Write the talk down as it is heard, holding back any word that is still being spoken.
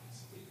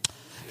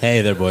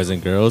Hey there, boys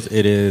and girls.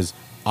 It is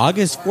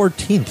August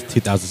 14th,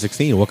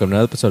 2016. Welcome to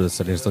another episode of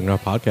the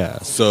Astronomical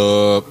podcast.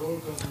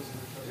 So,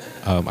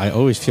 I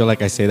always feel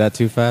like I say that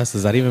too fast.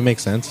 Does that even make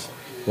sense?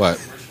 what?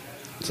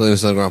 Selena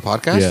Underground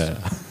podcast?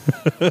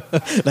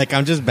 Yeah. Like,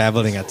 I'm just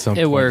babbling at some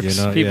point. It works.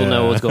 You know? People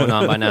know what's going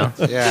on by now.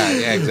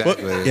 Yeah,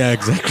 exactly. Yeah,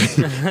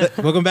 exactly.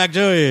 Welcome back,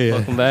 Joey.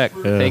 Welcome back.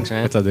 Yeah. Thanks,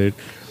 man. What's up, dude?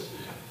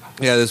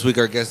 Yeah, this week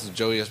our guest is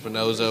Joey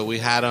Espinoza. We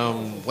had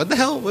him. What the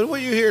hell? When were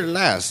you here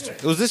last?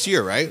 It was this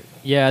year, right?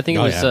 Yeah, I think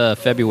it was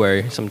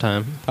February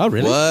sometime. Oh,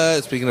 really?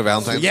 What? Speaking of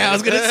Valentine's Yeah, I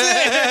was Day. going to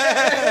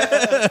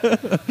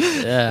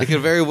say. Yeah. It could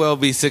very well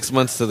be 6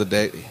 months to the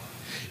date.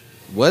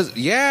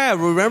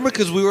 Remember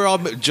because we were all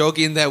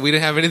joking that we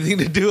didn't have anything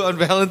to do on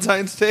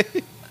Valentine's Day?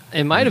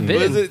 It might have been.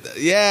 Was it?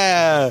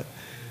 Yeah.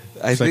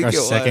 I It's think like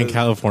our it second was.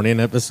 Californian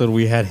episode.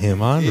 We had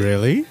him on,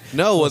 really?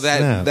 No, well,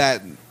 Snap.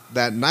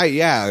 that night,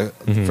 yeah,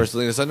 for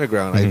Selena's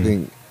Underground. I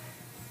think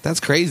that's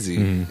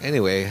crazy.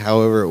 Anyway,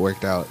 however it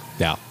worked out.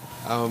 Yeah.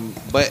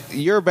 But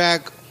you're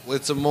back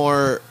with some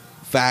more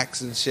facts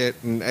and shit.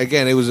 And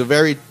again, it was a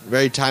very,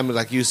 very timely,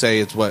 like you say,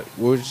 it's what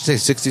would you say,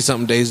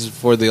 60-something days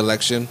before the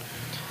election?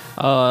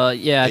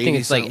 Yeah, I think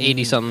it's like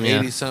 80-something,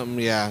 yeah. 80-something,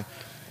 yeah.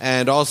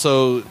 And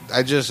also,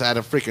 I just had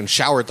a freaking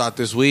shower thought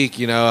this week,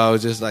 you know. I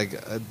was just like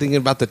thinking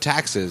about the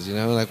taxes, you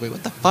know, like, wait,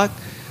 what the fuck?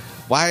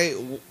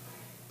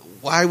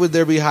 Why would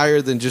there be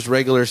higher than just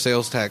regular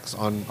sales tax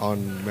on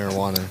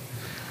marijuana?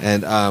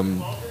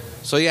 And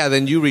so yeah,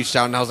 then you reached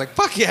out and I was like,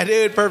 fuck yeah,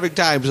 dude, perfect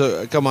time.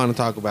 So come on and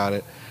talk about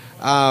it.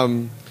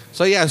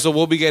 So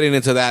we'll be getting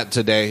into that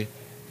today,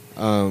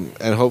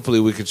 and hopefully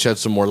we could shed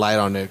some more light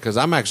on it because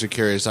I'm actually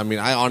curious. I mean,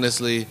 I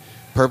honestly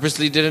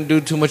purposely didn't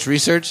do too much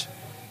research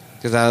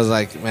because I was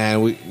like,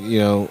 man,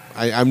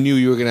 I knew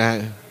you were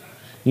gonna.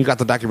 You got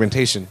the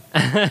documentation.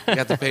 You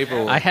got the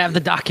paperwork. I have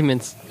the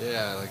documents.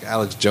 Yeah, like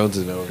Alex Jones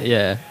is over.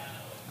 Yeah.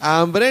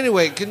 But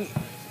anyway,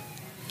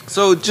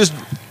 just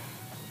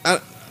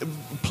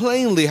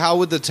plainly, how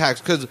would the tax?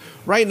 Because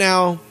right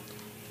now,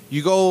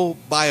 you go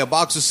buy a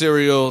box of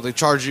cereal, they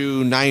charge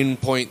you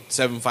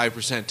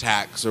 9.75%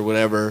 tax or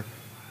whatever,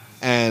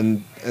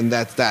 and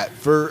that's that.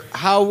 For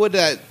how would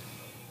that,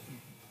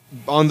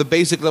 on the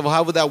basic level,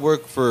 how would that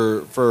work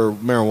for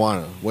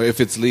marijuana? If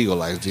it's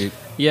legalized,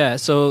 Yeah,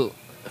 so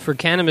for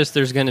cannabis,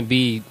 there's going to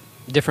be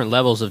different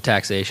levels of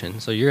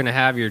taxation. So you're going to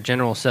have your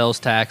general sales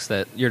tax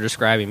that you're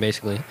describing,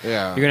 basically.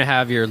 Yeah. You're going to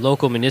have your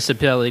local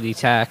municipality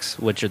tax,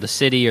 which the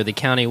city or the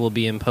county will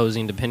be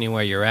imposing depending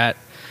where you're at.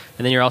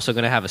 And then you're also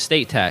going to have a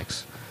state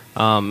tax.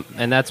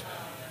 And that's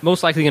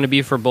most likely going to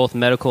be for both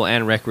medical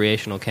and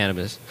recreational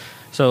cannabis.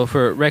 So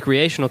for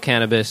recreational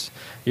cannabis,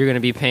 you're going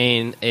to be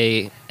paying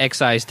a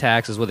excise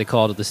tax, is what they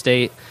call it, to the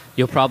state.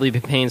 You'll probably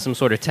be paying some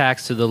sort of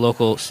tax to the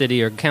local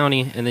city or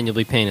county, and then you'll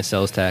be paying a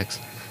sales tax.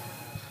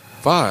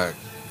 Fuck.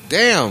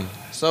 Damn.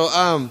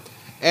 So,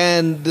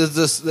 and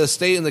does the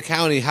state and the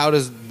county,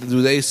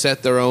 do they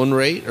set their own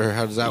rate, or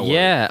how does that work?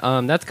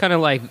 Yeah, that's kind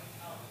of like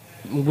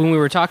when we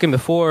were talking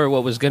before.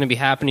 What was going to be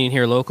happening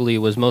here locally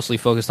was mostly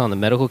focused on the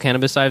medical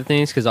cannabis side of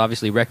things, because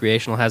obviously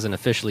recreational hasn't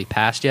officially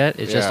passed yet.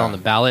 It's just on the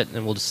ballot,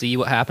 and we'll see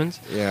what happens.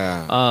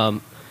 Yeah.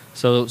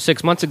 So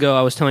 6 months ago,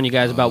 I was telling you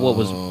guys about what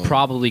was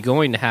probably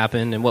going to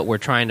happen and what we're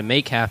trying to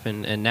make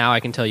happen, and now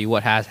I can tell you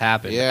what has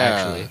happened,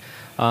 actually.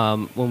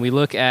 When we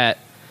look at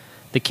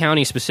the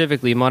county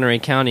specifically, Monterey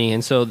County,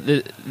 and so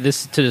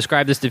this to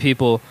describe this to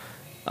people,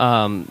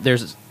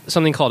 there's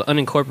something called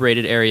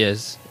unincorporated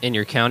areas in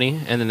your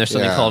county, and then there's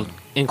something called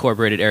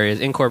incorporated areas.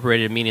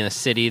 Incorporated meaning a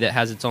city that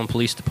has its own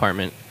police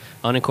department.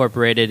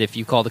 Unincorporated, if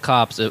you call the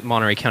cops, the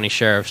Monterey County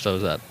Sheriff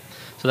shows up.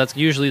 So that's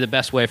usually the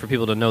best way for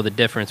people to know the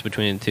difference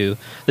between the two.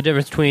 The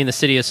difference between the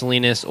city of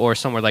Salinas or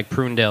somewhere like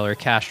Prunedale or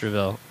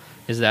Castroville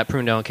is that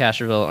Prunedale and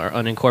Castroville are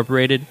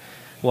unincorporated,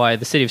 why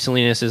the city of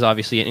Salinas is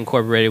obviously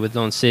incorporated with its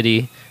own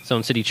city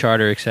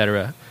charter,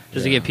 etc.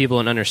 Just to give people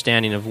an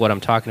understanding of what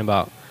I'm talking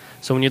about.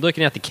 So when you're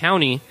looking at the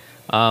county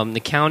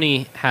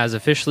has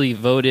officially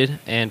voted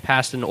and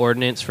passed an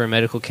ordinance for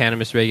medical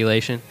cannabis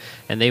regulation,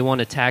 and they want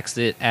to tax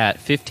it at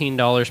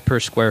 $15 per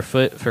square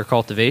foot for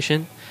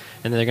cultivation,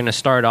 and they're going to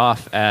start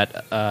off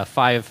at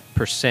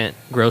 5%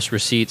 gross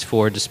receipts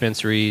for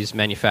dispensaries,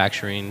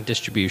 manufacturing,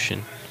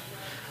 distribution.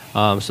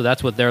 So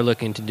that's what they're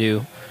looking to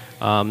do.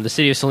 The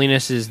city of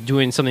Salinas is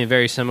doing something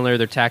very similar.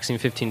 They're taxing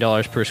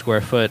 $15 per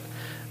square foot,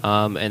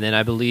 and then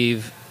I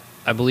believe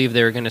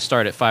they're going to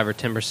start at 5 or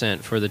 10%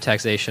 for the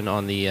taxation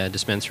on the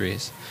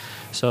dispensaries.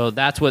 So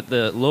that's what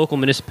the local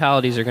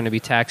municipalities are going to be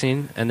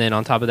taxing, and then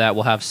on top of that,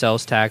 we'll have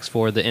sales tax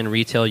for the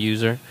in-retail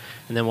user,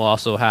 and then we'll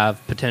also have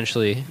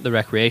potentially the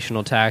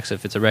recreational tax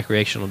if it's a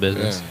recreational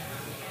business. Yeah.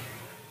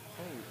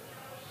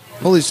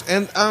 Holy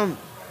and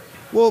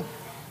well.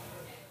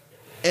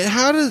 And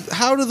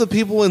how do the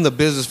people in the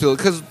business feel?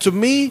 Because to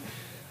me,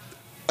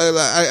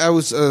 I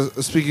was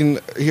speaking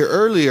here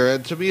earlier.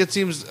 To me, it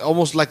seems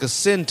almost like a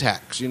sin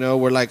tax. You know,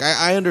 where like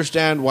I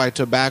understand why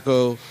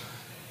tobacco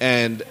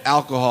and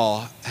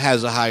alcohol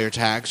has a higher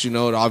tax. You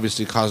know, it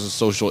obviously causes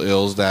social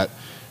ills that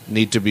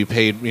need to be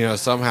paid. You know,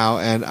 somehow.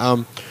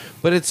 And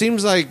but it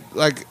seems like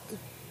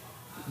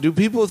do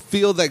people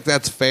feel like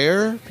that's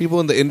fair? People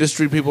in the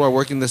industry, people are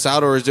working this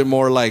out, or is it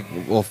more like,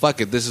 well,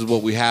 fuck it, this is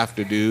what we have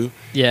to do?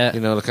 Yeah,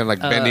 kind of like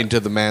bending to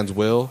the man's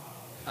will.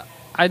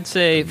 I'd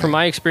say, from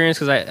my experience,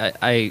 because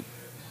I,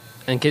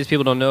 in case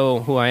people don't know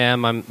who I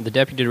am, I'm the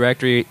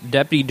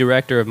deputy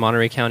director of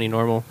Monterey County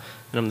Normal,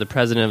 and I'm the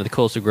president of the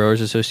Coastal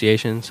Growers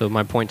Association. So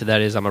my point to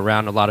that is I'm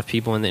around a lot of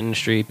people in the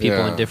industry,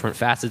 people in different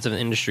facets of the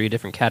industry,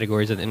 different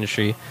categories of the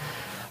industry.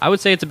 I would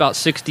say it's about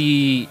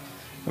 60,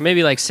 or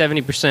maybe like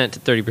 70% to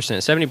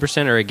 30%.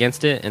 70% are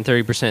against it, and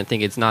 30%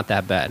 think it's not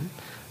that bad.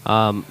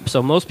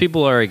 So most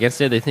people are against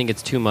it. They think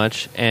it's too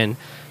much, and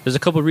there's a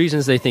couple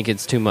reasons they think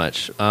it's too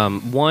much.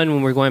 One,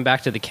 when we're going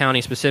back to the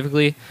county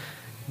specifically,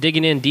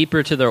 digging in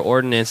deeper to their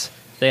ordinance,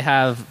 they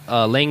have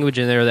language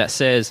in there that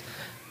says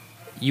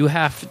you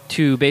have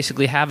to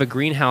basically have a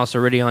greenhouse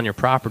already on your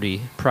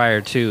property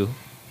prior to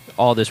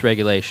all this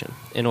regulation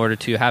in order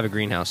to have a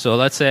greenhouse. So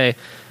let's say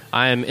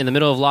I'm in the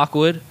middle of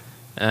Lockwood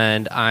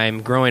and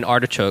I'm growing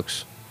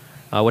artichokes,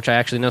 which I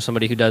actually know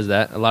somebody who does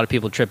that. A lot of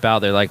people trip out.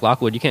 They're like,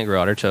 Lockwood, you can't grow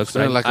artichokes. Is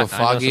like a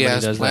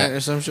foggy-ass plant or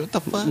some shit? What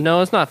the fuck?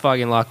 No, it's not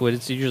foggy in Lockwood.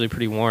 It's usually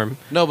pretty warm.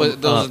 No, but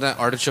doesn't that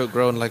artichoke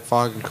grow in like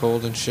fog and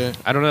cold and shit?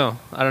 I don't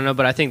know,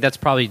 but I think that's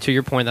probably, to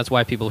your point, that's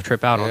why people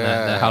trip out on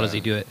that. How does he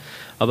do it?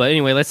 But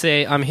anyway, let's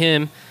say I'm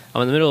him.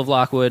 I'm in the middle of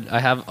Lockwood. I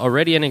have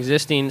already an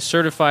existing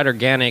certified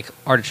organic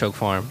artichoke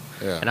farm.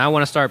 Yeah. And I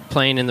want to start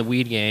playing in the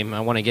weed game.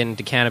 I want to get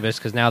into cannabis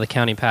because now the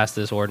county passed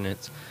this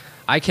ordinance.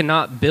 I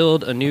cannot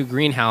build a new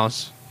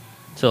greenhouse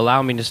to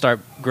allow me to start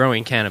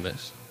growing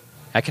cannabis.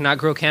 I cannot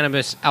grow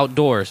cannabis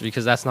outdoors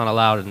because that's not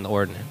allowed in the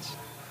ordinance.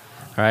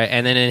 All right,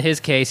 and then in his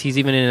case, he's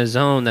even in a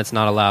zone that's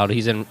not allowed.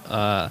 He's in,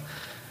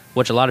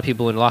 which a lot of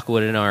people in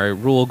Lockwood are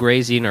rural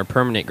grazing or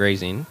permanent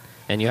grazing,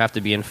 and you have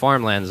to be in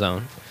farmland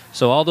zone.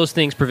 So all those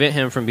things prevent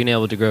him from being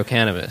able to grow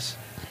cannabis.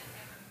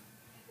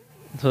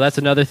 So that's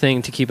another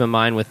thing to keep in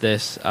mind with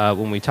this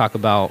when we talk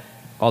about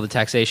all the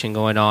taxation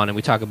going on, and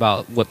we talk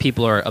about what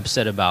people are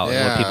upset about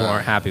and what people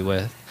aren't happy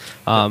with.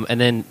 And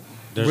then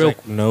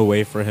there's no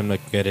way for him to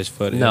get his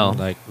foot in.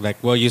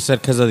 Like well, you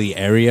said because of the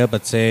area,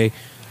 but say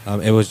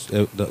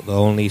the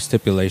only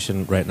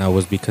stipulation right now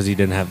was because he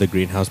didn't have the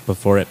greenhouse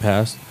before it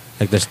passed.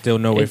 Like there's still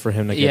no way for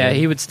him to get in. Yeah,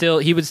 he would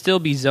still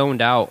be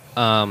zoned out,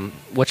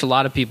 which a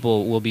lot of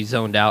people will be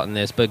zoned out in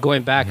this. But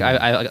going back,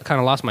 I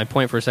kind of lost my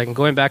point for a second.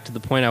 Going back to the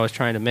point I was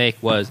trying to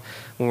make was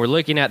when we're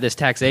looking at this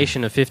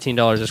taxation of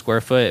 $15 a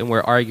square foot and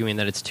we're arguing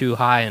that it's too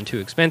high and too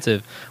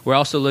expensive, we're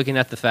also looking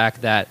at the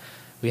fact that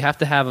we have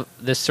to have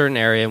this certain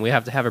area and we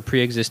have to have a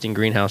pre-existing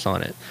greenhouse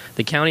on it.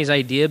 The county's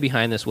idea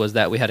behind this was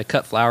that we had a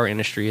cut flower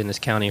industry in this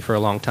county for a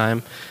long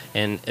time,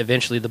 and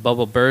eventually the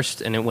bubble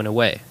burst and it went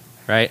away,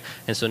 right?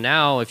 And so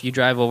now if you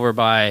drive over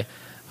by,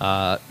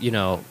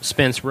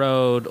 Spence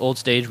Road, Old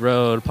Stage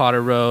Road,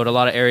 Potter Road, a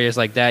lot of areas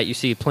like that, you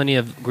see plenty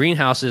of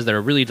greenhouses that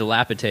are really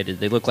dilapidated.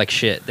 They look like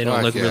shit. They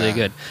don't look really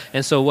good.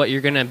 And so what you're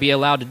going to be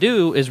allowed to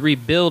do is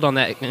rebuild on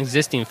that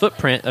existing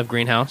footprint of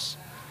greenhouse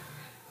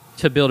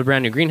to build a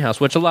brand new greenhouse,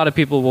 which a lot of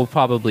people will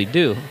probably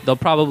do. They'll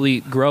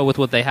probably grow with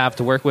what they have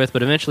to work with,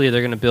 but eventually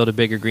they're going to build a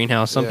bigger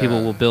greenhouse. Some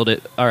people will build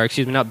it, or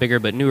excuse me, not bigger,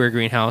 but newer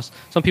greenhouse.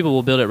 Some people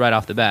will build it right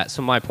off the bat.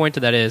 So my point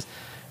to that is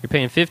you're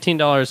paying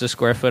 $15 a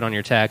square foot on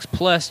your tax,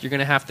 plus you're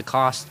going to have the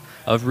cost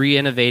of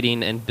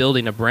re-innovating and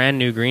building a brand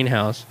new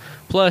greenhouse.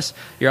 Plus,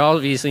 you're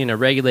obviously in a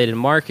regulated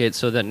market,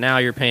 so that now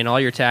you're paying all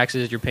your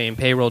taxes, you're paying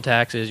payroll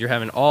taxes, you're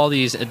having all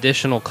these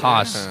additional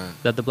costs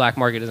that the black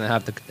market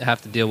doesn't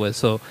have to deal with.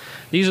 So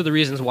these are the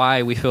reasons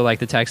why we feel like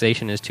the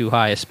taxation is too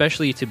high,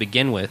 especially to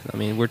begin with. I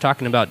mean, we're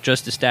talking about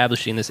just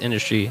establishing this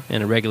industry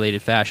in a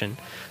regulated fashion.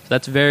 So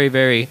that's very,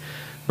 very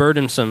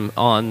burdensome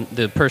on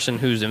the person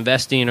who's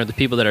investing or the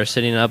people that are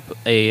setting up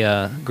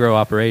a grow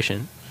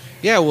operation.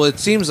 Yeah, well, it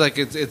seems like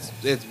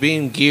it's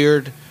being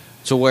geared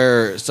to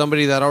where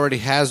somebody that already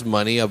has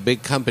money, a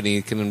big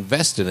company, can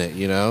invest in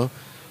it,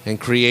 and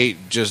create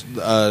just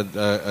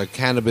a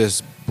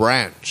cannabis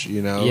branch,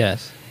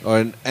 Yes.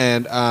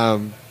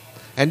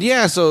 And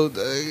yeah, so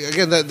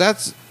again,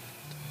 that's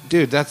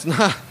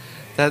not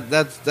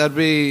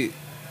that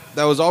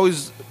was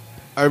always.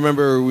 I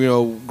remember,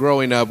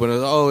 growing up when it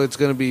was, it's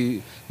going to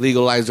be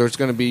legalized, or it's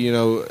going to be,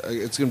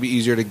 it's going to be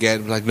easier to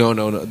get. Like, no.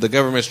 The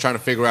government's trying to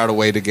figure out a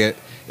way to get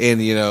in,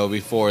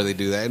 before they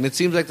do that. And it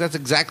seems like that's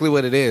exactly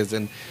what it is.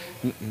 And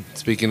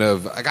speaking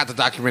of, I got the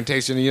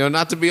documentation,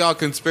 not to be all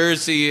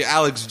conspiracy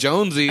Alex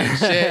Jonesy and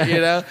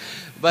shit,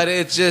 but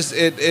it's just,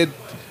 it's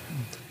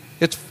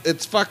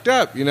fucked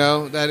up,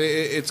 that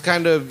it's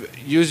kind of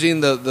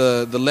using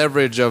the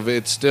leverage of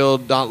it still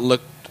not look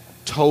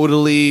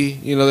totally,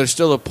 there's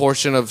still a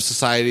portion of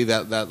society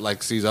that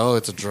like sees,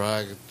 it's a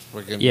drug, it's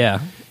freaking,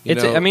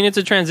 it's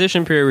a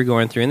transition period we're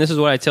going through, and this is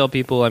what I tell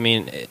people. I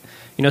mean,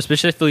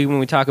 specifically when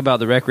we talk about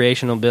the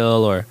recreational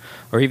bill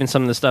or even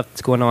some of the stuff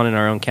that's going on in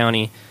our own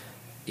county,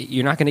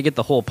 you're not going to get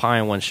the whole pie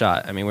in one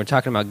shot. I mean, we're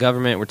talking about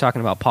government, we're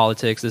talking about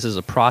politics. This is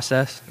a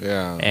process,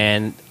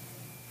 and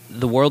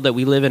the world that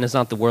we live in is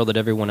not the world that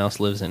everyone else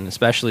lives in,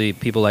 especially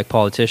people like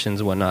politicians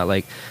and whatnot.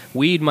 Like,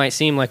 weed might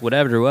seem like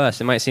whatever to us.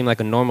 It might seem like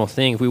a normal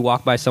thing. If we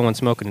walk by someone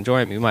smoking a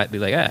joint, we might be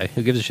like, hey,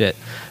 who gives a shit?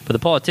 But the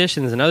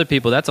politicians and other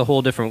people, that's a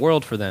whole different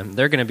world for them.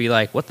 They're going to be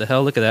like, what the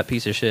hell? Look at that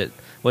piece of shit.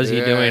 What is he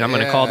doing? I'm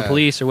going to call the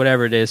police or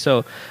whatever it is.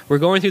 So we're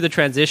going through the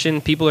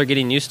transition. People are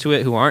getting used to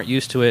it who aren't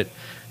used to it.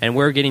 And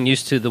we're getting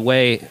used to the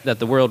way that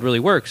the world really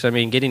works. I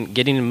mean,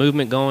 getting a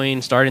movement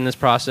going, starting this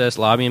process,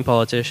 lobbying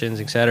politicians,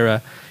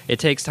 etc. It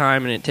takes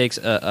time, and it takes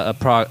a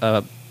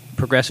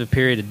progressive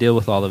period to deal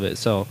with all of it.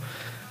 So,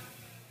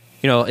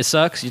 it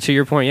sucks. To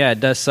your point, yeah, it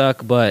does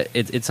suck, but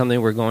it's something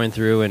we're going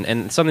through,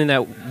 and something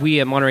that we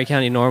at Monterey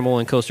County NORML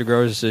and Coastal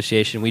Growers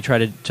Association, we try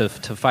to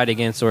fight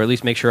against, or at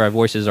least make sure our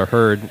voices are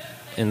heard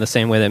in the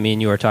same way that me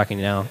and you are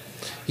talking now.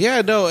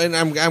 Yeah, no, and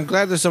I'm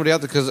glad there's somebody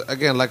out there because,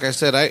 again, like I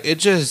said,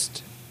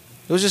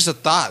 it was just a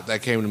thought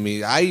that came to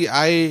me.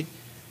 I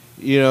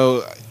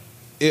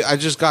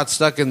just got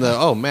stuck in the,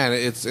 oh man,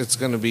 it's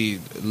going to be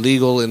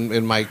legal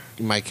in my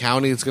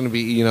county. It's going to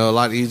be a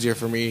lot easier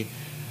for me,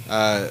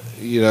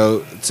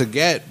 to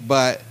get.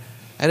 But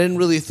I didn't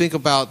really think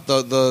about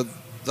the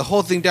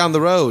whole thing down the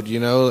road,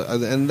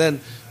 And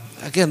then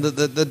again,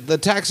 the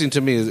taxing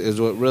to me is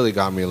what really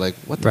got me. Like,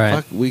 what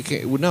the fuck? We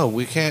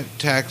can't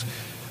tax.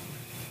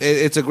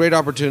 It's a great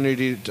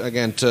opportunity,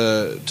 again,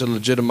 to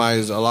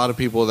legitimize a lot of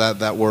people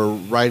that were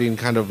riding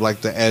kind of like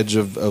the edge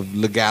of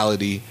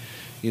legality,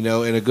 and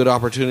a good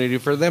opportunity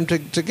for them to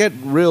get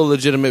real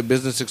legitimate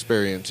business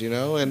experience,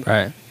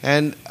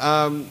 and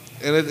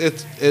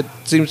it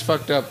seems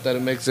fucked up that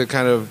it makes it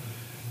kind of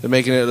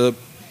making it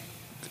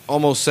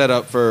almost set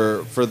up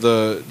for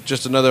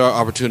just another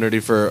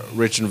opportunity for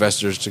rich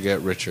investors to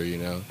get richer,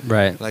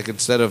 Right. Like,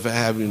 instead of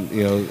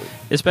having,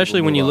 especially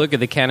when you look at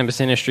the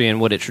cannabis industry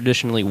and what it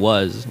traditionally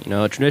was.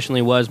 It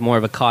traditionally was more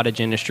of a cottage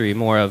industry,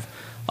 more of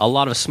a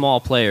lot of small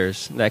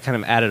players that kind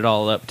of added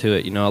all up to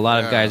it. A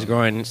lot of guys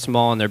growing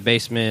small in their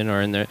basement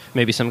or in their,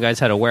 maybe some guys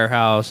had a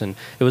warehouse, and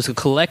it was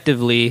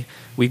collectively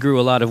we grew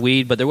a lot of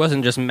weed, but there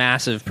wasn't just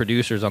massive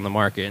producers on the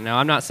market. Now,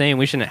 I'm not saying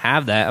we shouldn't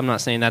have that. I'm not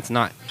saying that's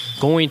not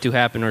going to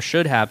happen or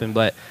should happen,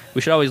 but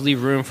we should always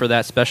leave room for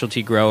that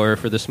specialty grower,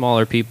 for the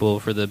smaller people,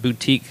 for the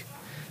boutique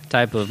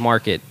type of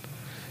market.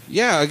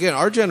 Yeah, again,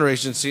 our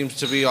generation seems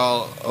to be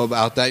all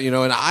about that,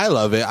 and I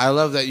love it. I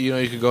love that,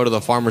 you could go to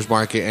the farmer's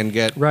market and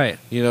get,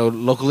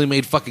 locally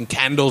made fucking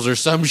candles or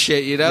some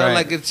shit, Right.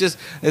 Like,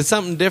 it's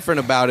something different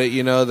about it,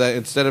 that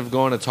instead of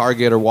going to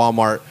Target or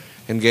Walmart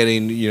and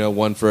getting,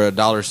 one for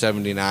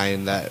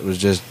 $1.79 that was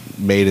just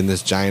made in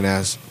this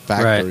giant-ass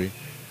factory.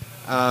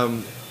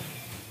 Right.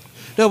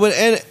 No,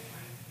 but,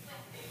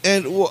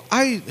 well,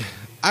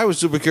 I was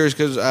super curious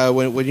because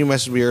when you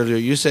messaged me earlier,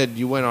 you said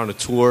you went on a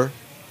tour.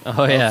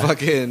 Oh, yeah.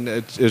 Fucking,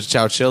 it was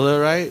Chowchilla,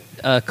 right?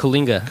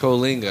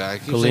 Coalinga. I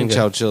keep saying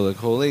Chowchilla.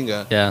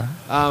 Coalinga. Yeah.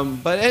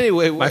 But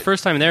anyway. My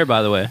first time there,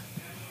 by the way.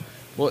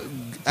 Well,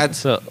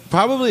 that's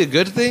probably a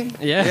good thing.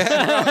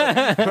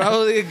 Yeah.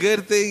 Probably a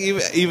good thing,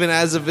 even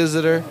as a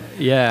visitor.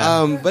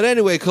 Yeah. But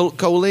anyway,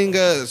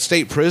 Coalinga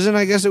State Prison,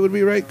 I guess it would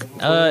be, right?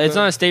 It's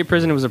not a state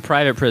prison. It was a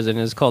private prison.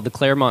 It's called the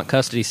Claremont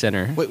Custody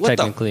Center. Wait, what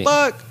technically. the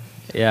fuck?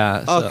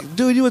 Yeah. Oh,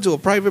 dude, you went to a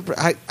private...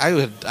 I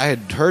had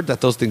heard that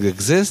those things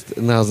exist,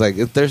 and I was like,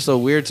 they're so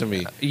weird to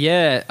me.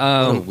 Yeah.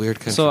 What a weird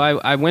country. So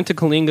I went to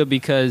Coalinga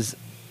because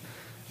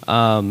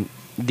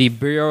the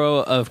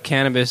Bureau of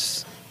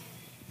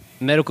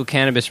Medical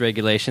Cannabis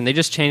Regulation, they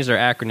just changed their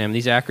acronym.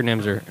 These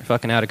acronyms are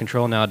fucking out of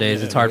control nowadays.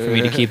 Yeah, it's hard for me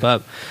to keep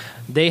up.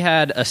 They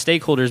had a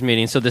stakeholders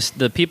meeting. So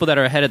the people that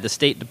are ahead of the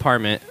State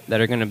Department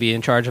that are going to be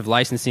in charge of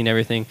licensing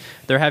everything,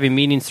 they're having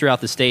meetings throughout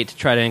the state to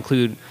try to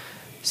include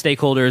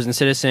stakeholders and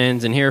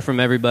citizens and hear from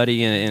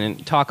everybody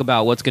and talk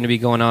about what's going to be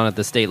going on at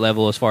the state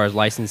level as far as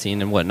licensing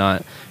and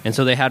whatnot. And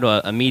so they had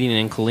a meeting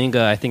in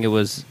Coalinga, I think it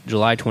was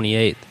July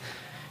 28th.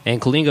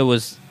 And Coalinga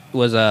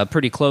was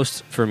pretty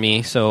close for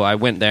me, so I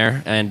went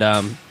there. And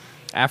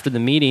after the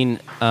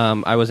meeting,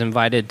 I was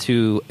invited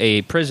to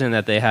a prison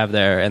that they have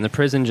there. And the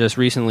prison just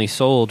recently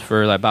sold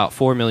for about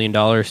 $4 million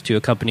to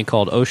a company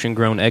called Ocean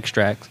Grown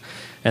Extracts.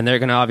 And they're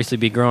going to obviously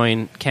be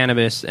growing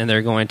cannabis, and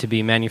they're going to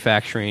be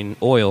manufacturing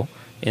oil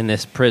in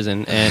this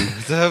prison. And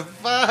the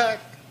fuck,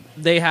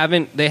 they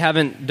haven't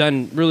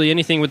done really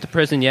anything with the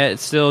prison yet.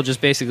 It's still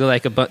just basically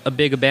like a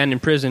big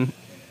abandoned prison.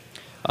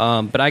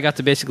 But I got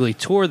to basically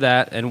tour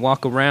that and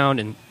walk around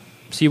and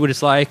see what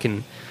it's like.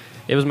 And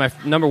it was my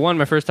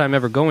first time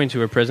ever going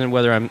to a prison,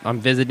 whether I'm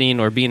visiting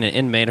or being an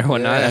inmate or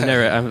whatnot.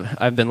 Yeah.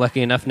 I've been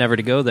lucky enough never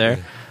to go there.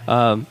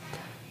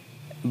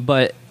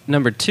 But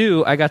number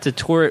two, I got to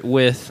tour it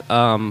with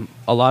a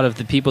lot of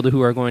the people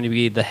who are going to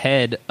be the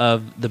head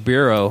of the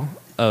Bureau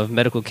of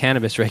Medical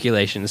Cannabis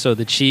Regulation. So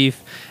the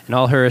chief and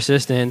all her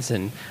assistants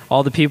and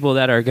all the people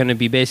that are going to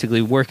be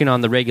basically working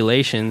on the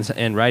regulations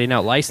and writing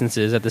out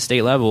licenses at the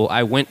state level,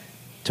 I went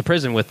to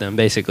prison with them,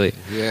 basically.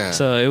 Yeah.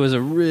 So it was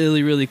a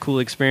really, really cool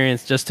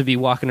experience just to be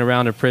walking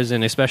around a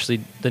prison,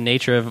 especially the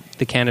nature of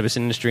the cannabis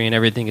industry and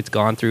everything it's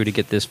gone through to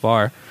get this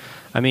far.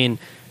 I mean,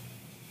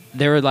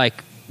 there were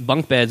like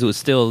bunk beds with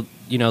still,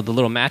 the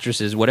little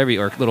mattresses, whatever,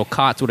 or little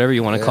cots, whatever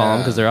you want to call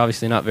them, because they're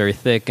obviously not very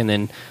thick. And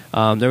then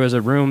there was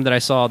a room that I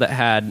saw that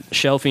had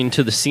shelving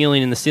to the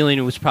ceiling, and the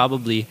ceiling was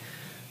probably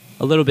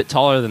a little bit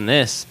taller than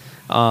this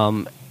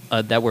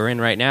that we're in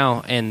right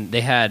now, and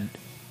they had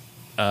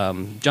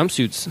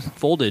jumpsuits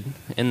folded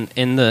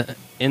in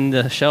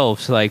the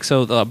shelves. Like,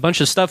 so a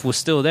bunch of stuff was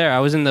still there. I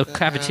was in the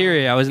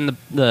cafeteria, I was in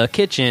the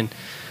kitchen.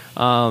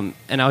 And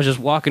I was just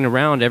walking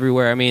around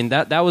everywhere. I mean,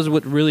 that was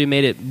what really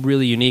made it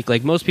really unique.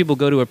 Like, most people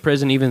go to a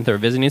prison even if they're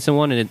visiting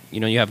someone, and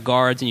you have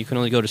guards, and you can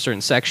only go to certain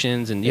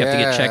sections, and you have to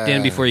get checked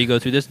in before you go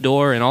through this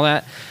door and all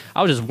that.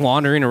 I was just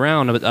wandering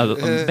around an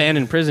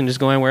abandoned prison, just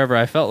going wherever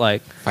I felt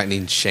like.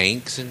 Finding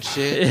shanks and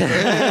shit.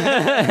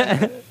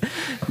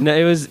 No,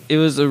 it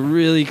was a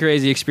really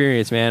crazy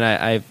experience,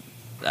 man.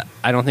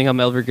 I don't think I'm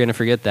ever going to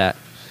forget that.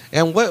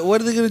 And what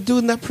are they going to do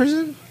in that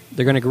prison?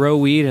 They're going to grow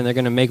weed, and they're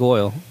going to make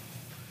oil.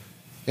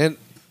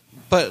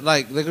 But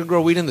like, they're gonna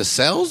grow weed in the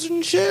cells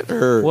and shit,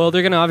 or well,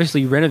 they're gonna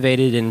obviously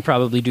renovate it and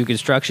probably do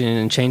construction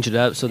and change it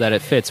up so that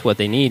it fits what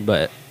they need.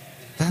 But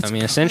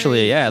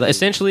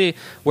essentially,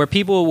 where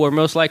people were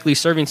most likely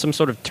serving some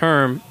sort of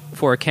term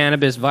for a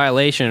cannabis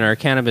violation or a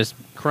cannabis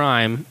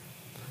crime,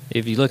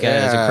 if you look at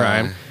it as a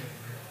crime,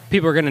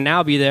 people are going to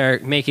now be there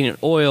making it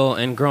oil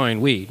and growing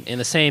weed in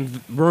the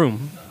same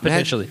room,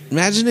 potentially.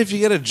 Imagine if you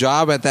get a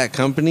job at that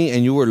company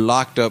and you were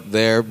locked up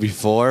there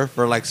before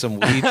for like some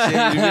weed shit.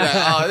 You'd be like,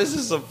 oh, this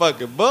is some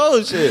fucking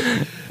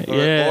bullshit.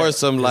 Or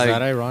some like... Is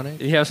that ironic?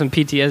 You have some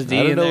PTSD.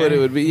 I don't know what it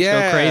would be.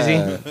 Yeah. Go crazy.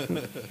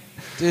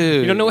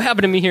 Dude. You don't know what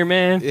happened to me here,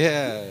 man.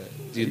 Yeah.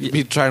 You'd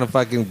be trying to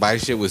fucking buy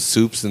shit with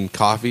soups and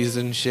coffees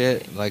and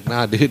shit. Like,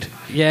 nah, dude.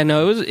 Yeah,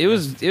 no, it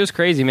was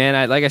crazy,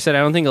 man. Like I said, I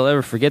don't think I'll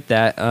ever forget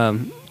that.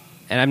 And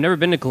I've never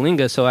been to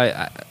Kalinga, so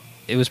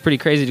it was pretty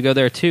crazy to go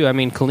there too. I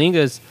mean,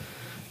 Kalinga's,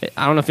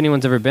 I don't know if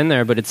anyone's ever been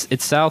there, but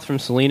it's south from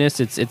Salinas.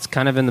 It's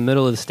kind of in the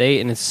middle of the state,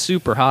 and it's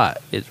super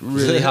hot. It's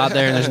really hot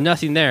there, and there's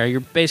nothing there.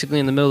 You're basically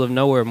in the middle of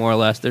nowhere, more or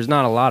less. There's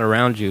not a lot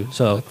around you,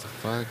 so what the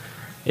fuck?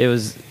 It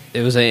was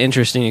an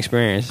interesting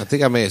experience. I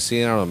think I may have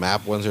seen it on a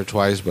map once or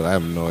twice, but I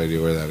have no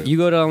idea where that is. You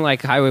go down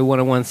like Highway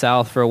 101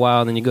 South for a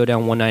while, and then you go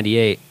down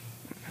 198.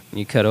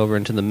 You cut over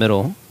into the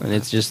middle, and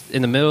it's just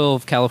in the middle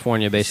of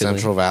California, basically.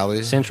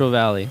 Central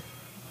Valley.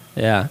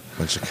 Yeah.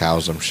 Bunch of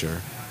cows, I'm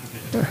sure.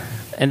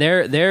 And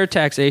their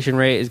taxation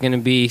rate is going to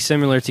be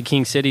similar to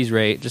King City's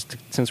rate,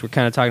 since we're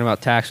kind of talking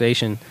about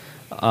taxation.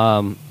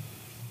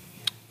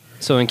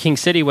 So in King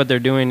City, what they're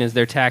doing is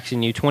they're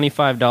taxing you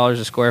 $25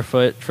 a square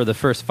foot for the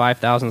first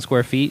 5,000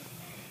 square feet,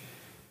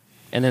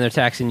 and then they're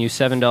taxing you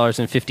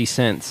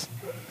 $7.50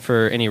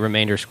 for any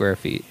remainder square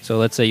feet. So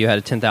let's say you had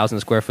a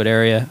 10,000 square foot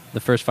area. The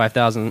first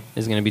 5,000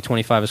 is going to be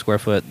 25 a square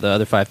foot. The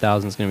other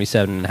 5,000 is going to be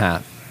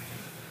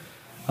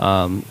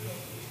 7.5.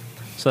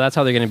 So that's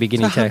how they're going to be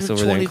getting taxed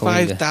over there in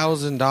Kalinga.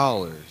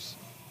 $25,000.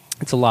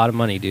 It's a lot of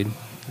money, dude.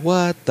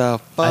 What the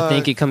fuck? I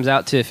think it comes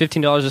out to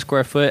 $15 a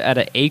square foot. At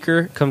an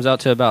acre, comes out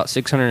to about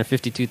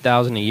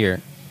 $652,000 a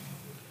year.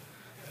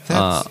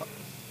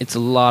 It's a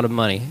lot of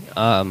money.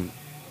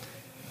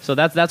 So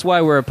that's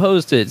why we're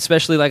opposed to it.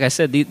 Especially, like I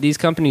said, these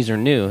companies are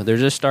new. They're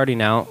just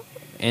starting out.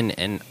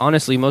 And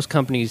honestly, most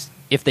companies,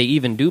 if they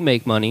even do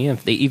make money,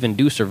 if they even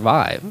do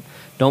survive,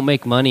 don't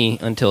make money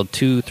until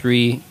 2,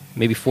 3,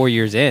 maybe 4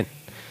 years in.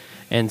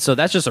 And so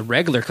that's just a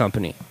regular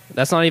company.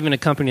 That's not even a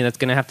company that's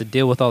going to have to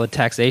deal with all the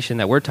taxation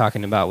that we're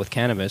talking about with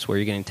cannabis, where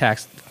you're getting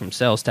taxed from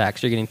sales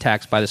tax, you're getting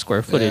taxed by the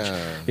square footage,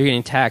 you're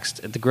getting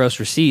taxed at the gross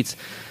receipts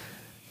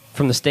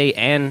from the state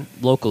and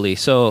locally.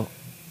 So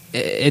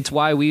it's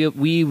why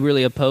we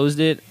really opposed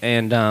it.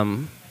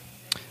 And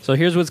so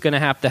here's what's going to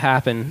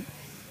happen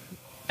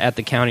at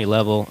the county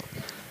level.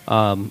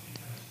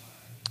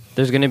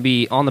 There's going to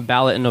be, on the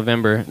ballot in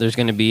November, there's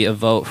going to be a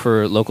vote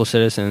for local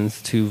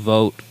citizens to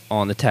vote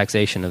on the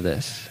taxation of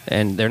this.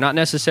 And they're not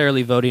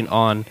necessarily voting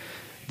on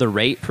the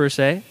rate per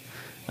se.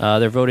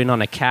 They're voting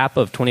on a cap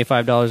of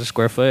 $25 a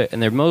square foot.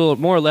 And they're more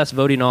or less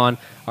voting on,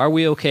 are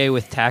we okay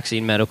with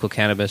taxing medical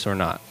cannabis or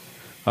not?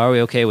 Are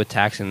we okay with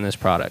taxing this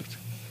product?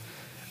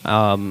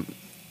 And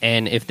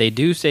if they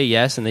do say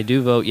yes and they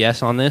do vote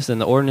yes on this, then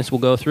the ordinance will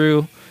go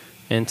through.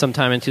 And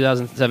sometime in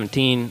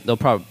 2017, they'll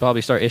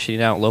probably start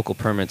issuing out local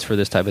permits for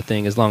this type of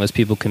thing, as long as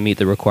people can meet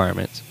the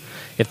requirements.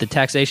 If the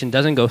taxation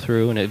doesn't go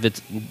through, and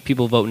if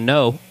people vote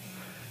no,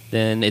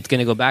 then it's going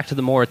to go back to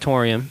the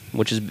moratorium,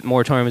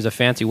 moratorium is a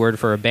fancy word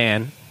for a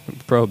ban,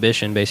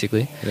 prohibition,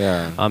 basically.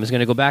 Yeah. It's going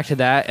to go back to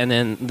that, and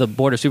then the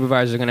Board of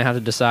Supervisors are going to have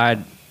to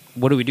decide,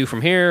 what do we do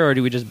from here, or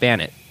do we just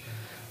ban it?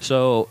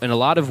 So in a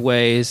lot of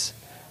ways,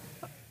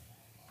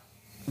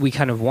 we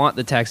kind of want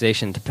the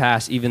taxation to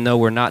pass, even though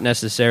we're not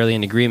necessarily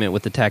in agreement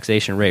with the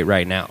taxation rate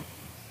right now.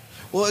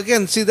 Well,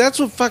 again, see, that's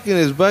what fucking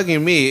is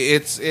bugging me.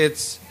 It's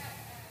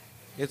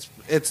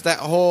that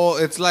whole.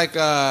 It's like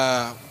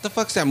what the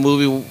fuck's that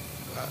movie?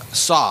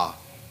 Saw.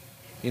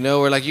 You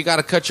know, where like you got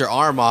to cut your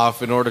arm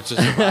off in order to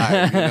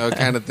survive.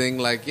 Kind of thing.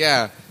 Like,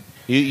 yeah,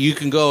 you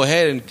can go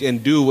ahead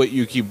and do what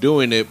you keep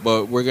doing it,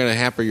 but we're gonna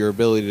hamper your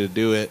ability to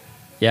do it.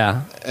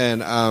 Yeah.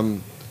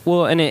 And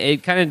Well, and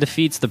it kind of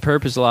defeats the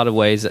purpose a lot of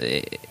ways.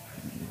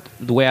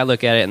 The way I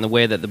look at it and the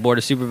way that the Board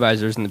of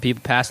Supervisors and the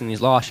people passing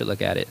these laws should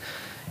look at it.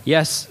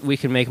 Yes, we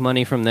can make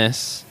money from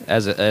this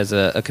as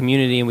a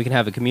community, and we can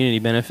have a community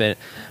benefit.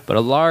 But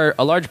a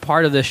large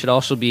part of this should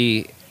also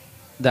be,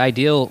 the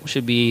ideal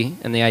should be,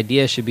 and the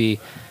idea should be,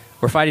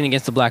 we're fighting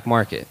against the black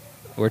market.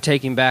 We're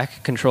taking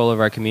back control of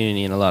our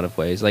community in a lot of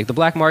ways. Like, the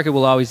black market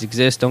will always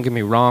exist, don't get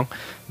me wrong,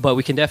 but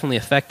we can definitely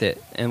affect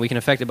it. And we can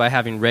affect it by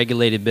having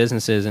regulated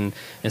businesses. And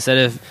instead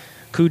of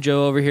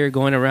Cujo over here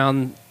going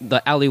around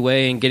the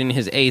alleyway and getting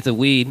his eighth of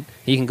weed,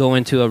 he can go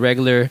into a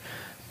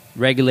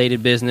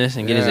regulated business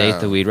and get his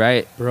eighth of weed,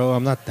 right? Bro,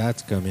 I'm not that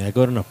scummy. I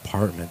go to an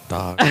apartment,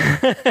 dog.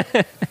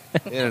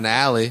 In an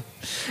alley.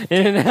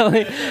 In an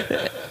alley.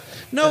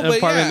 No, an but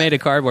apartment made of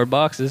cardboard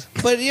boxes.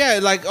 But yeah,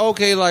 like,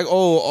 okay, like,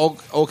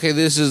 okay,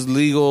 this is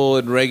legal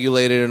and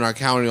regulated in our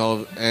county,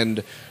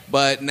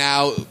 but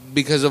now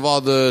because of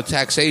all the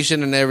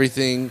taxation and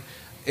everything,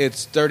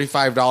 it's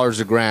 $35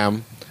 a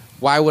gram.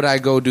 Why would I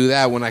go do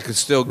that when I could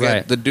still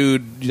get the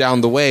dude down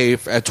the way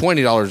at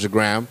 $20 a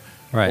gram,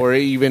 or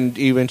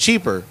even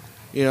cheaper?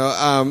 You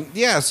know,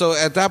 So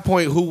at that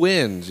point, who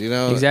wins? You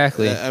know,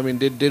 exactly. I mean,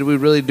 did we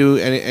really do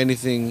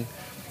anything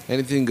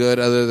good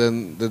other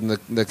than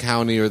the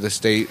county or the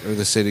state or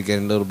the city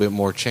getting a little bit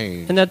more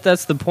change? And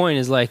that's the point.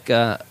 Is like,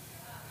 I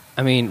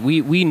mean,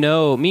 we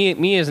know,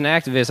 me as an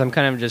activist, I'm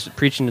kind of just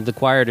preaching to the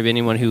choir to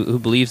anyone who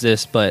believes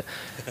this, but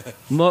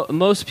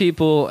most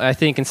people, I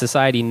think, in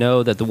society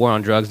know that the war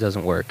on drugs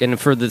doesn't work. And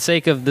for the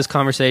sake of this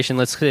conversation,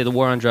 let's say the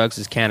war on drugs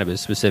is cannabis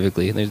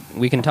specifically.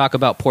 We can talk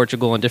about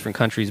Portugal and different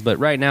countries, but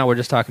right now we're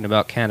just talking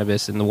about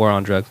cannabis and the war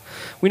on drugs.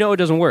 We know it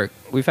doesn't work.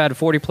 We've had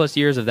 40-plus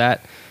years of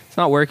that. It's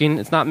not working.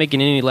 It's not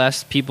making any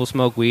less people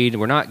smoke weed.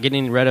 We're not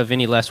getting rid of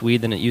any less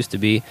weed than it used to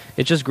be.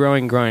 It's just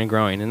growing.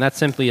 And that's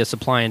simply a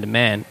supply and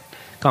demand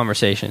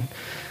conversation.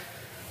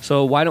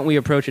 So why don't we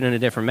approach it in a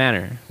different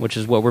manner, which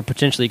is what we're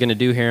potentially going to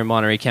do here in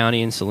Monterey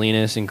County and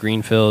Salinas and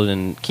Greenfield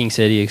and King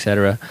City,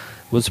 etc.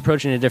 Let's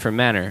approach it in a different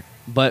manner.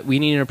 But we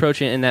need to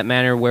approach it in that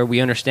manner where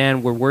we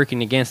understand we're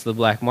working against the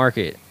black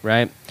market,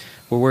 right?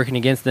 We're working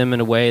against them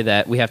in a way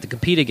that we have to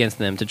compete against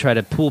them to try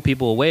to pull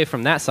people away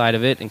from that side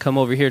of it and come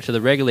over here to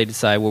the regulated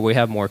side where we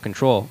have more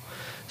control.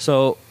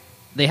 So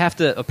they have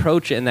to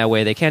approach it in that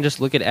way. They can't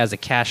just look at it as a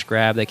cash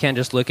grab. They can't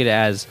just look at it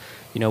as,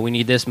 we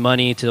need this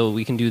money till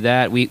we can do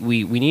that. We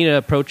need to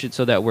approach it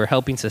so that we're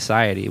helping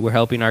society. We're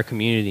helping our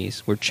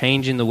communities. We're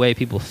changing the way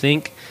people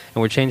think,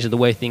 and we're changing the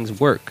way things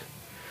work.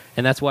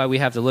 And that's why we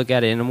have to look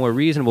at it in a more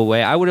reasonable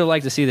way. I would have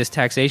liked to see this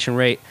taxation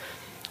rate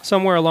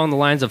somewhere along the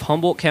lines of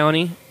Humboldt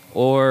County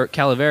or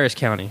Calaveras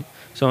County.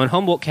 So in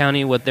Humboldt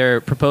County, what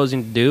they're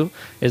proposing to do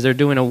is they're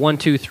doing a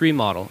 1-2-3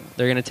 model.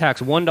 They're going to tax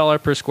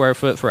 $1 per square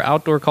foot for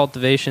outdoor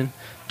cultivation,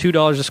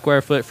 $2 a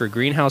square foot for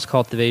greenhouse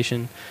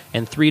cultivation,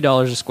 and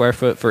 $3 a square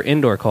foot for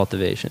indoor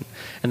cultivation.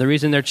 And the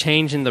reason they're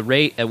changing the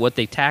rate at what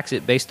they tax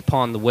it based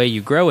upon the way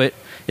you grow it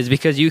is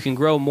because you can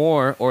grow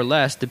more or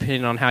less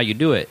depending on how you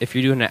do it. If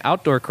you're doing an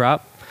outdoor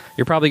crop,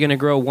 you're probably going to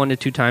grow 1 to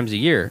 2 times a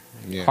year.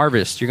 Yeah.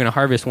 Harvest, you're going to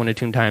harvest 1 to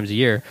 2 times a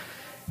year.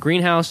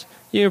 Greenhouse,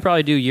 you can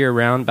probably do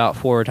year-round about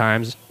 4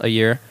 times a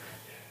year.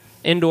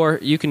 Indoor,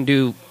 you can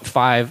do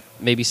 5,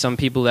 maybe some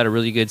people that are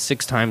really good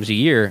 6 times a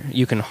year,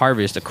 you can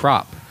harvest a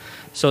crop.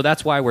 So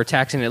that's why we're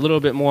taxing it a little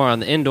bit more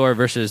on the indoor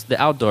versus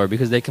the outdoor,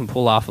 because they can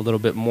pull off a little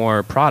bit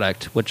more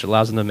product, which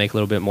allows them to make a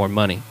little bit more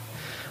money.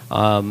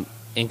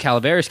 In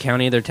Calaveras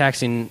County, they're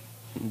taxing,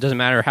 doesn't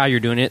matter how you're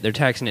doing it, they're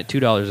taxing it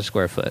 $2 a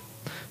square foot.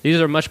 These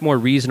are much more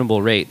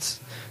reasonable rates.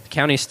 The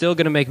county's still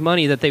going to make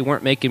money that they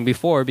weren't making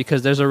before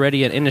because there's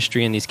already an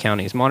industry in these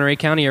counties. Monterey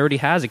County already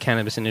has a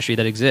cannabis industry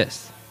that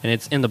exists, and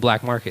it's in the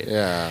black market.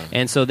 Yeah.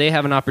 And so they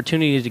have an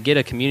opportunity to get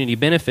a community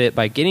benefit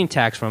by getting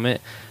tax from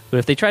it. But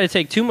if they try to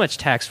take too much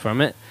tax from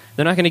it,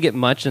 they're not going to get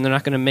much, and they're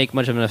not going to make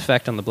much of an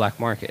effect on the black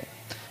market.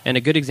 And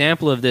a good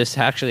example of this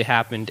actually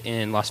happened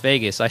in Las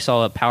Vegas. I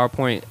saw a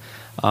PowerPoint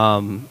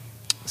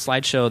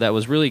slideshow that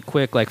was really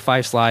quick, like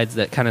 5 slides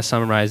that kind of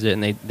summarized it,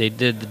 and they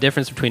did the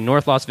difference between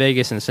North Las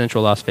Vegas and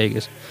Central Las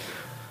Vegas.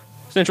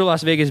 Central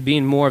Las Vegas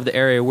being more of the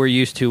area we're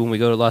used to when we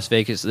go to Las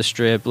Vegas, the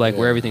Strip, like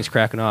where everything's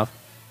cracking off.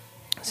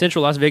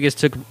 Central Las Vegas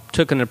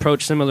took an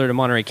approach similar to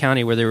Monterey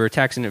County where they were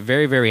taxing it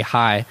very, very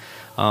high,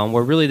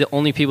 where really the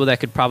only people that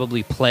could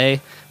probably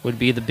play would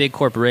be the big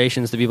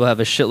corporations, the people that have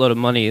a shitload of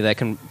money that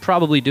can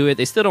probably do it.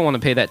 They still don't want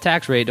to pay that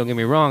tax rate, don't get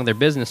me wrong. They're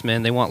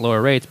businessmen. They want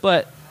lower rates,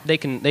 but they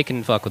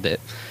can fuck with it.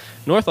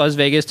 North Las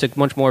Vegas took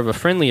much more of a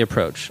friendly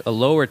approach, a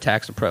lower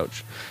tax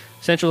approach.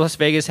 Central Las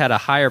Vegas had a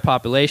higher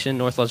population.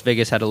 North Las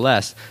Vegas had a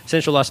less.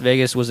 Central Las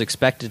Vegas was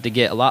expected to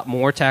get a lot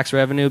more tax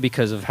revenue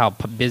because of how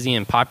busy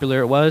and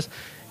popular it was.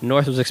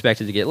 North was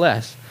expected to get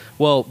less.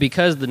 Well,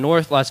 because the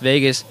North Las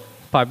Vegas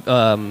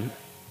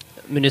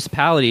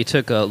municipality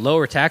took a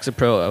lower tax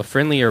approach, a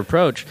friendlier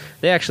approach,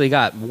 they actually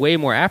got way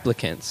more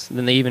applicants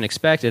than they even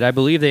expected. I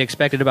believe they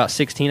expected about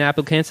 16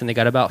 applicants, and they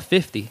got about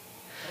 50.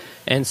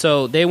 And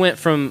so they went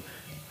from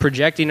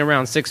projecting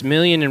around $6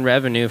 million in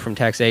revenue from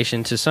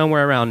taxation to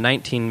somewhere around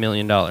 $19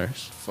 million.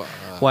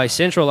 Why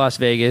Central Las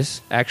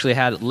Vegas actually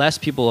had less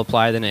people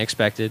apply than they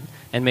expected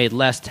and made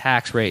less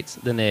tax rates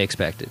than they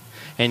expected.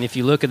 And if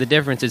you look at the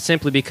difference, it's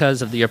simply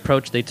because of the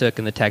approach they took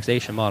in the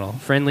taxation model,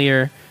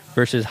 friendlier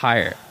versus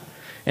higher.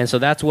 And so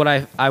that's what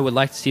I would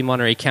like to see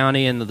Monterey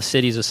County and the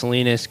cities of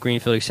Salinas,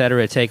 Greenfield, et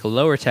cetera, take a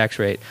lower tax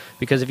rate.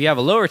 Because if you have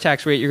a lower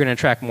tax rate, you're going to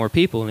attract more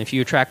people. And if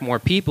you attract more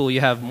people, you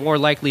have more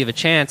likely of a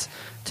chance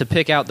to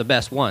pick out the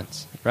best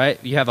ones,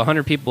 right? You have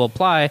 100 people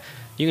apply,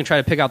 you can try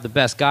to pick out the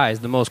best guys,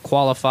 the most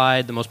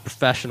qualified, the most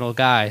professional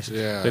guys.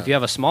 Yeah. But if you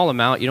have a small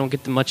amount, you don't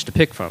get much to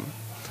pick from.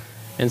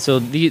 And so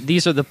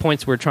these are the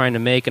points we're trying to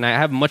make. And I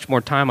have much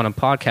more time on a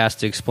podcast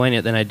to explain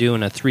it than I do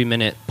in a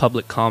 3-minute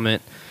public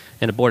comment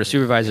in a Board of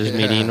Supervisors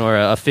meeting or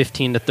a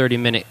 15 to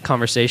 30-minute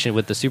conversation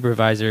with the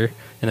supervisor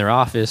in their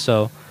office.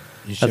 So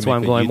that's why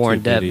I'm going more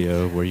in depth.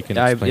 Video where you can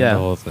explain the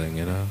whole thing,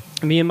 you know?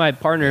 Me and my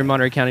partner in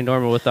Monterey County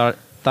Normal thought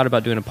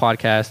about doing a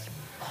podcast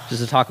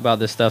just to talk about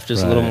this stuff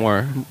just a little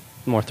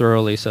more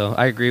thoroughly. So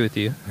I agree with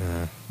you.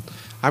 Yeah.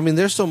 I mean,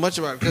 there's so much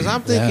about it. Because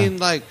I'm thinking,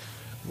 like,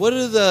 what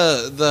are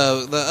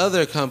the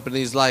other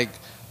companies, like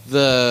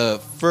the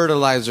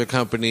fertilizer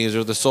companies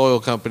or the soil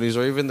companies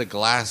or even the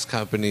glass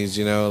companies,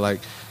 you know, like,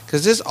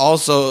 because this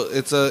also,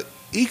 it's a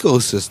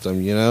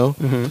ecosystem, you know?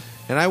 Mm-hmm.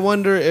 And I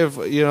wonder if,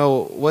 you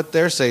know, what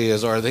their say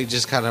is, or are they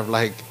just kind of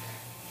like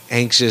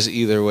anxious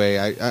either way?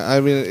 I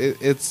mean,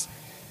 it's...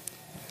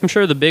 I'm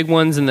sure the big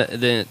ones and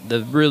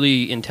the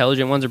really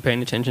intelligent ones are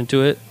paying attention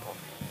to it.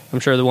 I'm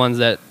sure the ones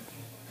that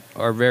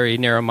are very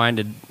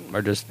narrow-minded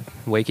are just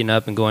waking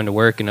up and going to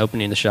work and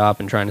opening the shop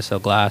and trying to sell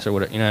glass or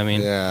whatever, you know what I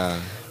mean?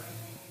 Yeah.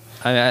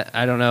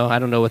 I don't know. I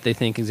don't know what they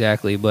think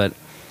exactly, but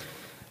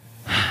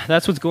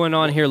that's what's going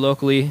on here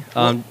locally.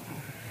 And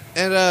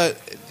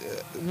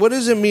what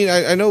does it mean?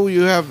 I know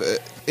you have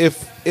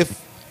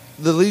if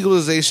the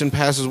legalization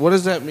passes, what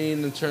does that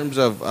mean in terms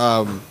of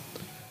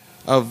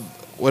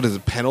what is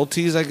it,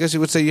 penalties? I guess you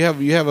would say you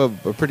have a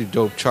pretty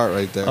dope chart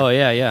right there. Oh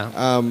yeah.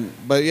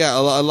 But yeah,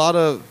 a lot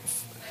of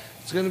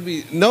it's going to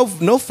be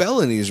no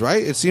felonies,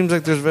 right? It seems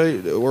like there's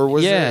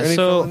there any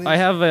felonies? I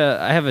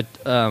have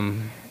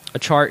a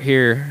chart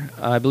here.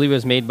 I believe it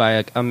was made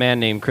by a man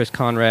named Chris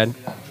Conrad,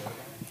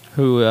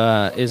 who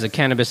is a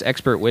cannabis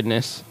expert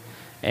witness.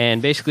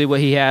 And basically what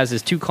he has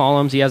is 2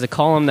 columns. He has a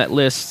column that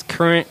lists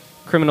current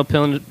criminal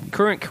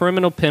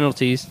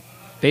penalties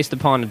based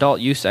upon adult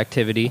use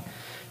activity,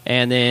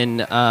 and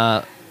then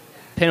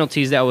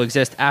penalties that will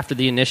exist after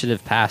the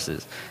initiative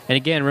passes. And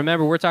again,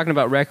 remember, we're talking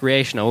about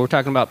recreational. We're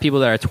talking about people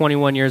that are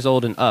 21 years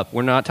old and up.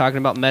 We're not talking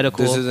about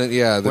medical.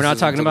 We're not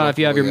talking about if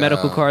you have your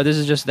medical card. This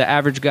is just the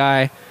average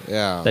guy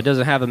that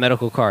doesn't have a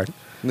medical card.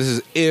 This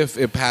is if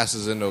it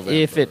passes in November.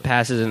 If it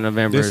passes in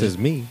November. This is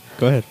me.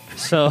 Go ahead.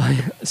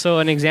 So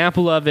an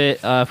example of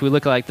it, if we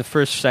look at like the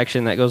first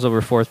section that goes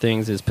over 4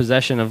 things, is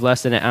possession of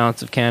less than an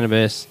ounce of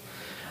cannabis.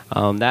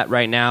 That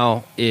right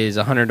now is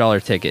a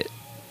 $100 ticket.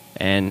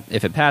 And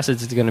if it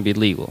passes, it's going to be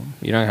legal.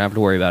 You're not going to have to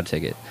worry about a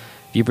ticket.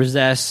 If you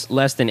possess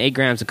less than 8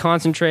 grams of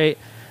concentrate,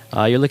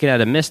 you're looking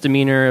at a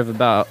misdemeanor of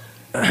about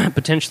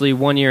potentially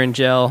 1 year in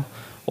jail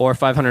or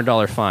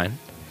 $500 fine.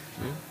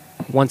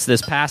 Once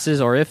this passes,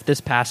 or if this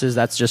passes,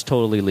 that's just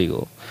totally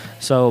legal.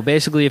 So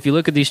basically, if you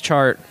look at these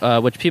chart,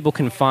 which people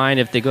can find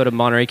if they go to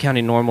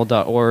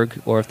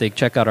MontereyCountyNormal.org, or if they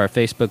check out our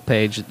Facebook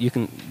page,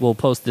 we'll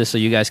post this so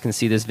you guys can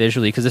see this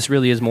visually, because this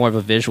really is more of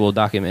a visual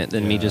document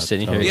than me just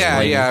sitting here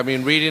explaining. Yeah. I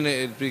mean, reading it,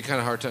 it'd be kind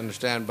of hard to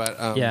understand,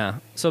 but yeah.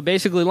 So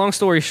basically, long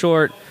story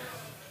short,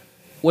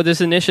 what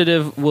this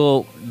initiative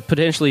will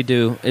potentially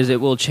do is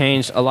it will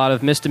change a lot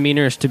of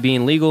misdemeanors to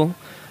being legal.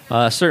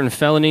 Certain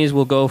felonies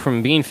will go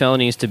from being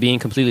felonies to being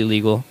completely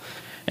legal,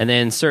 and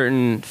then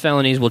certain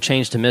felonies will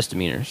change to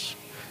misdemeanors.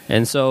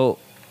 And so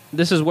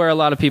this is where a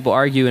lot of people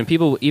argue, and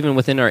people even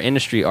within our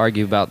industry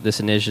argue about this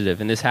initiative.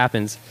 And this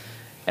happens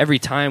every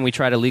time we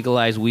try to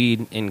legalize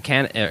weed in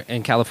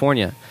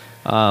California.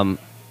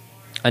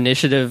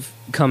 Initiative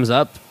comes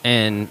up,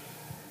 and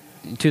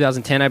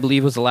 2010, I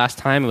believe, was the last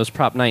time. It was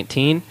Prop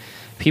 19.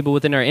 People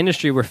within our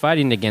industry were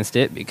fighting against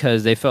it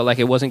because they felt like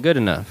it wasn't good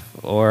enough,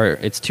 or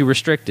it's too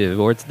restrictive,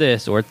 or it's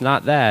this, or it's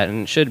not that,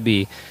 and it should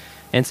be.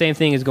 And same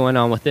thing is going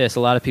on with this. A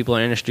lot of people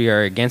in our industry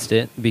are against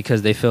it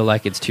because they feel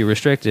like it's too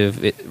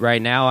restrictive.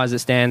 Right now, as it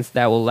stands,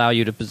 that will allow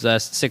you to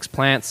possess 6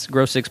 plants,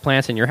 grow 6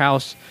 plants in your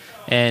house,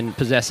 and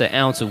possess an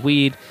ounce of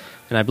weed,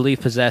 and I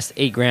believe possess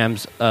 8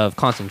 grams of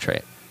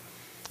concentrate.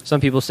 Some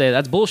people say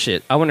that's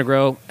bullshit. I want to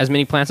grow as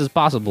many plants as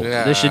possible.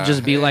 This should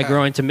just be like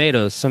growing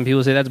tomatoes. Some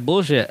people say that's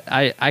bullshit.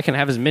 I can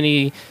have as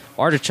many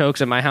artichokes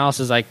at my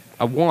house as I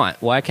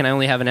want. Why can I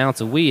only have an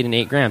ounce of weed and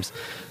 8 grams?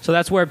 So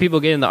that's where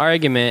people get in the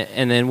argument,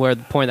 and then where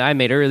the point that I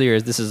made earlier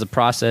is this is a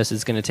process.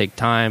 It's going to take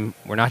time.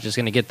 We're not just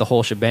going to get the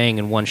whole shebang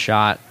in one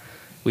shot.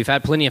 We've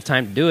had plenty of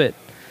time to do it.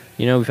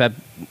 You know, we've had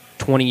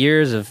 20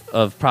 years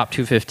of Prop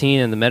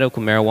 215 and the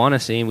medical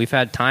marijuana scene. We've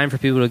had time for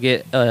people to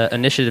get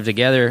initiative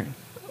together,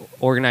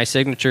 organize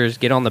signatures,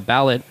 get on the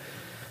ballot.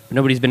 But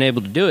nobody's been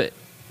able to do it.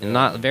 and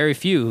not very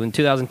few. In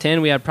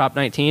 2010, we had Prop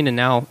 19, and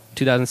now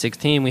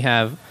 2016, we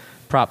have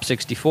Prop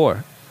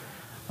 64.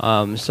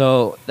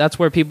 So that's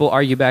where people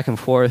argue back and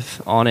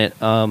forth on it.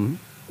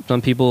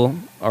 Some people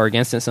are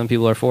against it, some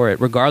people are for it,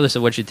 regardless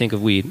of what you think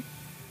of weed.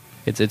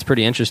 It's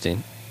pretty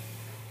interesting.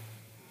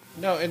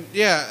 No, and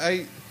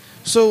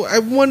so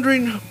I'm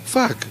wondering,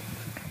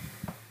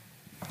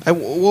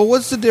 well,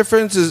 what's the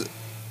difference is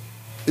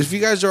if you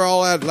guys are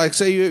all at, like,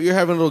 say you're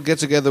having a little get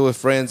together with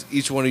friends,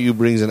 each one of you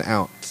brings an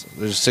ounce.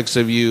 There's 6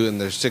 of you, and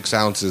there's 6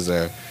 ounces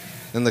there,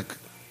 and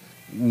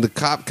the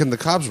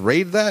cops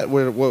raid that?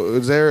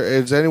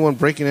 Is anyone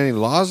breaking any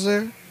laws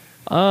there?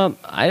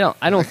 I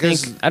don't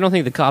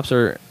think the cops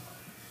are.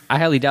 I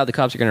highly doubt the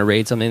cops are going to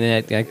raid something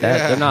like that.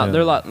 Yeah.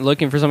 They're not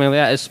looking for something like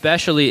that,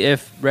 especially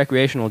if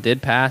recreational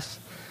did pass.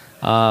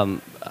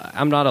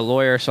 I'm not a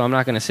lawyer, so I'm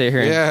not going to sit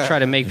here and try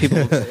to make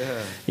people,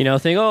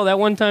 think, oh, that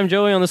one time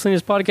Joey on the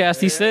Salinas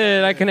podcast, he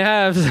said I can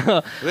have.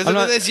 So I'm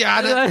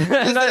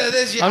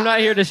not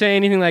here to say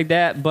anything like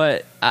that,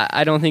 but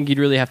I don't think you'd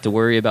really have to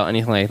worry about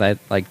anything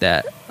like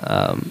that.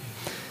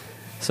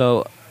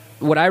 So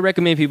what I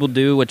recommend people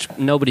do, which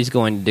nobody's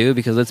going to do,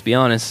 because let's be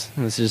honest,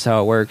 this is just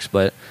how it works,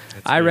 but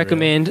I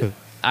recommend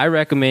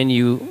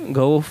you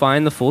go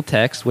find the full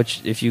text,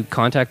 which if you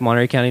contact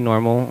Monterey County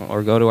Normal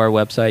or go to our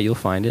website, you'll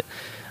find it.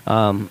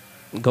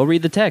 Go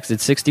read the text.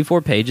 It's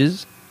 64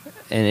 pages,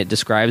 and it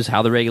describes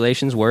how the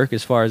regulations work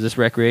as far as this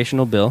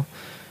recreational bill.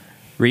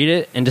 Read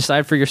it and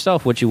decide for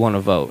yourself what you want to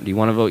vote. Do you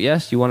want to vote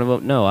yes? Do you want to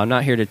vote no? I'm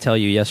not here to tell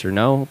you yes or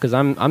no, because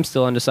I'm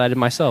still undecided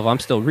myself. I'm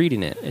still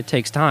reading it. It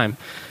takes time.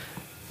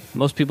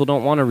 Most people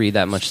don't want to read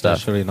that much stuff.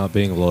 Especially not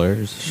being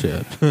lawyers.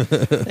 Shit.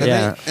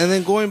 Yeah. And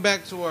then going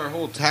back to our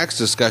whole tax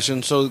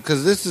discussion, so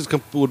because this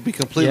would be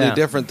completely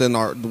different than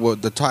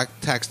the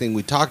tax thing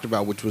we talked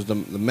about, which was the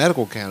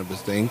medical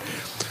cannabis thing.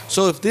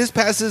 So if this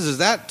passes,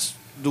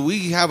 do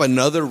we have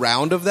another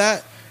round of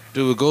that?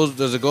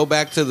 Does it go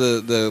back to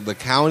the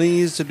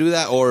counties to do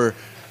that, or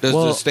does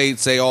the state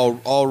say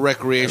all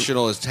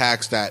recreational is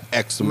taxed at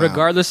X amount?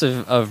 Regardless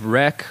of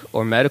rec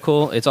or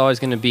medical, it's always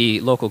going to be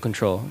local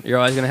control. You're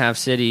always going to have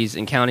cities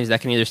and counties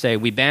that can either say,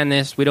 we ban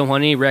this, we don't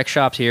want any rec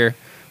shops here,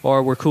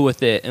 or we're cool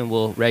with it and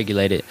we'll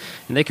regulate it.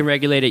 And they can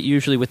regulate it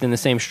usually within the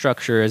same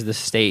structure as the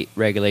state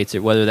regulates it,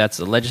 whether that's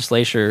a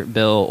legislature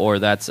bill or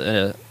that's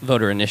a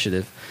voter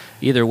initiative.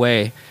 Either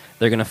way,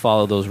 they're going to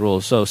follow those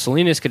rules. So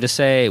Salinas could just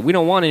say, we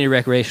don't want any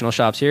recreational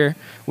shops here,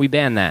 we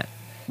ban that,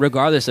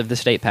 regardless if the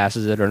state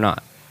passes it or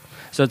not.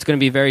 So it's going to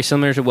be very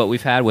similar to what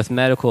we've had with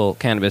medical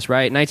cannabis,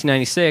 right?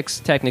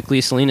 1996,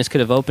 technically, Salinas could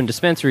have opened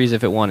dispensaries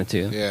if it wanted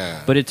to.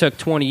 Yeah. But it took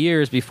 20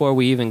 years before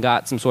we even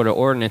got some sort of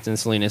ordinance in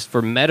Salinas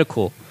for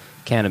medical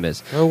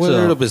cannabis. Oh, we're a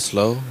little bit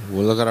slow.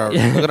 We'll look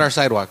at our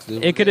sidewalks,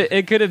 dude.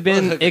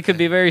 It could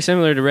be very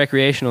similar to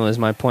recreational, is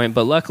my point.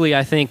 But luckily,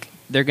 I think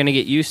they're going to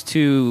get used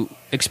to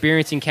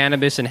experiencing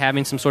cannabis and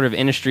having some sort of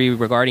industry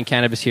regarding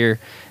cannabis here,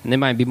 and they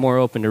might be more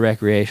open to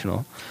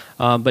recreational.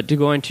 But to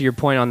go into your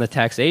point on the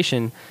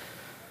taxation,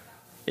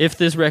 if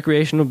this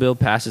recreational bill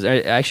passes,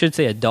 I should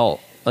say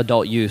adult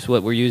use.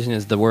 What we're using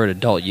is the word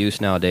adult use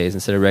nowadays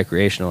instead of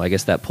recreational. I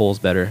guess that polls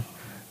better.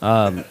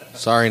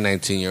 Sorry,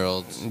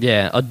 19-year-olds.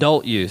 Yeah,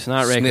 adult use,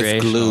 not Sniff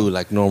recreational. glue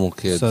like normal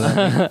kids. So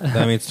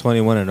that means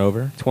 21 and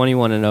over?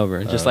 21 and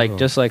over, just like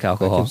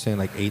alcohol. I keep saying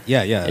like 8.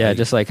 Yeah. Yeah,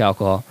 just like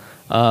alcohol.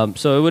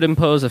 So it would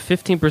impose a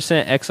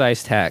 15%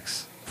 excise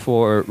tax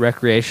for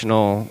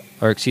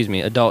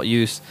adult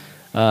use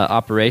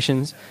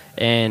operations.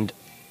 And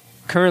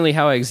currently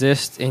how it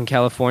exists in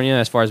California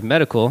as far as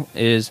medical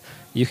is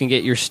you can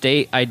get your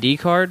state ID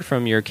card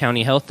from your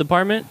county health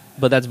department,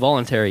 but that's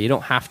voluntary. You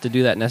don't have to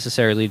do that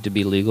necessarily to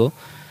be legal.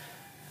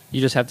 You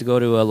just have to go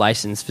to a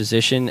licensed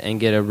physician and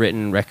get a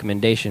written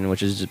recommendation,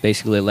 which is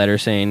basically a letter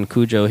saying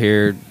Cujo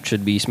here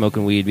should be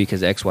smoking weed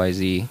because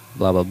XYZ,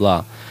 blah, blah,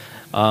 blah.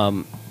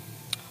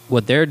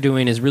 What they're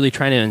doing is really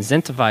trying to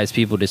incentivize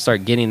people to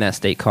start getting that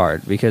state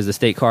card, because the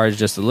state card is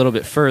just a little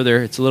bit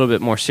further. It's a little bit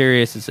more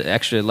serious. It's an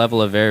extra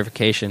level of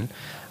verification.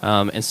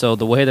 And so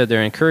the way that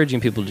they're encouraging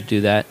people to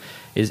do that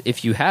is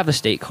if you have a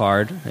state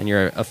card and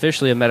you're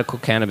officially a medical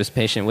cannabis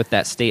patient with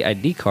that state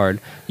ID card,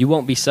 you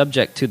won't be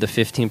subject to the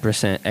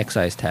 15%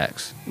 excise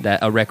tax that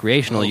a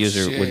recreational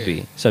user would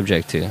be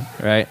subject to,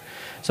 right?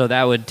 So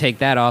that would take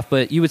that off,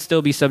 but you would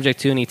still be subject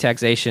to any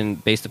taxation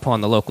based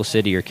upon the local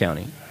city or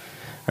county.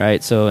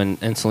 Right, so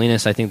in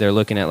Salinas, I think they're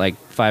looking at like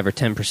 5 or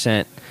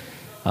 10%.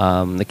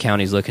 The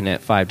county's looking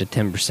at 5 to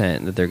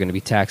 10% that they're going to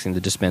be taxing the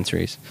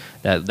dispensaries.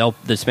 The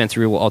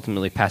dispensary will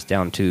ultimately pass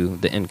down to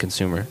the end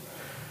consumer.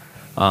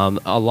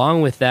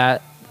 Along with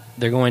that,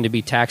 they're going to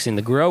be taxing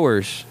the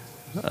growers,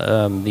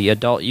 the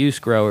adult use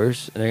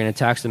growers. They're going to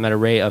tax them at a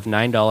rate of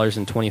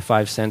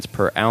 $9.25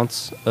 per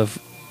ounce of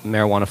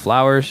marijuana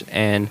flowers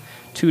and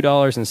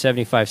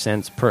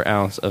 $2.75 per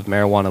ounce of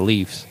marijuana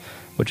leaves,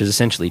 which is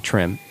essentially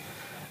trim.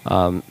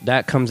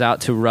 That comes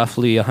out to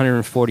roughly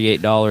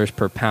 $148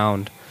 per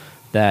pound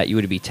that you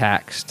would be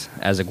taxed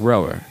as a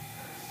grower.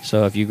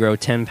 So if you grow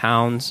 10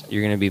 pounds,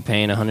 you're going to be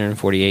paying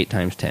 148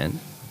 times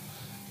 10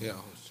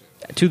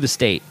 to the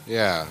state.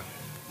 Yeah.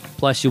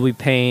 Plus, you'll be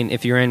paying,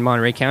 if you're in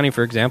Monterey County,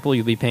 for example,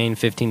 you'll be paying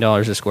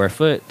 $15 a square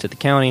foot to the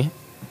county.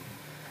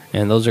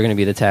 And those are going to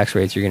be the tax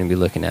rates you're going to be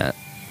looking at.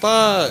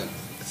 But,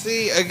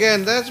 see,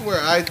 again, that's where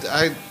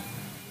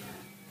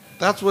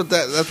that's what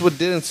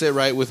didn't sit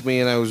right with me,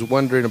 and I was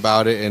wondering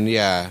about it, and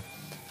yeah.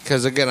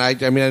 Because, again, I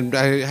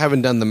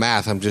haven't done the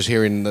math. I'm just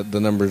hearing the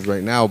numbers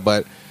right now.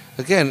 But,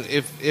 again,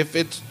 if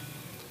it's...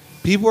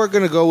 People are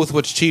going to go with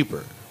what's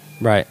cheaper.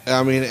 Right.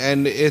 I mean,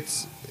 and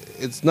it's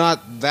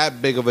not that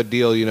big of a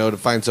deal, to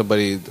find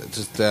somebody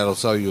that'll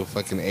sell you a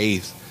fucking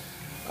eighth.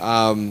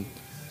 It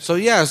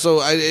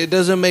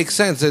doesn't make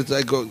sense. It's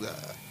like,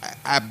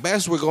 at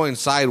best, we're going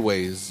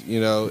sideways,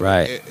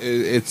 Right.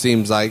 It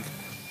seems like.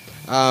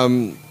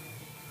 And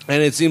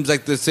it seems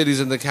like the cities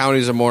and the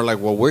counties are more like,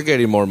 well, we're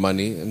getting more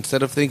money.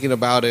 Instead of thinking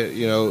about it,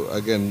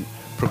 again,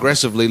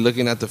 progressively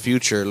looking at the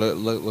future,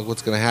 look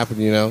what's going to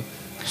happen,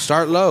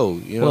 Start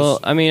low, Well,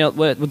 I mean,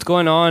 what's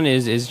going on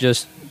is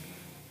just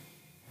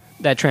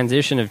that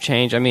transition of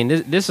change. I mean,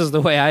 this is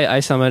the way I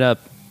sum it up.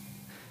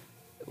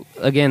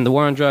 Again, the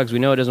war on drugs, we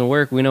know it doesn't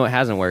work. We know it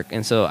hasn't worked.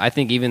 And so I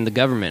think even the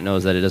government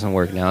knows that it doesn't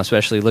work now,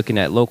 especially looking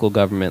at local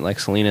government like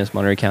Salinas,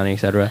 Monterey County, et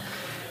cetera.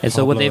 And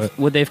so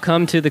what they've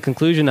come to the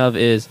conclusion of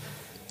is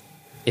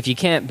if you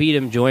can't beat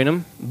them, join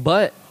them,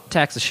 but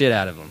tax the shit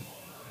out of them.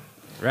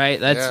 Right?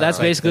 That's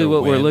basically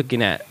what we're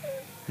looking at.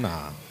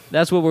 Nah.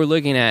 That's what we're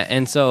looking at.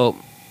 And so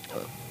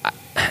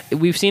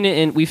we've seen it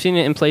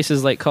in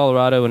places like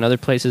Colorado and other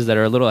places that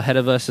are a little ahead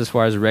of us as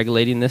far as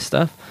regulating this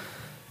stuff.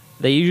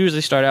 They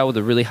usually start out with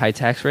a really high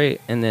tax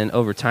rate, and then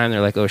over time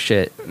they're like, oh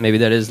shit, maybe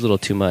that is a little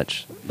too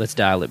much. Let's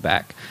dial it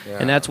back. Yeah.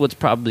 And that's what's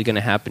probably going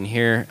to happen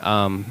here.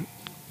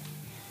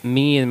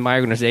 Me and my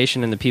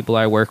organization and the people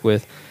I work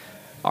with,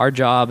 our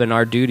job and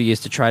our duty is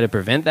to try to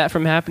prevent that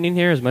from happening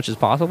here as much as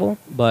possible,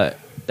 but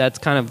that's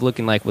kind of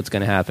looking like what's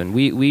going to happen.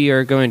 We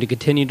are going to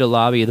continue to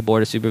lobby the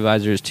Board of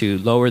Supervisors to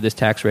lower this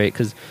tax rate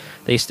because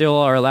they still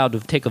are allowed to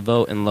take a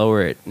vote and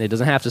lower it. It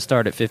doesn't have to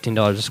start at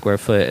 $15 a square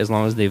foot as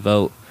long as they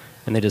vote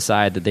and they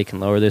decide that they can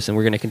lower this, and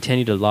we're going to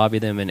continue to lobby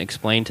them and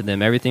explain to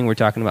them everything we're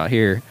talking about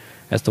here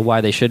as to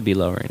why they should be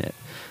lowering it.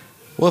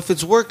 Well, if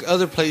it's worked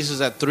other places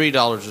at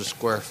 $3 a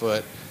square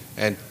foot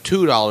and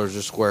 $2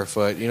 a square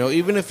foot,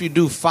 even if you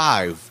do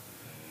 $5,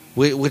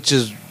 which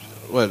is,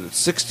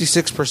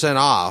 66%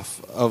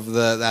 off of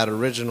that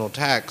original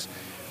tax,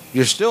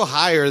 you're still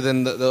higher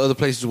than the other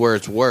places where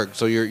it's worked.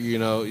 So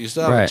you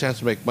still have a chance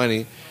to make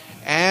money.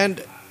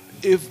 And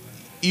if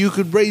you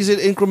could raise it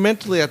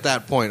incrementally at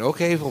that point.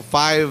 Okay, well,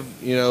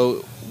 5,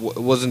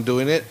 wasn't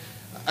doing it.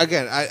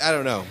 Again, I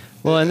don't know.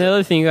 Well, and the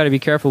other thing you got to be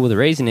careful with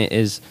raising it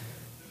is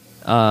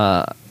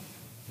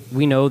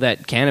we know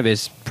that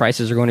cannabis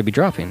prices are going to be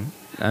dropping.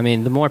 I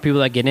mean, the more people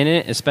that get in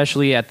it,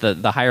 especially at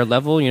the higher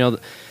level,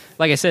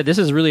 like I said, this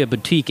is really a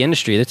boutique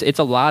industry. It's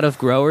a lot of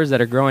growers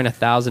that are growing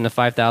 1,000 to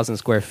 5,000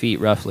 square feet,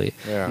 roughly.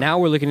 Yeah. Now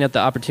we're looking at the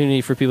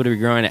opportunity for people to be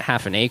growing at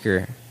half an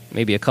acre,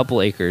 maybe a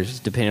couple acres,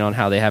 depending on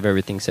how they have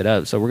everything set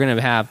up. So we're going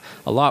to have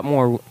a lot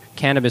more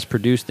cannabis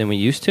produced than we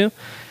used to,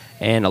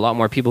 and a lot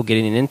more people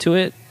getting into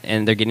it,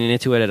 and they're getting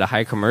into it at a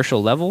high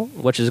commercial level,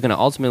 which is going to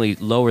ultimately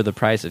lower the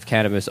price of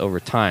cannabis over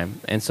time.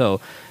 And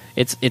so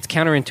it's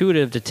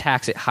counterintuitive to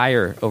tax it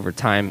higher over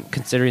time,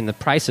 considering the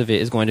price of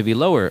it is going to be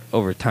lower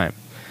over time.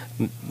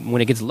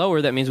 When it gets lower,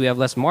 that means we have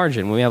less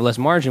margin. When we have less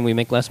margin, we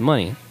make less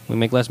money. When we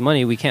make less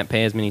money, we can't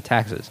pay as many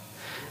taxes.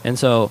 And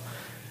so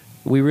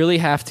we really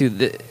have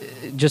to,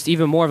 just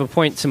even more of a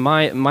point to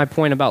my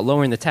point about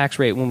lowering the tax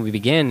rate when we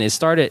begin is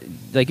start at,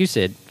 like you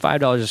said,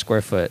 $5 a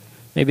square foot.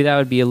 Maybe that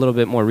would be a little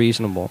bit more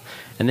reasonable.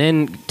 And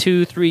then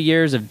 2-3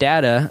 years of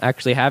data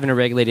actually having a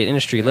regulated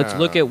industry. Yeah. Let's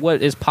look at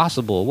what is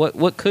possible.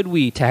 What could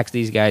we tax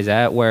these guys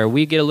at where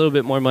we get a little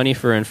bit more money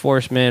for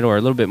enforcement or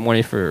a little bit more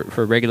money for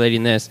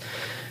regulating this,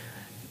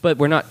 but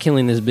we're not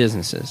killing these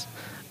businesses.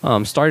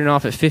 Starting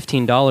off at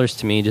 $15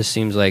 to me just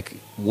seems like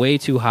way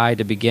too high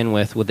to begin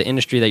with the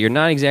industry that you're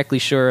not exactly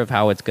sure of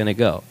how it's going to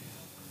go.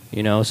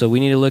 So we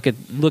need to look at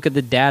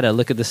the data,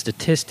 look at the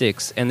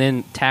statistics, and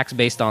then tax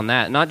based on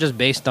that, not just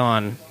based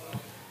on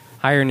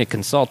hiring a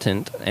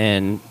consultant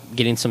and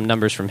getting some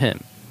numbers from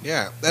him.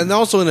 Yeah, and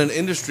also in an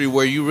industry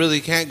where you really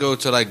can't go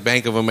to like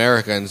Bank of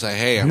America and say,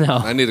 "Hey,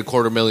 I need a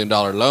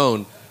 $250,000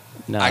 loan.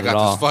 Not I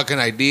got this fucking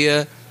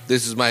idea.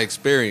 This is my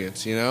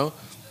experience."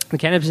 The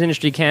cannabis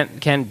industry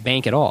can't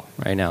bank at all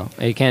right now.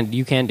 You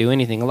can't do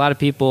anything. A lot of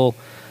people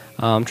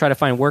try to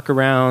find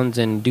workarounds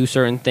and do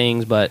certain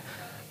things, but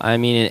I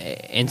mean,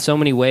 in so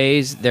many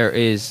ways,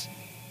 there's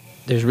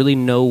really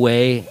no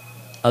way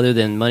other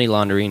than money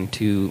laundering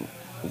to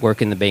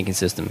work in the banking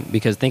system.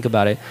 Because think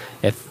about it,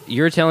 if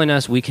you're telling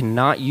us we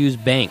cannot use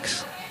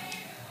banks,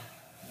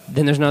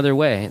 then there's no other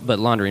way but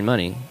laundering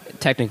money.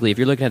 Technically, if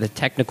you're looking at the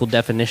technical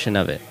definition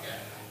of it.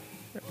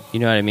 You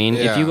know what I mean?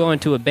 Yeah. If you go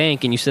into a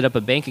bank and you set up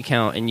a bank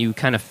account and you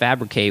kind of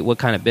fabricate what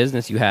kind of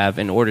business you have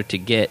in order to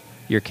get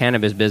your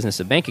cannabis business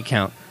a bank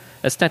account,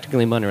 that's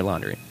technically money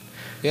laundering.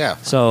 Yeah.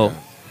 So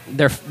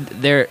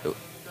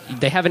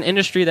they have an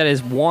industry that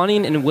is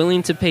wanting and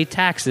willing to pay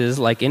taxes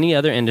like any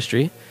other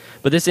industry,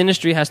 But this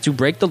industry has to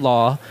break the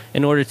law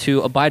in order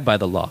to abide by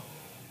the law.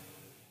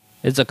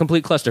 It's a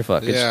complete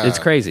clusterfuck. It's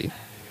crazy.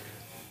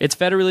 It's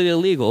federally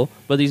illegal,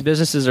 but these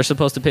businesses are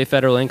supposed to pay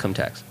federal income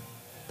tax.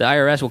 The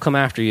IRS will come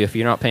after you if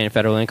you're not paying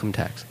federal income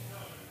tax.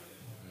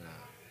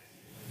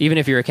 Even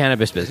if you're a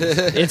cannabis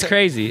business. It's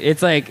crazy.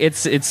 It's like,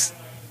 it's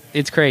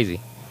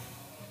crazy.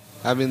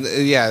 I mean,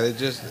 yeah,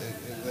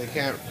 they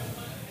can't.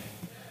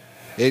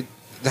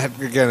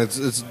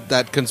 It's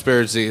that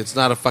conspiracy. It's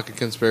not a fucking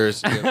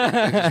conspiracy. They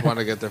just want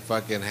to get their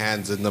fucking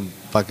hands in the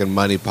fucking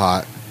money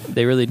pot.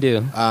 They really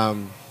do.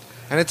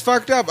 And it's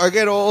fucked up.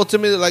 Again,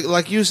 ultimately,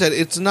 like you said,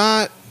 it's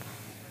not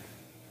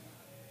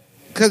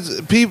because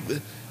people.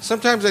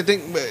 Sometimes I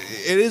think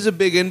it is a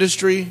big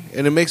industry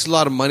and it makes a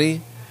lot of money,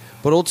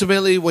 but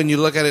ultimately, when you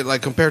look at it,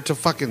 like compared to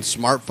fucking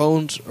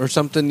smartphones or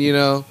something, you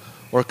know,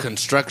 or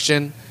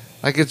construction,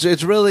 like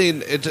it's really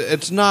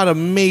it's not a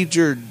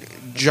major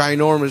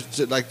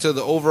ginormous like to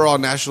the overall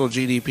national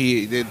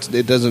GDP.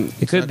 It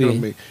doesn't. It could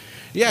be.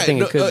 Yeah, I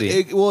think it could be.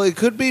 It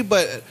could be,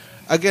 but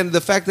again,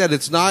 the fact that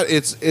it's not,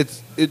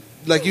 it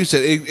like you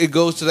said, it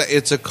goes to that.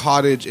 It's a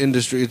cottage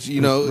industry. It's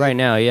right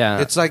now, yeah.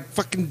 It's like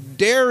fucking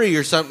dairy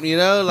or something, you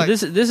know. Like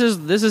this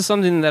is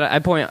something that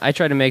I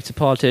try to make to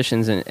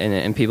politicians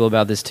and people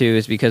about this too,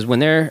 is because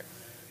when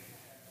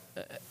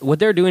what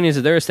they're doing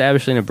is they're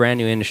establishing a brand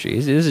new industry.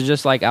 This is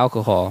just like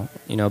alcohol,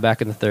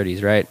 back in the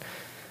 30s, right?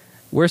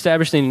 We're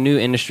establishing a new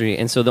industry,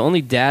 and so the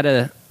only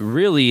data, the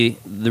really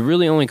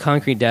only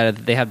concrete data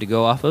that they have to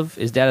go off of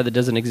is data that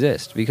doesn't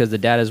exist, because the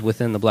data is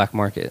within the black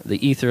market,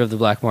 the ether of the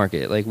black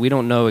market. Like, we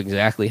don't know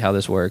exactly how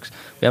this works.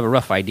 We have a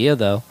rough idea,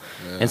 though.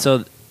 Yeah. And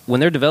so when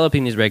they're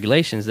developing these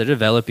regulations, they're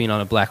developing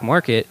on a black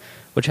market,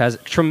 which has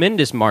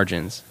tremendous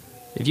margins.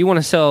 If you want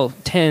to sell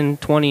 10,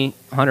 20,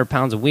 100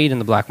 pounds of weed in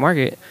the black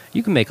market,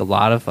 you can make a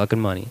lot of fucking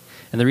money.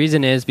 And the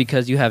reason is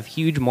because you have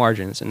huge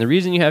margins. And the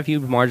reason you have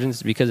huge margins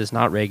is because it's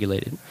not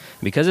regulated. And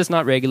because it's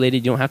not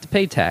regulated, you don't have to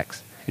pay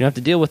tax. You don't have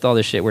to deal with all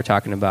this shit we're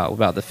talking about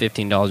the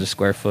 $15 a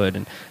square foot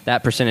and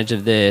that percentage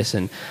of this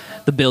and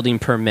the building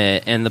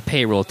permit and the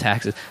payroll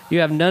taxes. You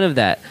have none of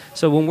that.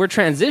 So when we're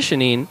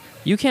transitioning,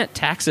 you can't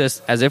tax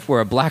us as if we're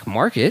a black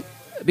market,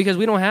 because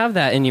we don't have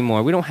that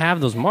anymore. We don't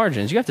have those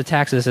margins. You have to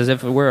tax us as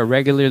if we're a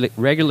regular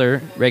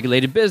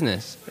regulated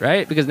business,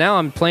 right? Because now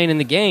I'm playing in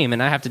the game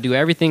and I have to do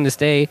everything to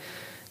stay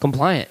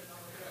compliant,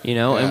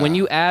 Yeah. And when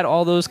you add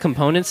all those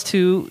components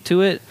to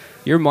it,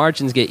 your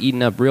margins get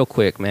eaten up real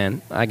quick,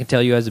 man. I can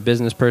tell you as a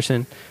business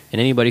person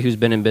and anybody who's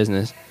been in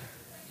business,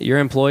 your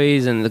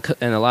employees and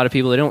a lot of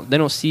people, they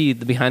don't see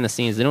the behind the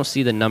scenes. They don't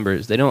see the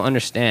numbers. They don't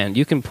understand.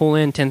 You can pull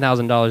in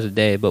 $10,000 a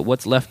day, but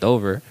what's left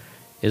over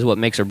is what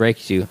makes or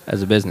breaks you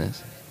as a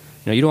business.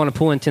 You don't want to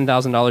pull in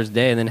 $10,000 a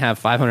day and then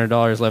have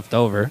 $500 left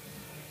over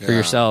for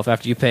yourself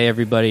after you pay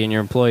everybody and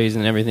your employees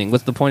and everything.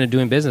 What's the point of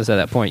doing business at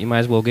that point? You might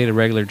as well get a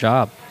regular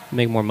job,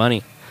 make more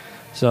money.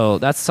 So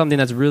that's something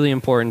that's really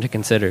important to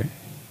consider.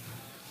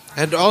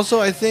 And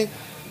also, I think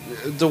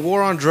the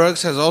war on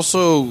drugs has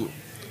also,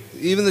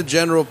 even the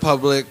general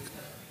public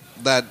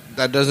that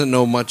doesn't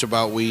know much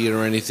about weed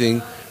or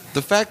anything,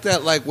 the fact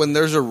that like when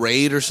there's a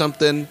raid or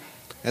something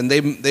and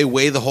they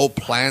weigh the whole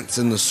plants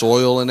in the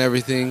soil and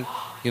everything.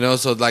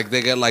 So like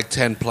they get like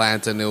 10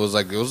 plants and it was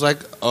like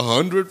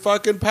 100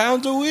 fucking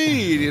pounds of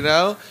weed,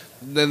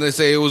 Then they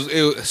say it was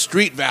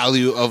street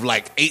value of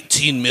like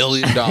 $18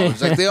 million.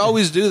 Like they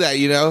always do that,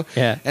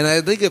 Yeah. And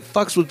I think it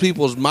fucks with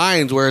people's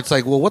minds where it's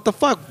like, well, what the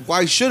fuck?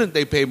 Why shouldn't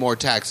they pay more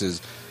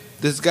taxes?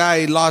 This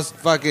guy lost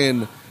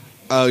fucking,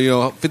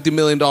 $50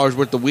 million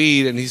worth of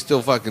weed and he's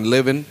still fucking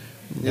living,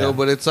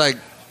 but it's like,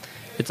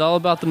 it's all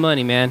about the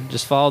money, man.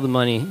 Just follow the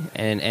money,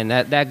 and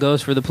that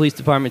goes for the police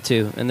department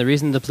too. And the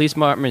reason the police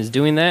department is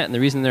doing that, and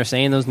the reason they're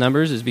saying those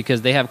numbers, is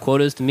because they have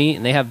quotas to meet,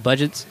 and they have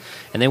budgets,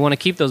 and they want to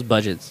keep those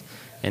budgets.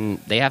 And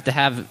they have to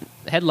have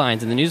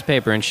headlines in the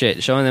newspaper and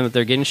shit, showing them that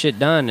they're getting shit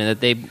done, and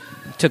that they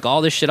took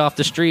all this shit off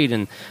the street.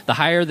 And the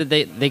higher that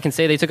they can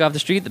say they took off the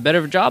street, the better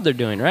of a job they're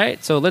doing,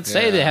 right? So let's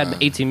say they had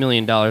 $18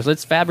 million.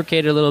 Let's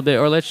fabricate it a little bit,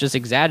 or let's just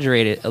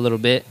exaggerate it a little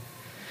bit.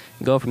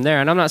 Go from there.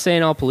 And I'm not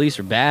saying all police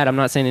are bad. I'm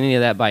not saying any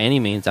of that by any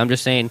means. I'm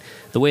just saying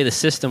the way the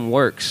system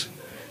works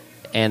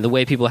and the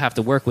way people have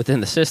to work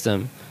within the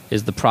system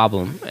is the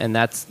problem. And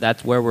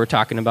that's where we're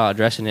talking about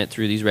addressing it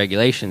through these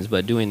regulations,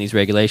 but doing these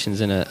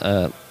regulations in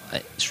a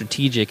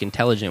strategic,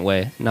 intelligent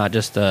way, not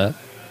just a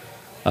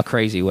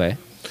crazy way.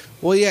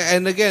 Well, yeah,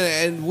 and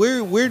again,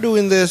 we're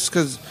doing this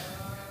because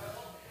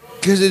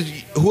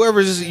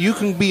whoever's, you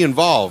can be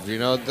involved.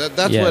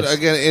 That's yes. What,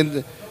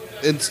 again,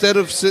 instead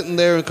of sitting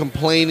there and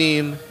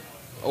complaining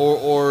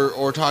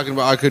or talking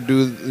about I could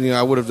do,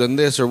 I would have done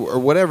this or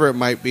whatever it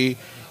might be,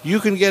 you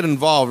can get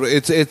involved.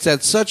 It's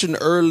at such an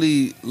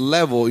early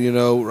level,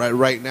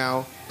 right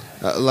now.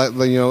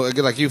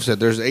 Like you've said,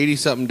 there's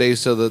 80-something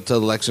days till the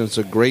election. It's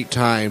a great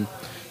time,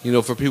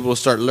 for people to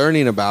start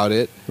learning about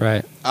it.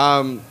 Right.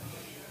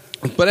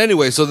 But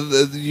anyway, so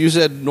you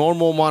said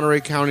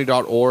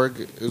normalmontereycounty.org.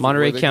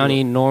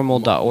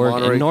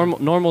 MontereyCountyNormal.org. And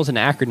normal is an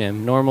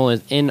acronym. Normal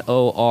is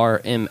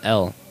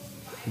NORML.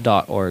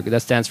 NORMA.org.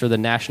 That stands for the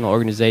National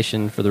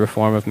Organization for the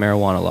Reform of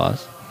Marijuana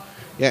Laws.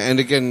 Yeah, and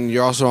again,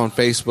 you're also on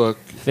Facebook.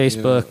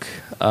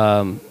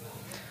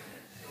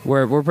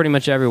 We're pretty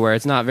much everywhere.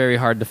 It's not very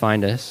hard to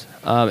find us.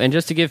 And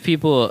just to give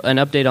people an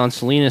update on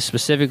Salinas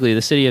specifically,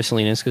 the city of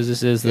Salinas, because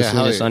this is the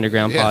Salinas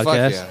Underground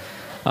podcast.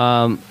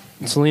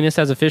 Salinas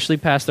has officially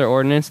passed their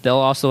ordinance. They'll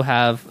also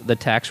have the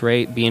tax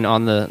rate being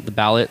on the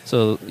ballot,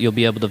 so you'll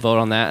be able to vote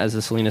on that as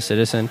a Salinas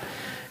citizen.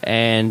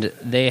 And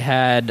they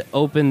had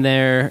opened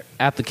their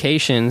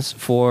applications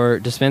for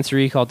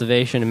dispensary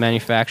cultivation and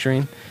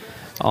manufacturing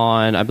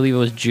on, I believe it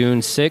was June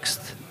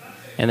 6th,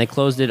 and they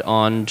closed it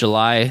on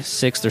July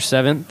 6th or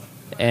 7th.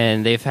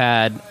 And they've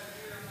had,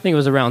 I think it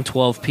was around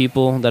 12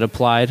 people that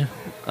applied.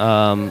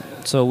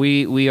 So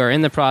we are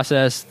in the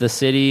process. The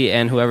city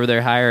and whoever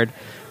they're hired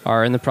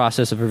are in the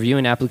process of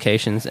reviewing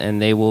applications,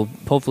 and they will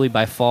hopefully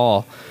by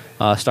fall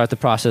start the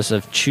process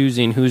of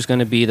choosing who's going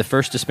to be the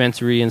first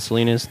dispensary in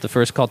Salinas, the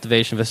first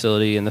cultivation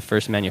facility, and the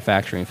first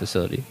manufacturing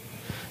facility.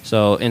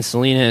 So in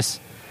Salinas,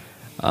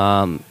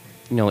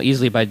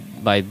 easily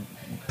by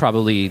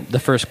probably the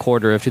first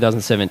quarter of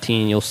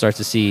 2017, you'll start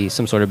to see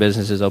some sort of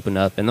businesses open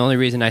up. And the only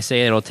reason I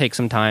say it'll take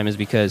some time is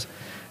because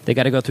they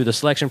got to go through the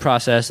selection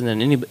process, and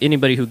then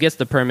anybody who gets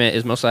the permit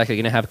is most likely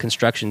going to have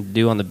construction to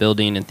do on the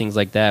building and things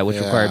like that, which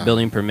require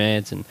building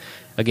permits. And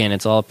again,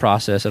 it's all a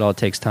process. It all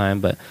takes time.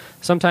 But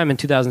sometime in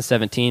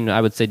 2017,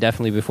 I would say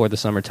definitely before the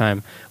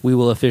summertime, we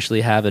will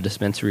officially have a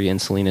dispensary in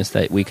Salinas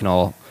that we can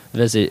all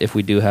visit if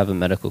we do have a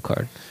medical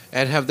card.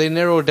 And have they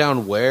narrowed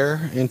down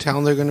where in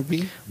town they're going to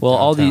be?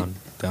 Well,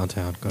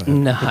 downtown. Go ahead.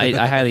 No, I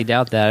highly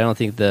doubt that. I don't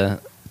think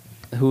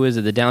who is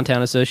it? The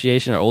Downtown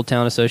Association or Old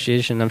Town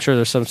Association? I'm sure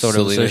there's some sort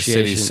of association.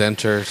 City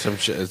Center, some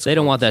shit. They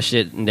don't want that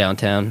shit in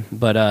downtown,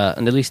 but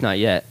at least not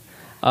yet.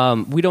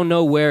 We don't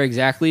know where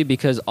exactly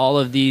because all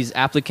of these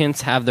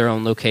applicants have their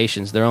own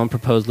locations, their own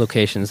proposed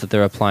locations that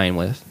they're applying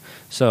with.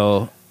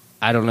 So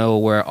I don't know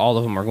where all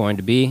of them are going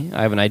to be.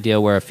 I have an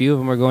idea where a few of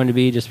them are going to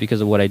be just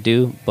because of what I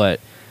do, but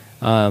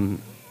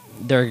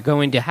they're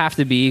going to have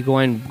to be,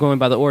 going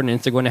by the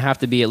ordinance, they're going to have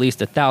to be at least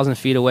 1,000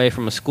 feet away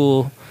from a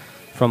school,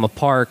 from a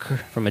park,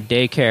 from a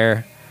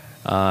daycare,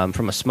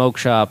 from a smoke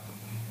shop,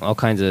 all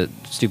kinds of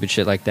stupid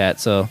shit like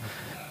that. So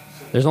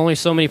there's only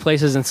so many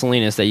places in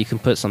Salinas that you can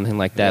put something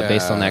like that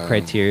based on that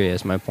criteria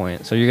is my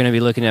point. So you're going to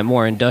be looking at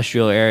more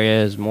industrial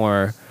areas,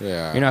 more...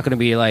 You're not going to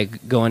be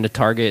like going to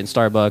Target and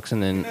Starbucks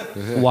and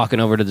then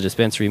walking over to the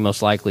dispensary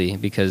most likely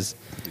because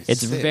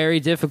it's very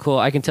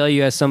difficult. I can tell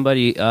you as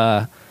somebody...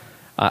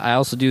 I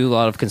also do a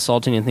lot of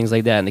consulting and things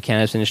like that in the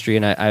cannabis industry,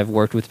 and I've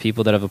worked with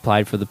people that have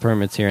applied for the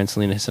permits here in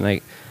Salinas, and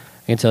I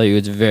can tell you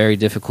it's very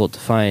difficult to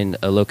find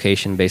a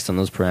location based on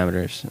those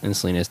parameters in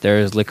Salinas.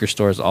 There's liquor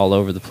stores all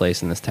over the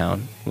place in this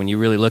town. When you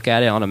really look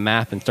at it on a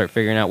map and start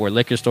figuring out where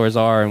liquor stores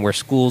are and where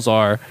schools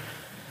are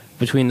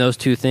between those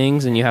two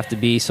things, and you have to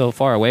be so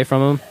far away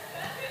from them,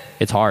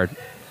 it's hard.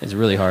 It's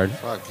really hard.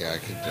 Fuck yeah,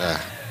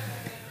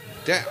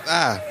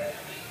 I could...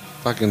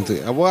 fucking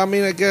thing. Well, I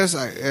mean, I guess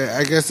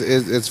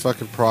it's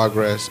fucking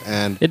progress,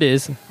 and it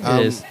is.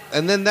 It is.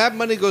 And then that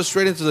money goes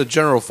straight into the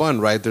general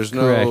fund, right? There's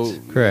no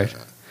correct.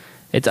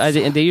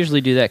 They usually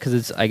do that because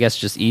it's, I guess,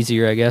 just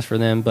easier, I guess, for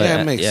them. But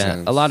it makes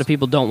sense. A lot of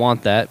people don't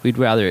want that. We'd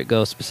rather it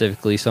go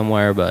specifically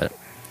somewhere, but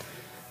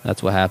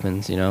that's what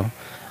happens,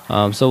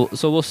 So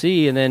we'll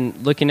see. And then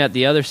looking at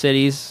the other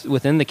cities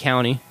within the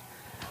county,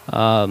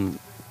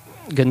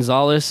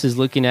 Gonzales is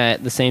looking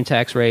at the same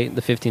tax rate,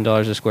 the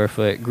 $15 a square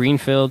foot.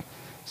 Greenfield,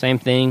 same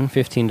thing,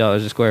 $15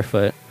 a square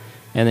foot.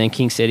 And then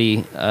King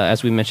City,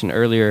 as we mentioned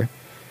earlier,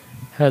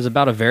 has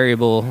about a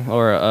variable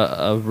or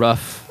a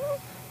rough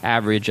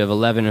average of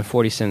 11 and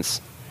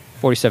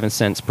 47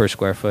 cents per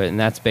square foot. And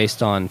that's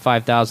based on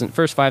 5,000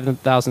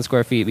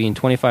 square feet being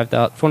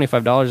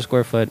 $25 a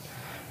square foot,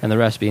 and the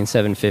rest being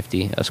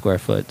 $7.50 a square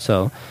foot.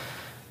 So,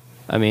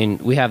 I mean,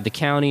 we have the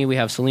county, we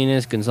have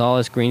Salinas,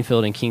 Gonzales,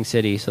 Greenfield, and King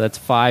City. So that's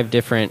 5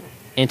 different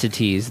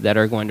entities that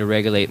are going to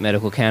regulate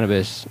medical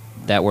cannabis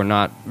that were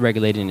not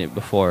regulating it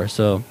before.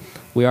 So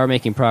we are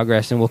making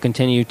progress, and we'll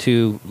continue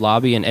to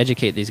lobby and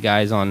educate these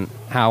guys on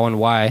how and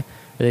why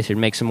they should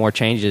make some more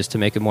changes to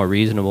make it more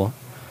reasonable.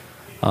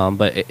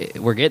 But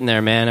we're getting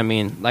there, man. I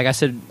mean, like I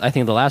said, I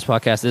think the last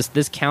podcast,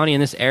 this county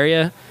and this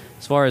area,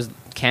 as far as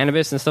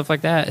cannabis and stuff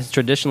like that, has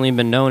traditionally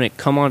been known at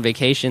come on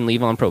vacation,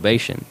 leave on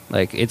probation.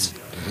 Like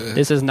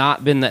this has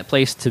not been that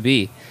place to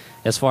be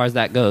as far as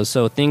that goes.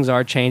 So things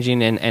are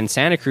changing, and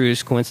Santa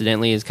Cruz,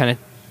 coincidentally, is kind of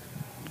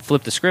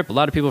flipped the script. A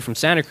lot of people from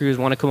Santa Cruz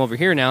want to come over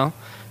here now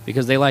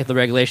because they like the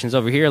regulations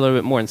over here a little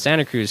bit more in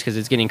Santa Cruz because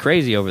it's getting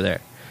crazy over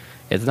there.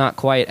 It's not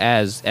quite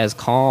as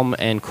calm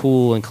and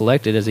cool and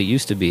collected as it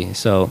used to be.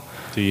 So,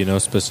 do you know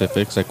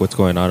specifics, like what's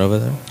going on over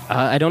there?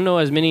 I don't know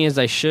as many as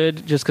I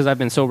should, just because I've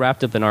been so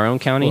wrapped up in our own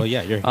county. Well,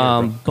 yeah, you're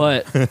here,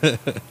 but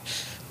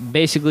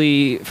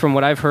basically, from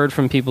what I've heard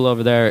from people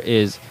over there,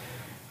 is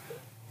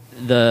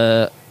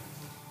the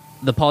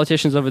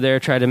politicians over there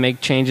tried to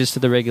make changes to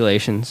the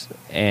regulations,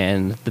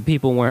 and the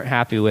people weren't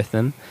happy with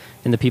them.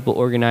 And the people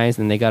organized,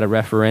 and they got a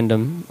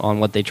referendum on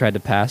what they tried to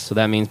pass. So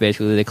that means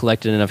basically they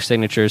collected enough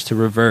signatures to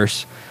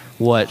reverse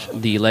what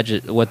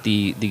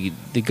the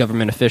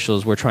government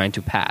officials were trying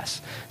to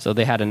pass. So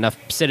they had enough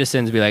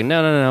citizens be like,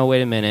 no,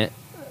 wait a minute,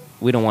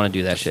 we don't want to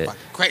do that shit.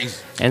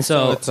 Crazy. And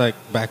so it's like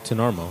back to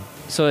normal.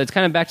 So it's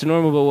kind of back to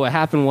normal, but what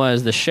happened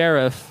was the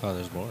sheriff,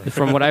 there's more.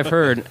 From what I've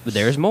heard,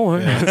 there's more.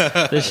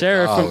 Yeah. The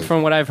sheriff,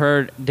 from what I've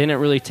heard, didn't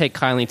really take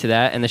kindly to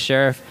that, and the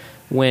sheriff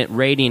went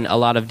raiding a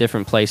lot of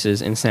different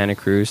places in Santa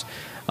Cruz.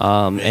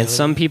 Really? And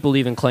some people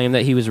even claim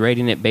that he was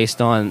raiding it based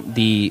on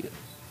the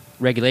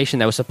regulation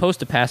that was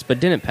supposed to pass but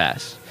didn't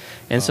pass.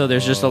 And so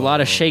there's just a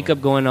lot of shakeup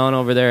going on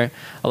over there,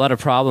 a lot of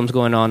problems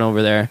going on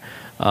over there.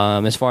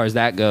 As far as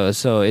that goes,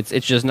 so it's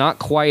just not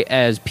quite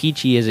as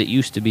peachy as it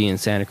used to be in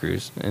Santa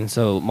Cruz, and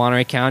so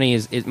Monterey County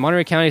is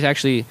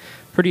actually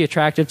pretty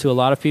attractive to a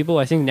lot of people.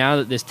 I think now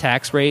that this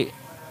tax rate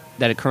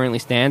that it currently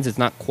stands, it's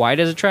not quite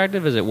as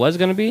attractive as it was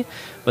going to be,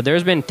 but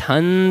there's been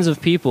tons of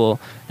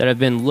people that have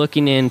been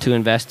looking into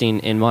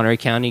investing in Monterey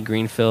County,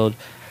 Greenfield,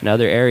 and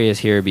other areas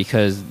here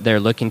because they're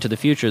looking to the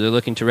future. They're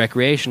looking to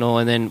recreational,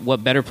 and then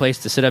what better place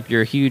to set up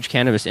your huge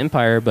cannabis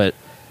empire but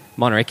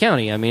Monterey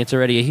County? I mean, it's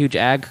already a huge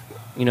ag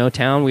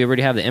town. We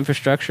already have the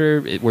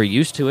infrastructure. We're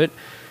used to it.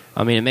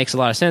 I mean, it makes a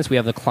lot of sense. We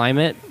have the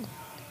climate.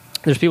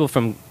 There's people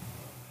from,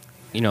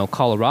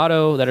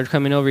 Colorado that are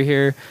coming over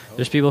here.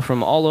 There's people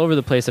from all over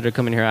the place that are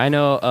coming here. I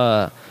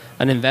know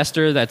an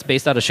investor that's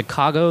based out of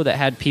Chicago that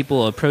had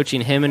people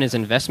approaching him and his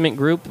investment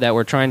group that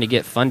were trying to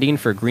get funding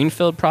for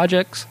greenfield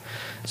projects.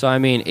 So, I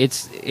mean,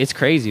 it's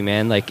crazy,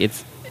 man. Like,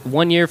 it's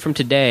 1 year from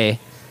today,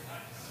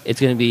 it's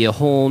going to be a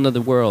whole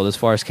nother world as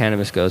far as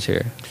cannabis goes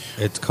here.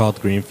 It's called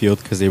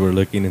Greenfield because they were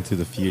looking into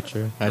the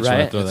future.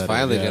 It's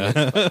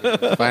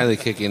finally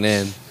kicking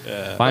in.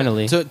 Yeah.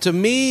 Finally. To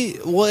me,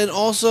 well, and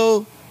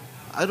also,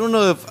 I don't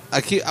know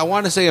if I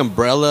want to say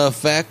umbrella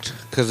effect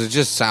because it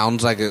just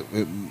sounds like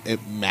it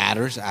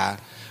matters.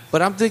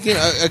 But I'm thinking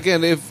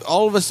again, if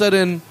all of a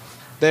sudden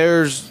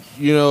there's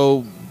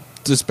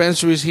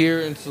dispensaries here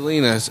in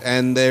Salinas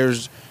and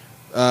there's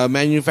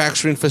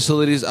manufacturing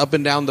facilities up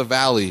and down the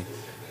valley.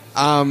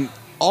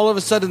 All of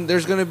a sudden,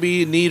 there's going to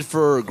be a need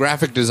for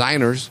graphic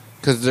designers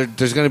because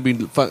there's going to be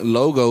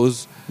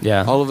logos.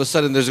 Yeah. All of a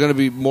sudden, there's going to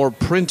be more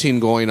printing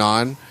going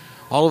on.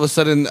 All of a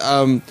sudden,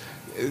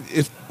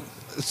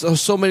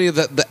 so many of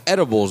the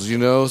edibles,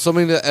 so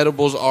many of the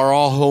edibles are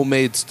all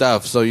homemade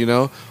stuff. So,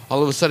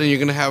 all of a sudden, you're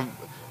going to have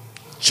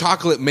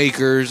chocolate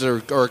makers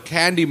or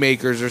candy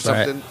makers or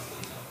something.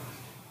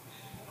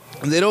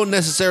 Right. And they don't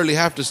necessarily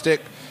have to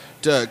stick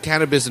to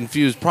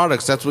cannabis-infused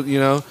products. That's what,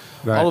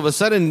 Right. All of a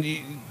sudden,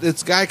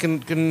 this guy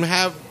can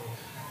have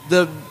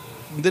the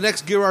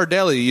next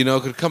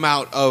Ghirardelli, could come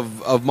out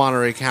of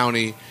Monterey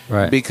County,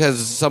 right, because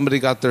somebody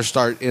got their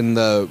start in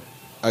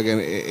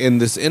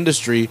this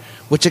industry.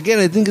 Which again,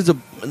 I think is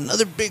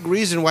another big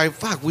reason why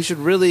we should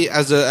really,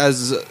 as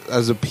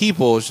a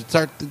people, should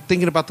start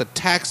thinking about the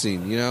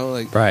taxing.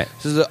 Right.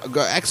 This is an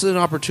excellent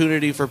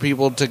opportunity for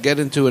people to get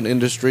into an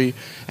industry,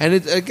 and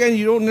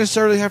you don't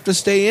necessarily have to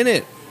stay in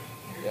it.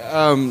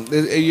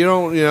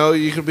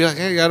 You could be like,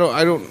 hey, I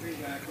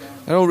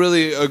don't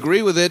really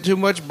agree with it too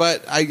much,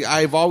 but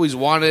I've always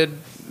wanted,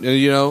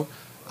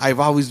 I've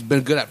always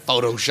been good at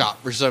Photoshop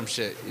or some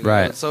shit,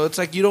 right? So it's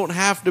like you don't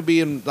have to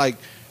be in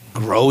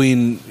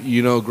growing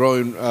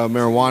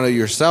marijuana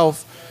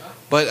yourself,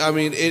 but I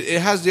mean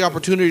it has the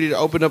opportunity to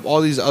open up all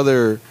these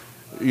other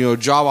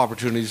job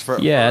opportunities for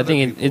I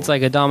think it's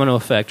like a domino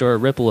effect or a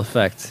ripple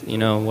effect,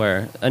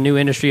 where a new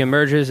industry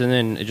emerges and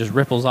then it just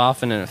ripples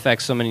off and it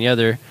affects so many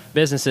other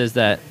businesses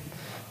that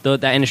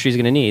that industry is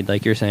going to need.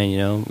 Like you're saying,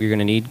 you're going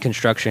to need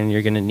construction,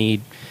 you're going to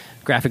need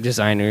graphic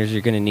designers,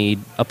 you're going to need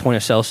a point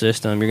of sale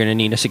system, you're going to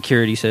need a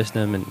security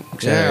system, and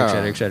et cetera, et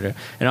cetera, et cetera.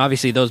 And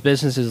obviously those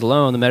businesses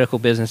alone, the medical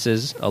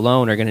businesses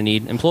alone, are going to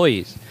need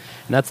employees.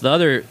 And that's the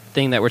other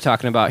thing that we're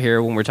talking about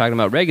here when we're talking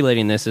about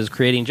regulating this is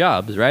creating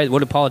jobs, right? What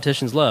do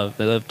politicians love?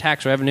 They love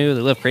tax revenue.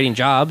 They love creating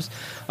jobs,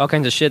 all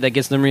kinds of shit that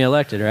gets them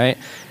reelected, right?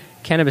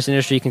 Cannabis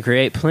industry can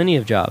create plenty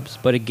of jobs.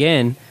 But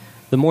again,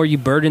 the more you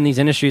burden these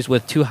industries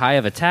with too high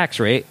of a tax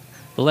rate,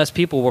 the less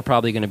people we're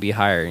probably going to be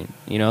hiring.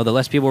 The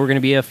less people we're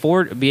going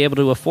to be able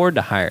to afford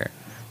to hire.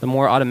 The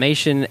more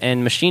automation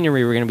and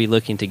machinery we're going to be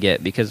looking to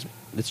get because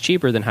it's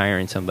cheaper than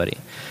hiring somebody.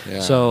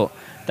 Yeah. So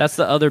that's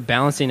the other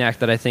balancing act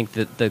that I think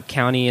that the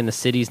county and the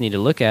cities need to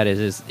look at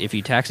is if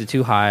you tax it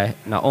too high,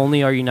 not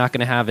only are you not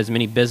going to have as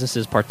many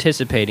businesses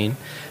participating,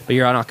 but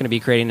you're not going to be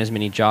creating as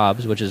many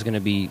jobs, which is going to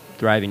be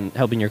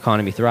helping your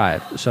economy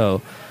thrive.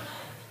 So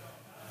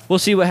we'll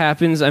see what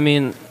happens. I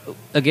mean,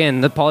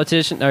 again, the Board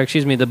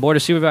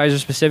of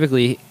Supervisors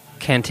specifically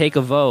can take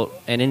a vote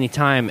at any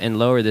time and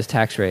lower this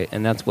tax rate,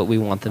 and that's what we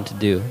want them to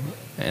do.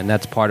 And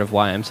that's part of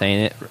why I'm saying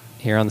it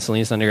here on the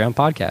Salinas Underground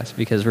podcast,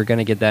 because we're going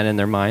to get that in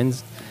their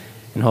minds,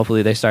 and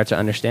hopefully they start to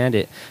understand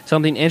it.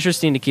 Something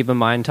interesting to keep in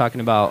mind talking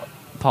about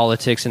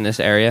politics in this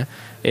area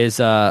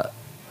is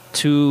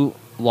two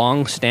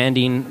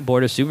long-standing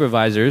Board of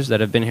Supervisors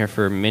that have been here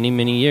for many,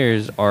 many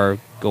years are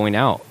going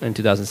out in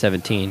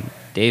 2017.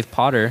 Dave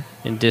Potter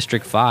in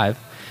District 5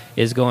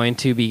 is going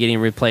to be getting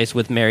replaced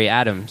with Mary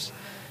Adams.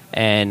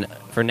 And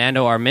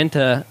Fernando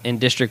Armenta in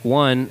District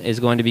 1 is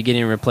going to be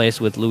getting replaced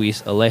with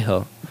Luis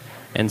Alejo.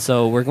 And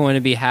so we're going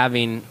to be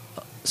having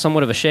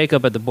somewhat of a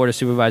shakeup at the Board of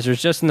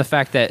Supervisors, just in the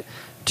fact that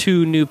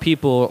 2 new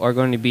people are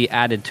going to be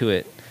added to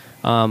it.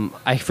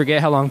 I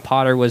forget how long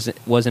Potter was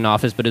in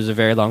office, but it was a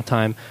very long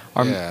time.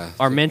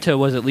 Armenta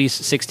was at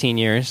least 16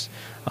 years.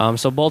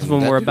 So both of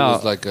them were about...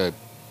 was like a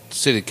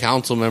city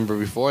council member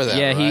before that,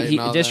 yeah,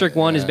 right? District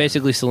 1 is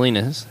basically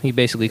Salinas. He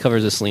basically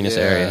covers the Salinas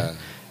area.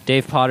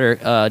 Dave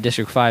Potter,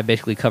 District 5,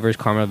 basically covers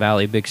Carmel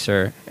Valley, Big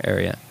Sur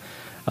area.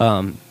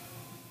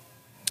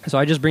 So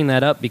I just bring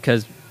that up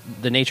because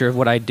the nature of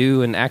what I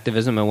do in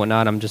activism and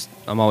whatnot,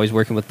 I'm always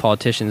working with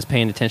politicians,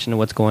 paying attention to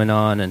what's going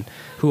on and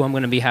who I'm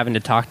going to be having to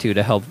talk to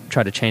help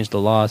try to change the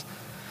laws.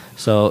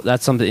 So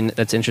that's something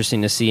that's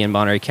interesting to see in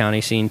Monterey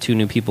County, seeing 2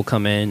 new people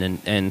come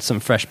in and some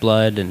fresh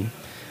blood. And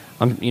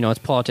it's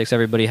politics.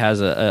 Everybody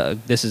has a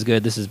this is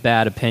good, this is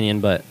bad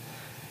opinion, but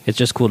it's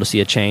just cool to see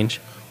a change.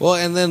 Well,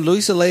 and then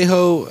Luis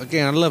Alejo,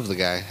 again, I love the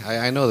guy.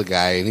 I know the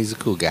guy, and he's a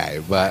cool guy.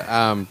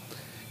 But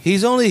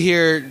he's only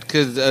here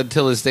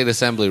until his state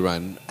assembly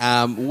run,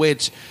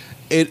 which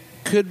it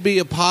could be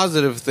a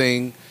positive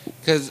thing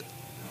because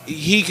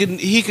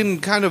he can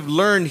kind of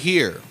learn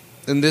here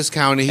in this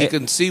county. He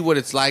can see what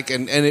it's like,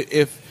 and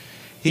if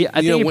he,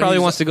 I think he probably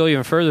wants to go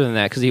even further than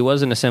that because he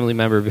was an assembly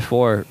member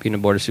before being a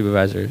board of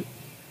supervisors.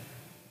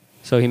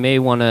 So he may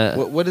want to.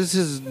 What is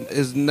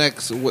his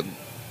next? What?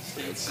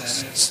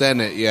 Senate,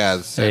 Senate,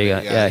 there you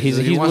go. Yeah, he's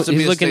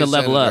looking to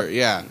level up.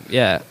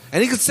 Yeah.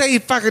 And he can say he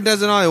fucking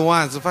does it all he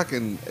wants.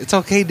 It's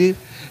okay, dude.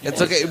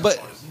 It's okay. But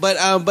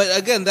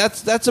again,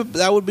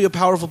 that would be a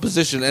powerful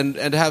position, and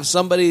to have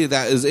somebody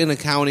that is in a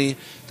county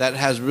that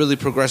has really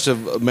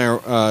progressive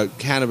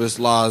cannabis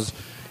laws,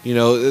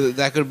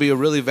 that could be a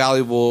really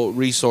valuable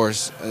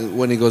resource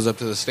when he goes up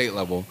to the state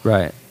level.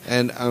 Right.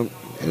 And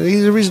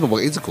he's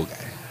a cool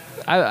guy.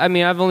 I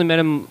mean, I've only met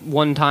him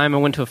one time. I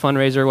went to a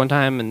fundraiser one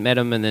time and met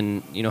him, and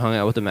then hung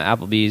out with him at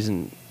Applebee's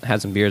and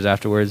had some beers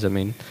afterwards. I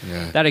mean,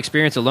 that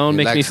experience alone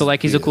makes me feel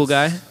like he's a cool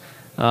guy.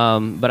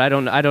 But I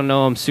don't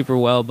know him super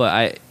well.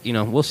 But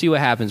we'll see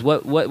what happens.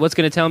 What's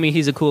going to tell me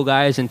he's a cool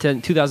guy is in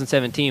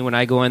 2017 when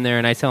I go in there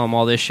and I tell him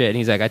all this shit, and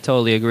he's like, I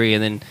totally agree.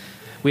 And then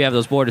we have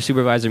those board of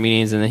supervisor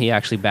meetings, and then he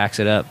actually backs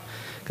it up.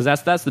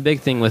 Because that's the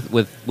big thing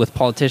with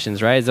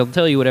politicians, right? Is they'll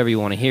tell you whatever you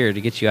want to hear to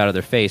get you out of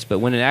their face. But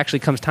when it actually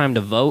comes time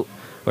to vote,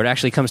 or it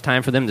actually comes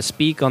time for them to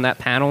speak on that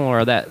panel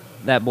or that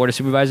board of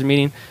supervisor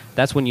meeting,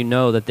 that's when you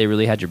know that they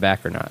really had your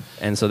back or not.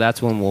 And so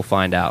that's when we'll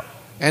find out.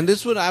 And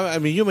this one, I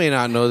mean, you may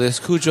not know this,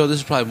 Cucho. This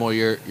is probably more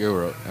your.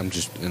 I'm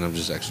just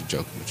actually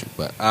joking with you,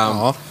 but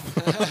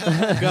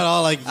got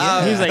all like,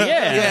 he's like,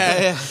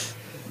 yeah.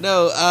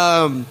 No,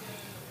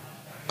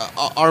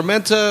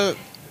 Armenta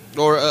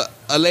or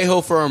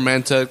Alejo for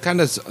Armenta, kind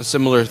of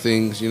similar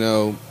things,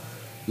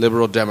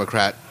 liberal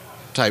Democrat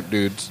type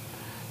dudes,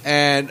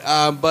 and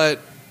but.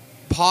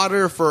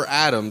 Potter for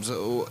Adams,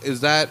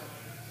 is that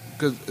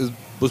because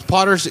was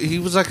Potter? He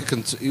was like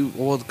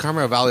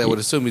Carmel Valley. I would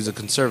assume he's a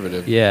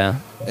conservative. Yeah.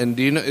 And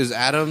do you know is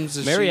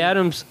Adams? Mary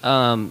Adams?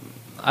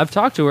 I've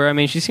talked to her. I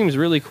mean, she seems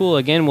really cool.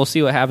 Again, we'll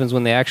see what happens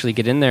when they actually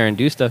get in there and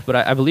do stuff. But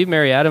I believe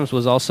Mary Adams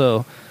was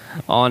also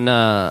on.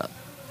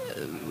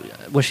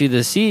 Was she the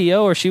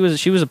CEO or she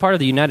was a part of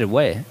the United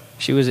Way?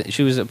 She was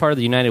a part of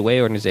the United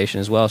Way organization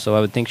as well. So I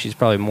would think she's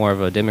probably more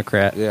of a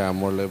Democrat. Yeah,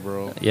 more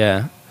liberal.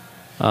 Yeah.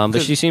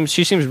 But she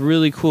seems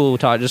really cool.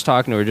 Just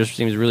talking to her, just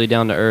seems really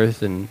down to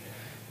earth, and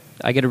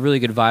I get a really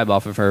good vibe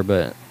off of her.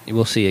 But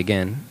we'll see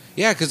again.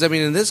 Yeah, because I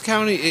mean, in this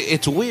county,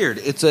 it's weird.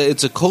 It's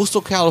a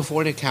coastal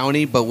California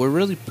county, but we're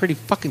really pretty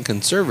fucking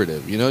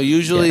conservative.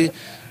 Usually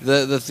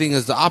the thing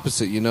is the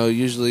opposite.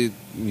 Usually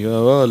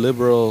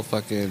liberal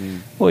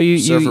fucking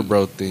surfer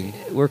bro thing.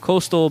 We're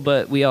coastal,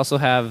 but we also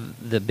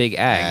have the big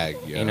ag.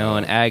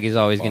 And ag is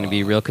always going to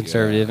be real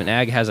conservative, and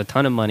ag has a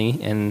ton of money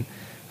and.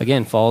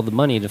 Again, follow the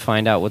money to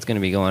find out what's going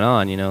to be going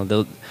on.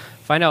 They'll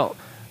find out.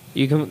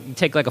 You can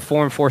take like a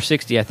Form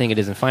 460, I think it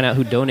is, and find out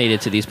who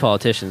donated to these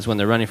politicians when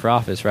they're running for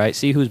office, right?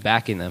 See who's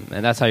backing them,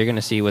 and that's how you're going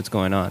to see what's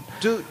going on.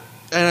 Dude,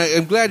 and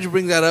I'm glad you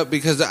bring that up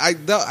because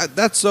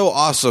that's so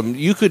awesome.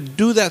 You could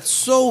do that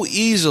so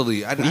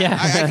easily. I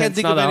can't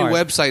think of any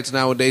websites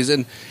nowadays,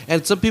 and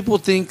some people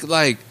think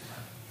like.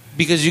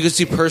 Because you can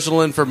see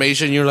personal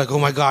information, you're like, oh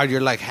my God, you're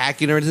like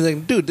hacking or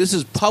anything. Dude, this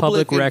is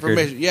public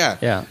information.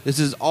 Yeah. This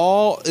is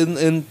all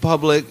in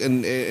public,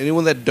 and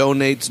anyone that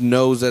donates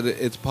knows that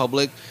it's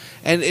public,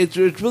 and it's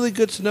really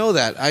good to know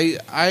that.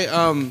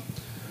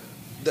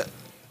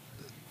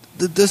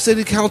 The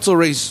city council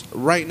race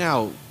right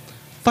now,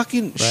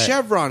 fucking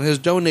Chevron has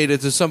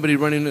donated to somebody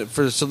running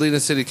for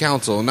Salinas City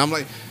Council, and I'm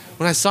like.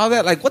 When I saw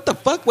that, like, what the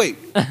fuck? Wait,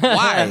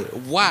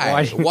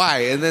 why?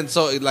 And then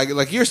so,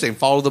 like you're saying,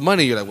 follow the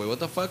money. You're like, wait, what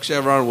the fuck,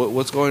 Chevron?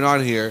 What's going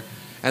on here?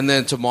 And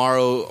then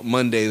tomorrow,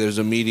 Monday, there's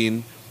a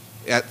meeting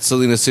at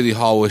Salinas City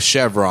Hall with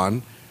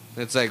Chevron.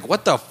 It's like,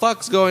 what the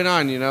fuck's going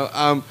on?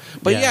 Again,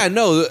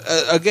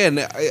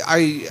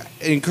 I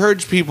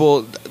encourage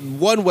people.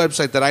 One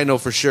website that I know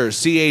for sure,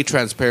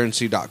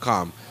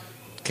 catransparency.com.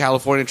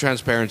 California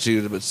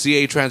Transparency, but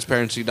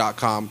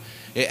catransparency.com.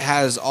 it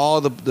has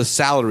all the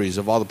salaries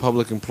of all the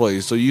public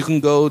employees. So you can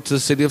go to the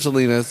city of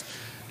Salinas,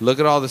 look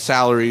at all the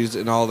salaries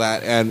and all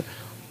that, and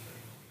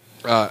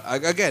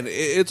again,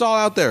 it's all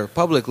out there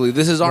publicly.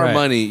 This is our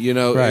money, you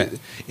know. Right.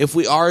 If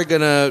we are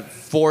gonna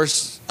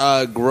force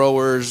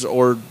growers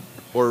or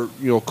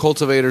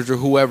cultivators or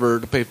whoever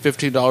to pay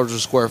 $15 a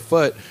square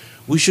foot,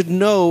 we should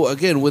know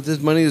again what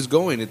this money is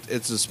going.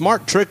 It's a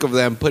smart trick of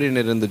them putting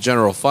it in the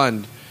general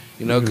fund,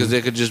 you know, because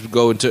they could just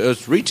go into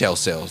retail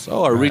sales.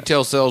 Oh, our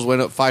retail sales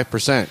went up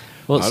 5%.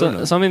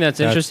 Well, something that's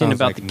interesting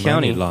about the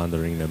county money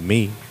laundering to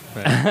me.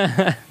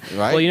 Right?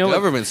 Well, you know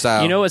government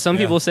style. You know what some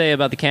people say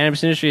about the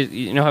cannabis industry?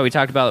 You know how we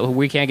talked about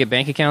we can't get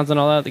bank accounts and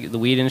all that? The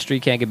weed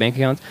industry can't get bank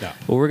accounts? Yeah.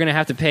 Well, we're going to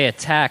have to pay a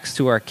tax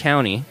to our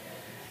county.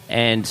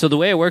 And so the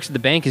way it works at the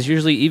bank is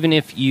usually even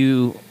if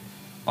you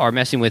are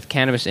messing with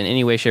cannabis in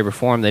any way, shape, or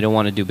form, they don't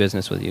want to do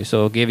business with you.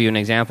 So I'll give you an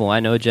example. I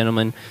know a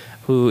gentleman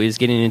who is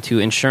getting into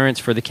insurance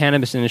for the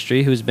cannabis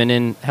industry who's been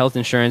in health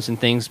insurance and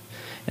things,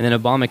 and then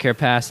Obamacare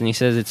passed, and he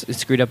says it's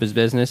screwed up his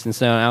business, and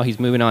so now he's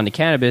moving on to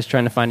cannabis,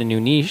 trying to find a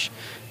new niche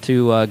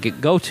to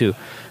go to.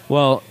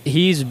 Well,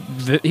 he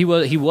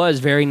was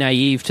very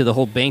naive to the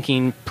whole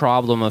banking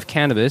problem of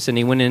cannabis, and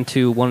he went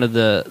into one of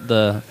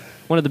the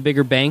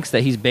bigger banks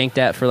that he's banked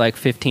at for like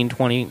 15,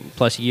 20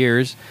 plus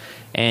years,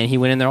 and he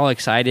went in there all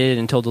excited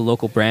and told the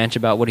local branch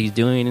about what he's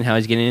doing and how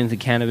he's getting into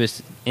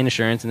cannabis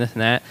insurance and this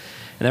and that.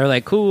 And they were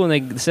like, cool, and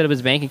they set up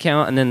his bank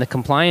account, and then the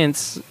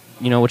compliance,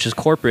 which is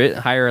corporate,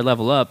 higher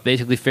level up,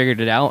 basically figured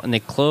it out, and they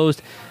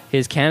closed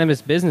his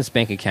cannabis business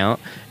bank account,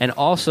 and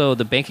also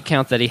the bank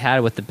account that he had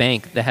with the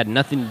bank that had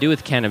nothing to do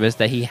with cannabis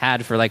that he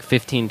had for like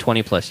 15,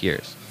 20 plus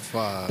years.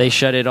 Fuck. They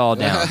shut it all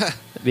down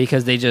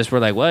because they just were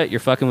like, what,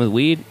 you're fucking with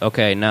weed?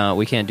 Okay, no,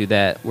 we can't do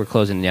that. We're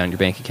closing down your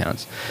bank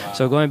accounts. Wow.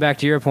 So going back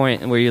to your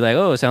point where you're like,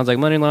 oh, it sounds like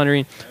money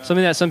laundering,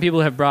 something that some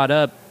people have brought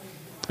up,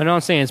 I know I'm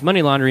saying it's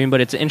money laundering,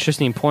 but it's an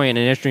interesting point and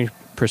an interesting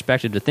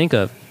perspective to think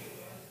of.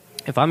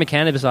 If I'm a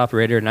cannabis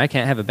operator and I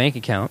can't have a bank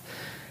account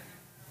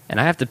and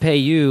I have to pay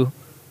you,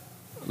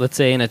 let's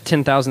say in a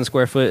 10,000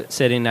 square foot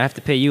setting, I have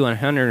to pay you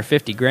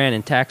 $150,000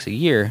 in tax a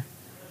year,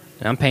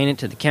 and I'm paying it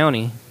to the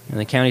county, and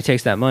the county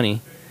takes that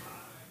money,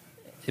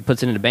 it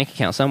puts it in a bank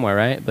account somewhere,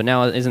 right? But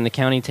now isn't the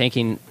county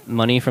taking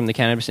money from the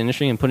cannabis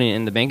industry and putting it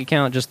in the bank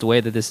account just the way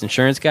that this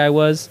insurance guy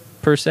was,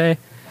 per se?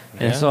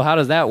 And so how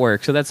does that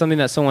work? So that's something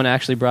that someone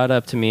actually brought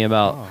up to me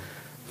about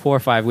 4 or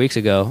 5 weeks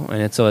ago,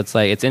 and it's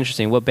like it's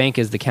interesting. What bank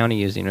is the county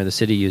using or the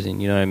city using?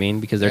 You know what I mean?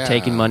 Because they're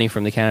taking money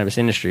from the cannabis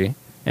industry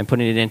and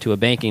putting it into a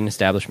banking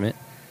establishment,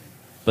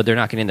 but they're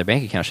not getting their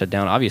bank account shut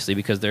down, obviously,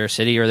 because they're a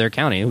city or their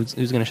county. Who's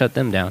going to shut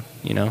them down?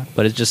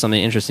 But it's just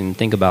something interesting to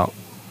think about.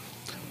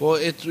 Well,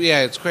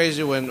 it's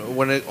crazy when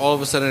it all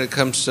of a sudden it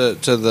comes to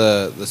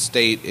the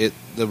state.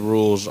 The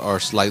rules are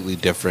slightly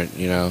different.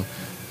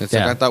 It's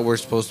like I thought we're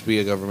supposed to be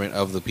a government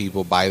of the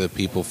people, by the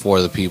people,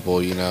 for the people,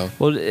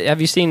 Well,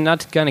 have you seen, not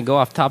to kind of go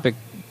off topic,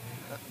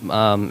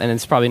 and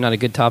it's probably not a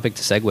good topic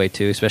to segue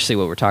to, especially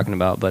what we're talking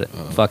about, but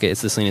fuck it,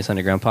 it's the Salinas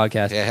Underground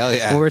podcast. Yeah, hell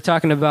yeah. When we're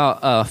talking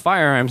about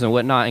firearms and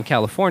whatnot in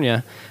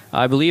California,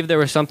 I believe there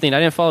was something, I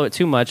didn't follow it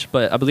too much,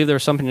 but I believe there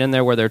was something in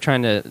there where they're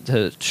trying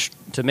to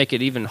make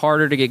it even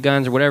harder to get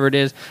guns or whatever it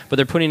is, but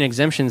they're putting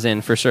exemptions in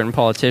for certain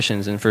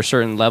politicians and for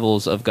certain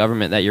levels of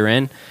government that you're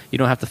in. You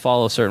don't have to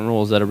follow certain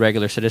rules that a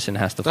regular citizen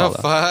has to follow.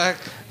 The fuck?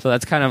 So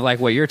that's kind of like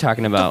what you're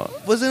talking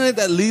about. Wasn't it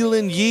that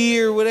Leland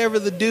Yee or whatever,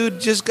 the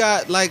dude just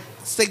got,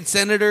 state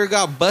senator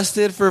got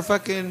busted for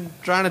fucking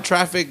trying to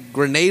traffic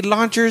grenade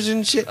launchers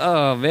and shit?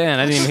 Oh, man,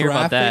 I didn't even hear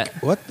about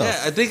that. What the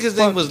I think his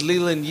name was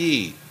Leland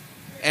Yee.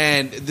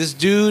 And this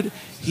dude...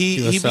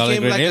 He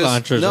became like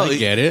launchers. I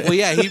get it. Well,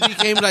 yeah, he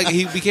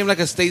became like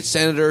a state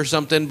senator or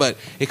something, but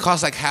it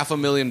cost like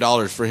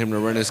 $500,000 for him to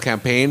run his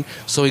campaign.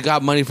 So he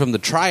got money from the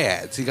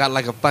triads. He got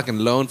like a fucking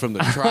loan from the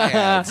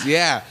triads.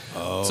 Yeah.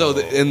 Oh.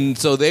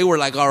 So they were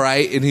like, all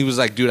right, and he was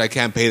like, dude, I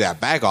can't pay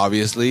that back,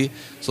 obviously.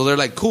 So they're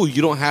like, cool,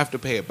 you don't have to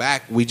pay it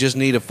back. We just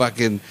need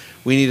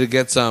we need to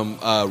get some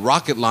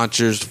rocket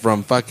launchers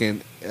from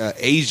fucking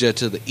Asia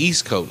to the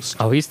East Coast.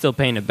 Oh, he's still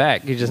paying it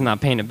back. He's just not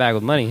paying it back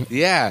with money.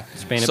 Yeah.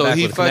 He's paying it back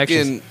with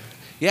connections.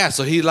 Yeah,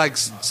 so he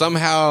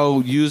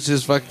somehow used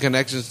his fucking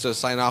connections to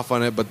sign off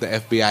on it, but the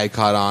FBI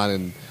caught on,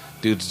 and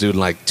dude's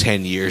doing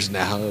 10 years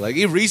now.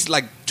 He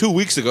recently, 2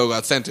 weeks ago,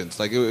 got sentenced.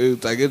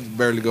 It's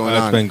barely going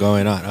on. It's been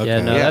going on. Okay.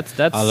 Yeah, no,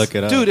 that's I'll look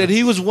it up. Dude, and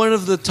he was one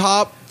of the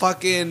top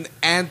fucking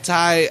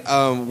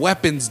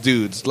anti-weapons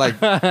dudes. One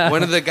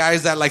of the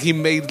guys that he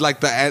made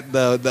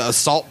the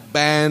assault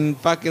ban,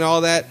 fucking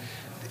all that.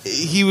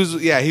 He was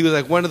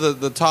one of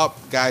the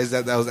top guys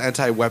that was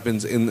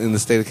anti-weapons in the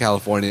state of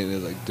California, and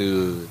it was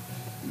dude.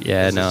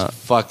 Yeah, this is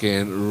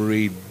fucking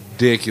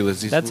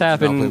ridiculous. That's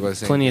happened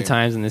plenty of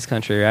times in this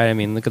country, right? I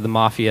mean, look at the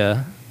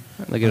mafia.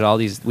 Look at all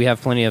these. We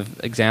have plenty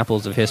of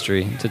examples of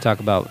history to talk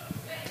about.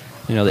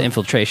 The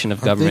infiltration of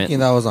government. I'm thinking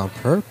that was on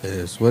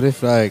purpose. What if,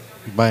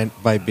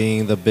 by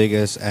being the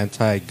biggest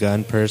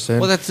anti-gun person,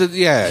 well, that's it.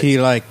 Yeah, he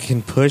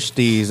can push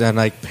these and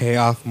pay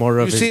off more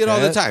of. You see it all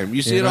the time.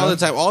 You see it all the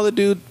time. All the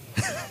dude.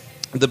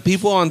 the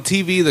people on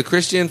TV, the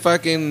Christian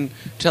fucking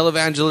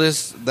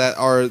televangelists that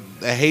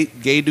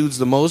hate gay dudes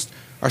the most,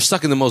 are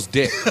sucking the most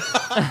dick.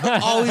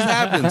 Always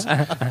happens.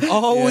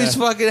 Always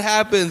fucking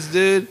happens,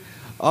 dude.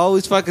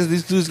 Always fucking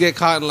these dudes get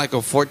caught in like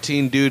a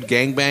 14 dude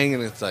gangbang,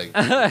 and it's like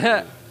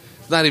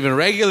it's not even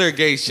regular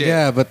gay shit.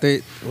 Yeah, but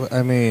their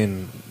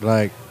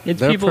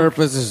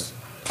purpose is,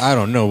 I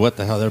don't know what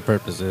the hell their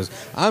purpose is.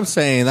 I'm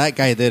saying that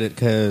guy did it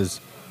because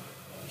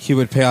he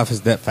would pay off his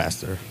debt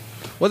faster.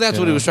 Well, that's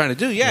what he was trying to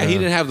do. Yeah, he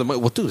didn't have the money.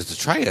 Well, dude, it's the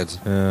triads.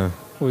 Yeah.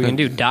 What we can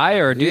do, die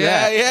or do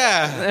that?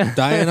 Yeah.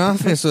 Die in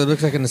office, so it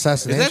looks like an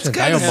assassination. That's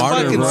kind of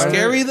fucking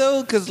scary,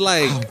 though, because,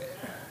 like,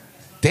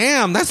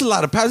 damn, that's a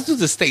lot of power. This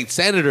is a state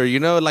senator, you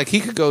know? Like,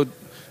 he could go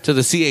to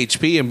the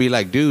CHP and be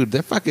like, dude,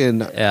 they're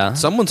fucking,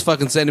 someone's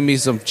fucking sending me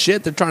some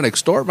shit. They're trying to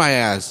extort my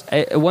ass.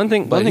 One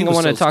thing I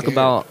want to talk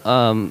about,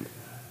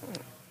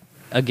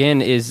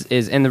 again, is,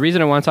 and the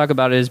reason I want to talk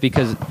about it is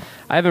because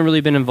I haven't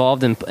really been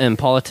involved in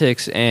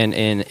politics and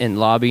in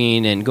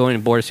lobbying and going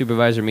to board of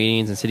supervisor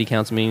meetings and city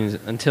council meetings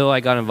until I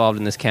got involved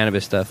in this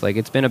cannabis stuff. Like,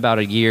 it's been about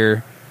a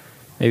year,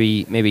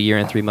 maybe a year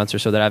and 3 months or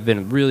so that I've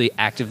been really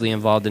actively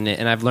involved in it,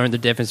 and I've learned the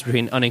difference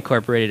between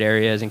unincorporated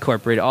areas,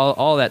 incorporated,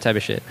 all that type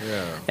of shit.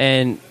 Yeah.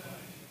 And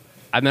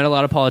I've met a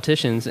lot of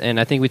politicians, and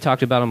I think we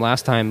talked about them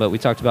last time, but we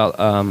talked about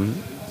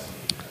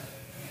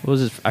what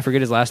was his, I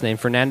forget his last name,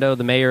 Fernando,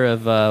 the mayor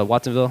of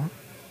Watsonville.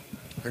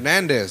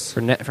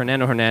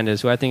 Fernando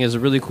Hernandez, who I think is a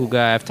really cool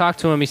guy. I've talked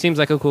to him. He seems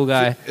like a cool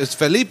guy. It's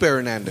Felipe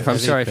Hernandez. I'm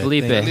sorry,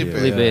 Felipe.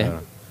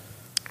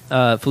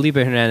 Felipe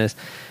Hernandez.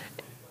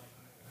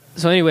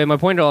 So anyway, my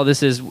point to all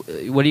this is,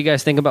 what do you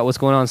guys think about what's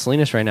going on in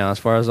Salinas right now as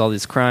far as all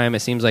this crime? It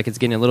seems like it's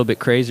getting a little bit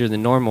crazier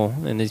than normal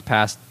in these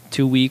past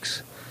 2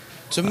 weeks.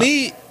 To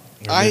me,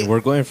 I mean, we're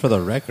going for the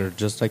record,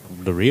 just like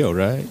the Rio,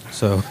 right?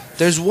 So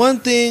there's one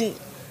thing,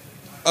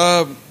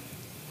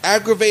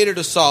 aggravated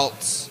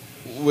assaults,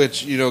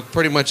 which, you know,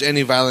 pretty much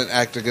any violent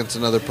act against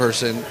another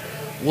person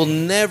will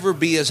never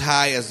be as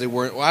high as they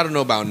were. Well, I don't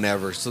know about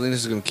never.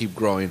 Salinas is going to keep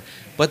growing.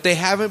 But they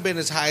haven't been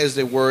as high as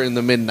they were in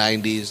the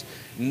mid-'90s.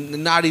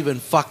 Not even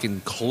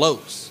fucking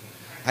close.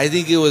 I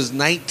think it was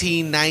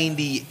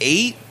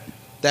 1998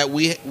 that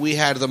we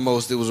had the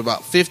most. It was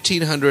about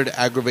 1,500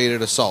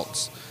 aggravated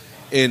assaults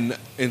in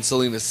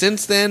Salinas.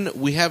 Since then,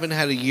 we haven't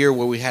had a year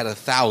where we had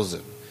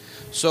 1,000.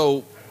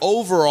 So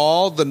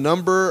overall, the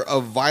number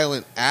of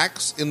violent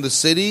acts in the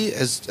city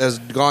has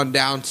gone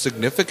down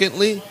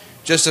significantly,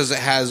 just as it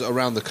has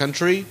around the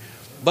country.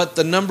 But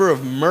the number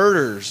of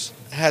murders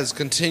has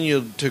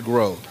continued to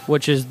grow.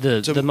 Which is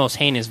the most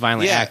heinous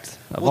violent act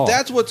of all.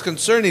 That's what's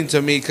concerning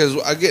to me, because,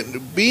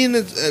 again,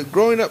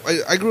 growing up,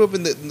 I grew up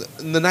in the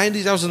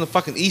 90s. I was in the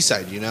fucking east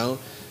side, you know?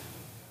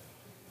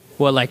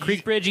 What, like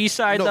Creek Bridge East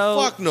Side, though?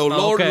 No, fuck no.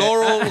 Oh, okay.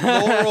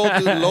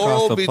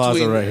 Laurel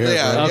between... right here,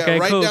 okay,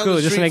 right cool, down cool.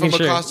 the Just street from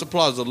sure. Acosta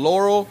Plaza.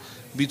 Laurel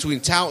between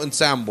Tout and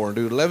Sanborn,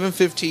 dude.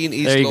 1115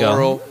 East There you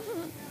Laurel. go.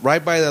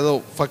 Right by that little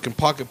fucking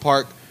pocket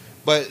park.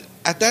 But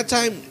at that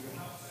time,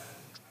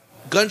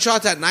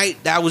 gunshots at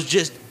night, that was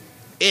just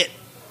it.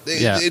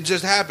 It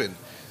just happened.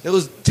 There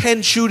was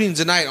 10 shootings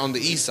a night on the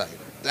east side.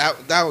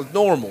 That was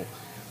normal.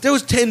 There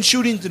was 10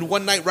 shootings in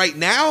one night right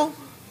now?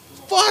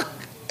 Fuck.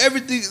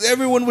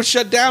 Everyone was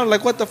shut down.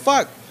 Like, what the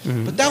fuck?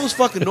 Mm-hmm. But that was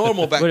fucking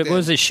normal back then.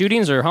 Was it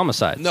shootings or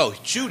homicide? No,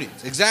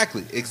 shootings.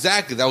 Exactly.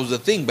 That was the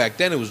thing back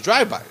then. It was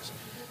drive-bys.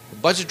 A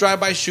bunch of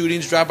drive-by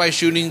shootings. Drive-by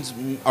shootings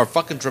are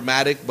fucking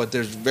dramatic, but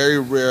there's very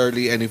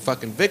rarely any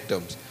fucking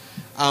victims.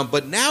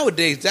 But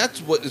nowadays,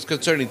 that's what is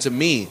concerning to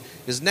me,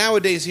 is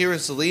nowadays here in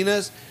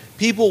Salinas,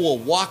 people will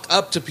walk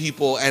up to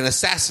people and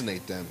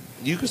assassinate them.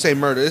 You could say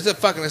murder. It's a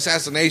fucking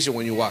assassination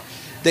when you walk.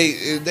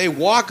 They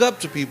walk up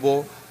to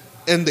people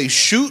and they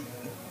shoot,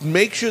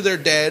 make sure they're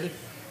dead,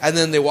 and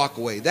then they walk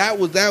away. That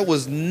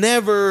was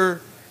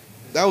never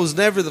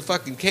the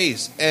fucking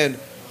case. And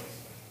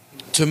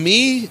to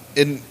me,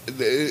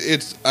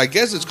 I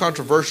guess it's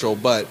controversial,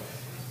 but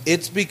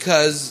it's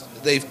because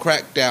they've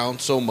cracked down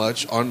so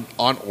much on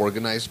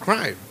organized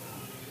crime.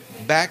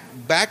 Back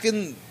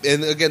in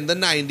again the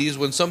 90s,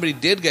 when somebody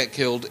did get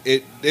killed,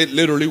 it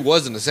literally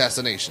was an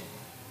assassination.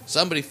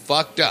 Somebody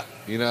fucked up,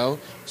 you know.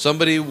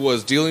 Somebody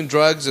was dealing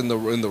drugs in the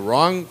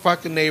wrong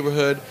fucking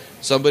neighborhood.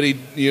 Somebody,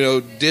 you know,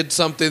 did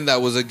something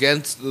that was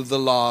against the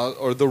law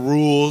or the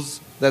rules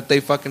that they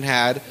fucking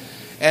had,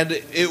 and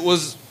it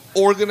was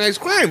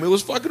organized crime. It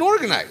was fucking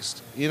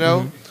organized, you know.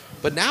 Mm-hmm.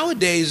 But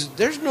nowadays,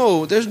 there's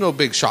no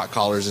big shot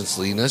callers in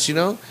Salinas, you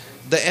know.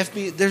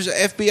 There's an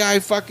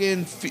FBI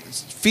fucking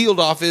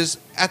field office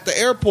at the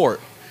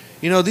airport.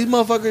 You know, these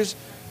motherfuckers,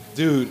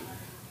 dude.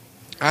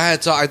 I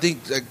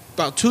think like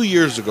about 2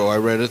 years ago, I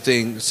read a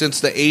thing. Since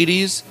the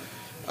 80s,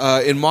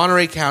 in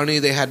Monterey County,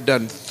 they had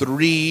done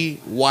 3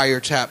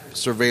 wiretap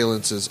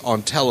surveillances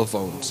on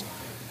telephones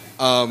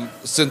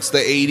since the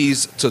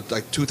 80s to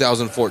like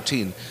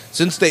 2014.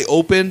 Since they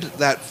opened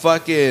that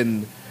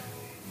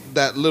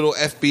little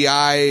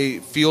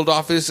FBI field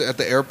office at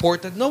the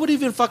airport that nobody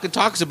even fucking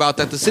talks about,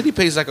 that the city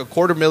pays like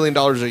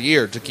 $250,000 a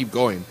year to keep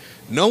going.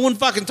 No one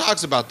fucking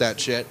talks about that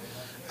shit.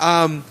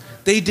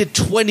 They did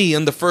 20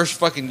 in the first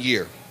fucking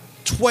year.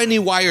 20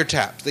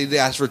 wiretaps. They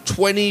asked for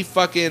 20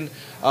 fucking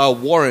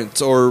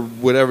warrants or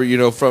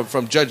whatever,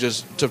 from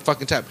judges to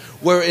fucking tap.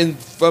 Where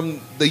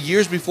from the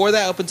years before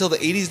that up until the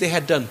 80s, they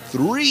had done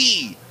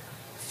 3.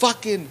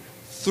 Fucking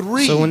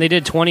 3. So when they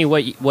did 20,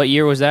 what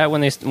year was that?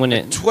 When it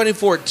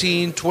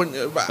 2014, 20.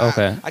 Okay,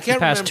 I can't the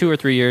past remember. 2 or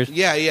 3 years.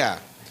 Yeah.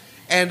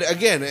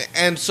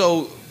 And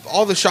so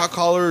all the shot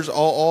callers,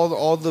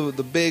 all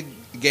the big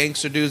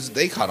gangster dudes,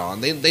 they caught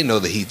on. They know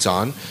the heat's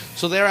on.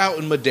 So they're out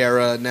in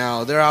Madera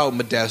now. They're out in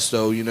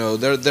Modesto.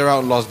 They're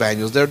out in Los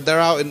Banos. They're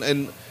out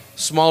in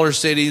smaller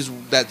cities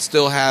that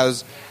still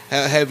has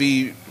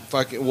heavy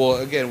fucking. Well,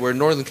 again, we're in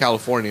Northern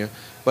California,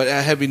 but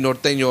a heavy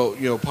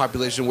norteño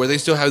population where they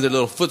still have their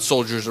little foot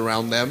soldiers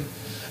around them.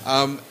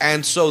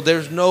 And so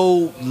there's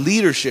no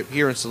leadership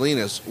here in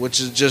Salinas,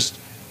 which is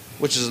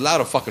a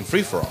lot of fucking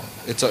free for all.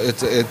 And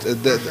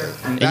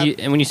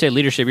when you say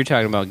leadership, you're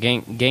talking about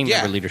gang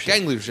member leadership.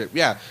 Gang leadership.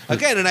 Yeah.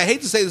 Again, and I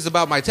hate to say this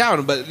about my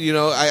town, but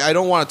I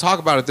don't want to talk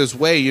about it this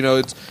way.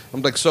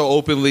 I'm like so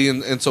openly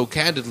and so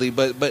candidly,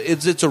 but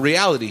it's a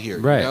reality here.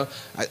 Right.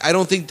 I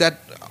don't think that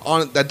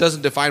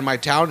doesn't define my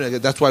town.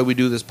 That's why we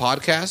do this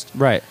podcast.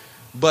 Right.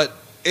 But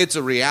it's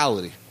a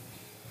reality.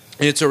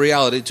 It's a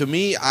reality to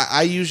me.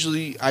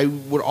 I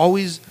would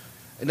always.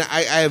 And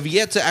I have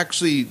yet to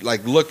actually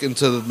look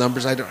into the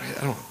numbers. I don't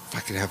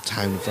fucking have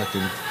time to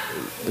fucking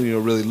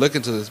really look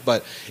into this.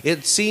 But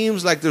it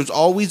seems like there's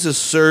always a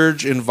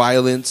surge in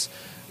violence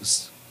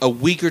a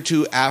week or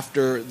two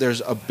after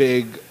there's a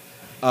big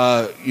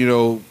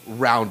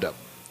roundup.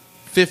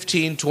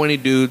 15, 20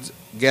 dudes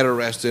get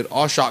arrested,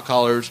 all shot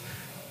callers.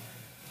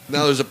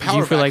 Now there's a power. Do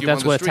you feel like vacuum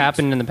that's on the what's streets.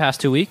 happened in the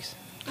past 2 weeks?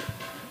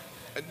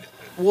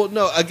 Well,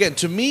 no. Again,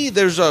 to me,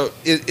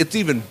 it's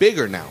even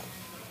bigger now.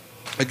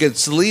 Again,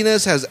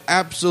 Salinas has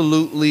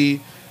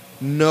absolutely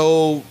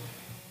the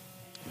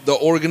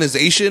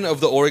organization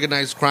of the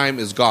organized crime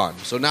is gone.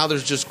 So now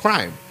there's just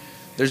crime.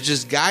 There's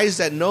just guys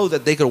that know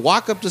that they could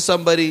walk up to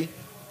somebody,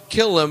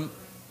 kill them,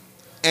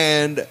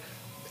 and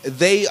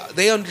they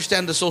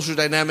understand the social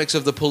dynamics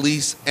of the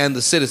police and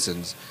the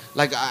citizens.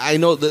 Like, I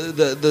know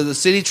the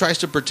city tries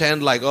to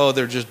pretend like, oh,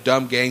 they're just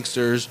dumb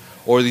gangsters,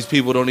 or these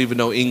people don't even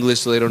know English,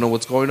 so they don't know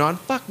what's going on.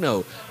 Fuck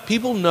no.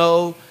 People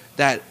know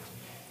that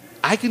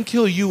I can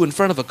kill you in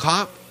front of a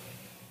cop,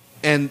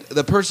 and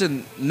the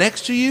person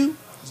next to you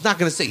is not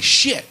going to say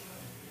shit.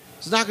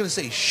 It's not going to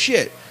say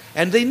shit.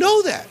 And they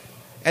know that.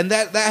 And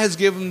that has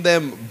given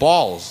them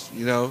balls,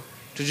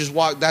 to just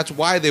walk. That's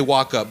why they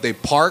walk up. They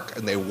park,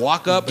 and they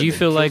walk up. Do you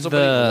feel like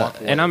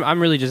and I'm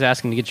really just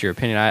asking to get your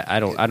opinion. I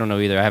don't know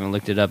either. I haven't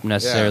looked it up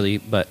necessarily. Yeah.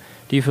 But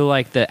do you feel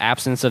like the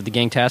absence of the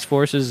gang task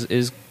force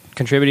is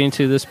contributing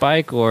to the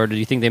spike, or do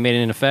you think they made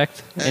it in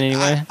effect in any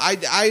way?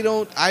 I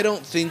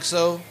don't think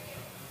so.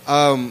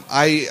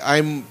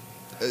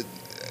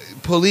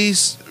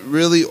 Police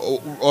really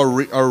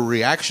are a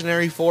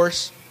reactionary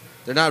force.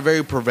 They're not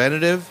very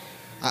preventative.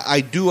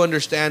 I do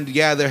understand.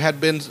 Yeah,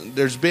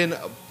 there's been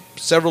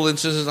several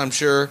instances, I'm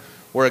sure,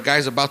 where a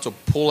guy's about to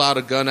pull out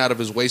a gun out of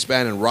his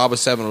waistband and rob a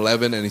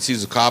 7-Eleven, and he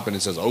sees a cop and he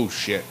says, "Oh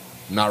shit,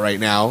 not right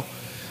now."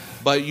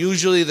 But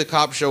usually the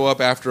cops show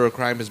up after a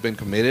crime has been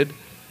committed.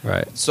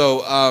 Right.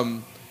 So,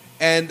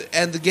 and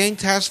the gang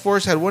task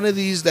force had one of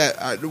these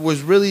that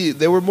was really,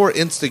 they were more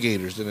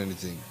instigators than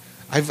anything.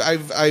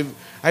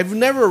 I've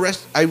never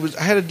arrested. I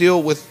had to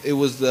deal with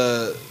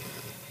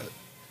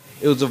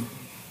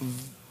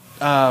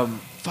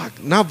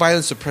not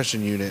violence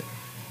suppression unit,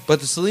 but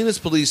the Salinas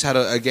police had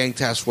a gang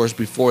task force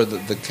before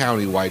the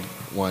county-wide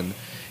one,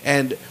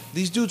 and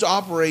these dudes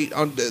operate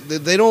on.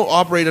 They don't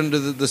operate under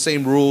the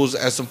same rules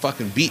as some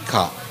fucking beat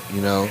cop.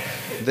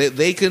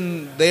 They're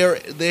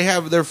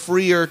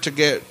freer to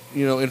get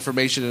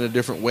information in a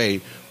different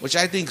way, which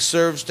I think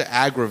serves to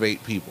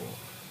aggravate people.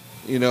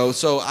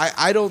 So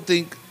I don't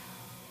think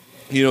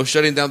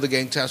shutting down the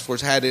gang task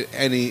force had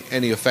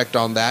any effect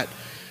on that.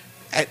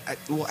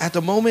 At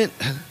the moment,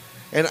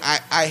 and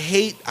I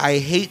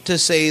hate to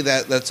say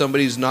that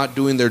somebody's not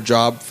doing their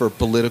job for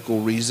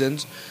political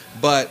reasons,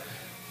 but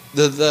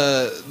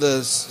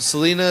the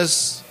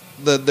Salinas,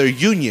 their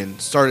union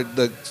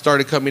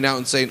started coming out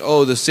and saying,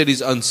 "Oh, the city's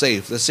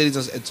unsafe. The city's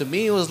unsafe." And to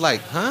me, it was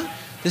like, huh?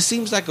 This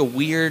seems like a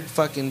weird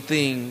fucking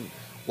thing.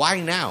 Why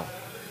now?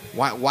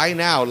 Why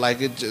now?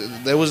 Like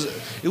it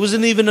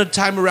wasn't even a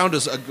time around a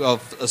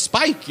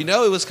spike.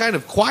 It was kind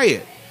of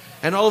quiet,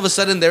 and all of a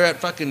sudden they're at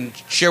fucking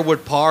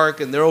Sherwood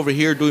Park and they're over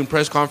here doing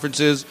press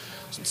conferences.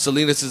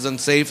 Salinas is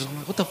unsafe. I'm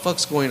like, what the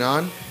fuck's going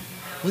on?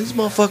 Well, these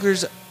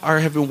motherfuckers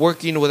have been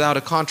working without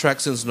a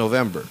contract since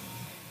November.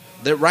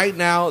 Right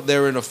now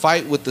they're in a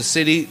fight with the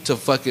city to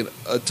fucking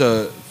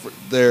for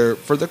their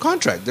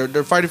contract.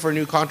 They're fighting for a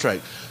new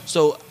contract.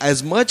 So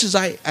as much as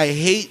I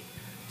hate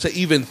to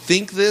even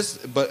think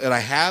this, and I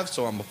have,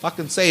 so I'm gonna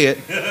fucking say it.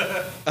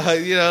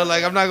 I'm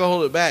not gonna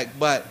hold it back.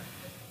 But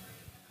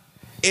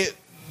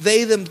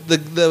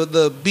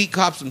the beat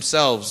cops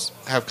themselves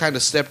have kind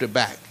of stepped it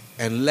back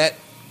and let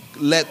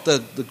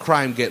the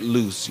crime get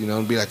loose,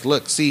 and be like,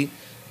 look, see,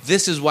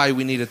 this is why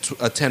we need a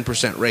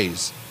 10%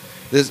 raise.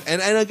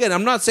 And again,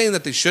 I'm not saying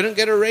that they shouldn't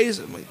get a raise.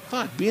 I'm like,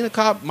 fuck, being a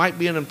cop might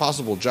be an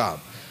impossible job.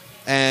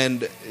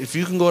 And if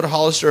you can go to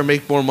Hollister and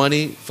make more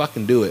money,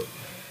 fucking do it.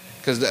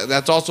 Because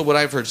that's also what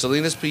I've heard.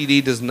 Salinas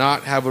PD does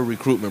not have a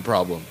recruitment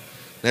problem.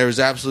 There is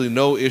absolutely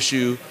no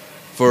issue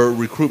for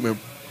recruitment.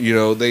 You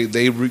know,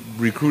 they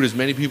recruit as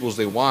many people as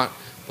they want,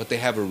 but they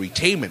have a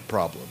retainment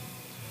problem.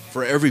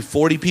 For every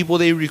 40 people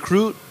they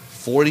recruit,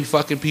 40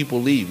 fucking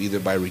people leave, either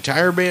by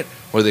retirement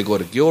or they go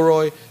to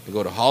Gilroy, they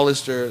go to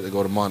Hollister, they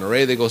go to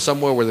Monterey, they go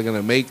somewhere where they're going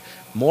to make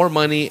more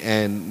money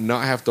and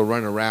not have to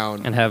run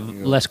around. And have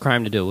less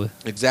crime to deal with.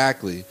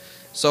 Exactly.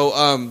 So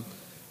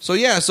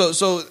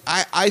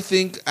I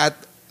think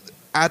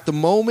at the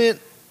moment,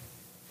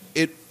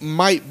 it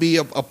might be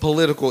a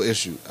political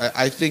issue.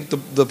 I think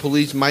the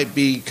police might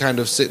be kind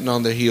of sitting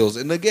on their heels.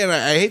 And again,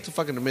 I hate to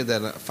fucking admit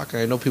that.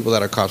 I know people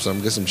that are cops, so I'm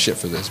going to get some shit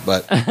for this.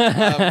 But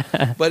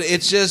but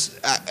it's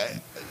just,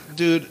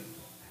 dude,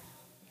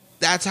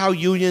 that's how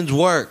unions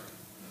work.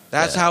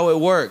 That's how it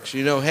works.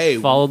 You know, hey.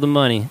 Follow the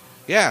money.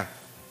 Yeah.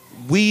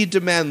 We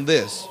demand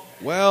this.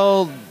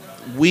 Well,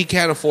 we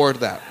can't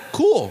afford that.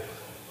 Cool.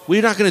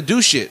 We're not going to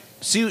do shit.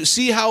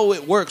 See how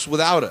it works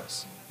without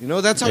us. You know,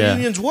 that's how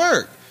unions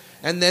work.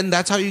 And then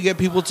that's how you get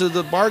people to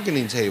the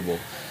bargaining table.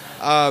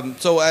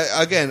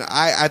 Again,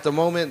 at the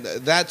moment,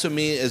 that to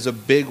me is a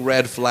big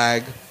red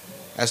flag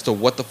as to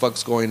what the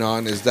fuck's going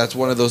on. That's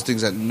one of those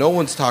things that no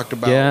one's talked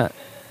about. Yeah.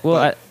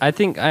 Well, I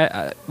think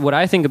what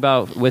I think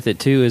about with it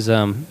too is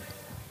I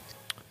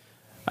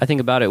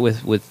think about it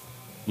with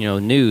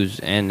news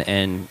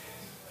and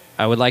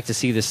I would like to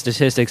see the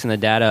statistics and the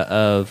data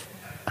of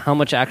how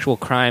much actual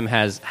crime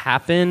has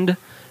happened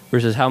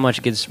versus how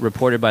much gets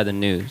reported by the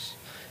news.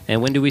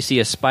 And when do we see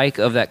a spike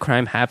of that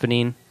crime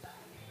happening,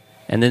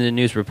 and then the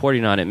news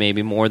reporting on it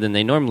maybe more than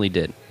they normally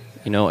did?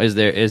 You know,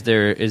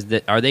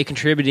 are they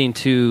contributing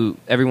to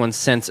everyone's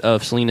sense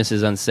of Salinas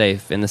is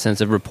unsafe in the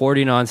sense of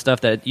reporting on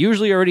stuff that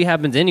usually already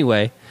happens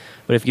anyway?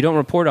 But if you don't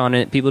report on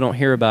it, people don't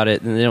hear about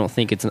it, then they don't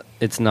think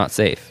it's not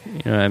safe.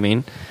 You know what I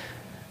mean?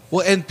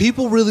 Well, and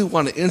people really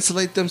want to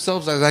insulate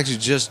themselves. I was actually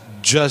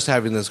just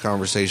having this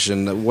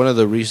conversation. One of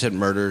the recent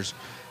murders,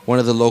 one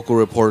of the local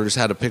reporters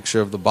had a picture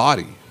of the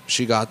body.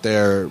 She got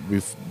there,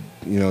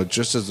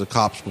 just as the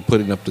cops were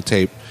putting up the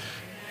tape,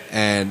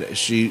 and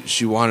she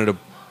wanted to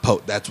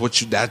post.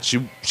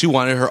 She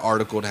wanted her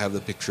article to have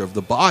the picture of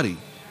the body,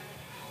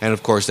 and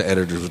of course the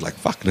editor was like,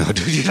 "Fuck no,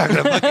 dude, you're not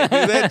gonna fucking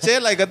do that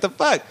shit. Like, what the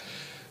fuck?"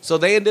 So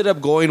they ended up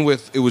going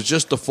with it was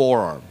just the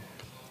forearm.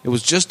 It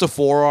was just the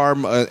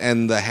forearm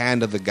and the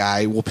hand of the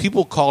guy. Well,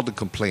 people called and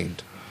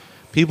complained.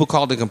 People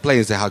called and complained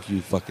and said, "How can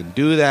you fucking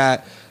do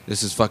that?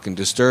 This is fucking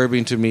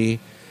disturbing to me."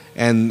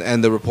 And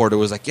the reporter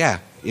was like, "Yeah,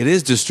 it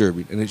is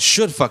disturbing, and it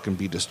should fucking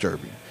be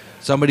disturbing.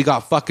 Somebody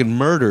got fucking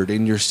murdered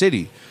in your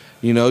city.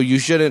 You know, you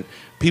shouldn't."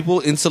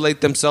 People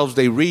insulate themselves.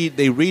 They read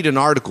an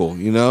article.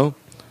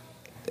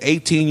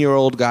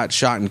 18-year-old got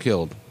shot and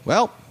killed.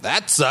 Well,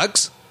 that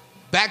sucks.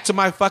 Back to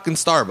my fucking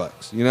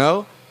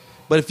Starbucks.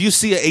 But if you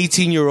see an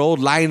 18-year-old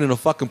lying in a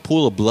fucking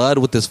pool of blood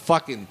with his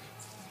fucking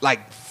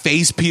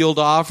face peeled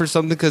off or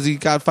something because he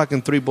got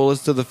fucking 3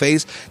 bullets to the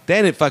face,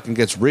 then it fucking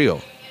gets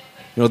real.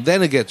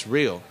 Then it gets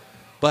real.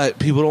 But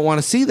people don't want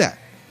to see that.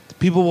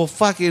 People will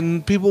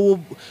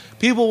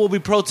be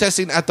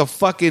protesting at the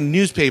fucking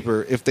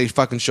newspaper if they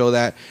fucking show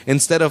that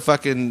instead of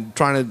fucking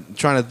trying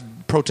to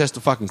protest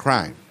the fucking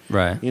crime.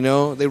 Right.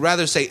 They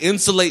rather say,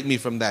 insulate me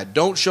from that.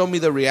 Don't show me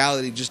the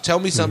reality. Just tell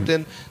me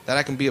something that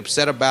I can be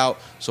upset about.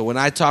 So when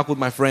I talk with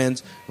my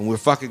friends and we're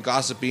fucking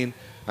gossiping,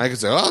 I can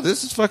say, "Oh,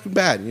 this is fucking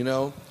bad."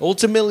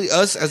 Ultimately,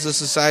 us as a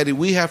society,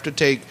 we have to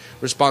take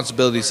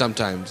responsibility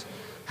sometimes.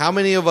 How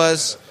many of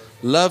us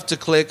love to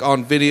click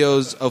on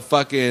videos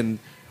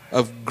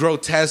of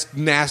grotesque,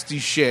 nasty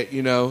shit,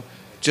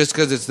 just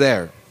because it's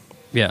there?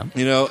 Yeah.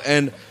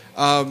 And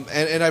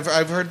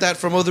I've heard that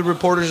from other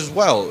reporters as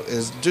well.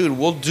 Dude,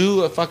 we'll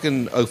do a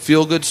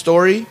feel-good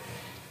story,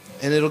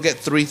 and it'll get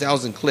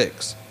 3,000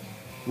 clicks.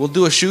 We'll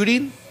do a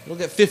shooting, it'll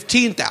get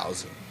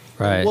 15,000.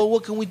 Right. Well,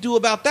 what can we do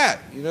about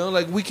that?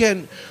 We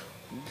can.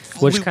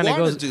 Which kind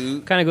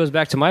of goes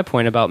back to my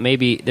point about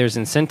maybe there's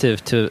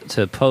incentive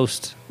to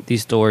post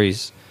these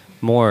stories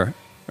more,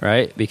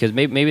 right? Because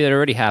maybe that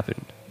already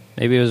happened.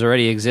 Maybe it was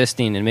already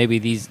existing, and maybe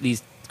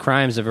these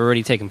crimes have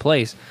already taken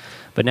place.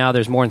 But now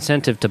there's more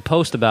incentive to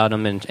post about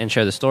them and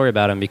share the story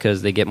about them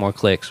because they get more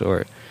clicks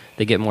or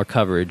they get more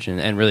coverage.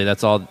 And really,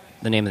 that's all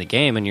the name of the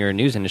game in your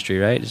news industry,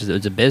 right?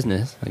 It's a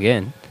business,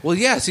 again. Well,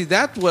 yeah, see,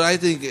 that's what I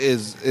think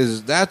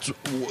is that's,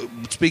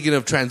 speaking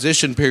of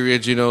transition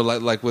periods,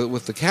 like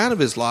with the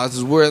cannabis laws,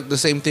 is we're the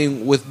same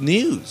thing with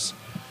news.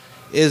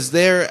 Is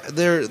they're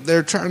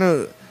trying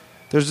to,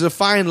 there's a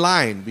fine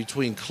line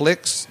between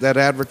clicks that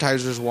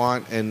advertisers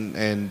want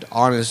and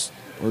honest,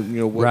 or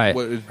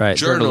what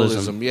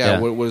journalism. Yeah,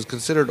 what was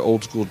considered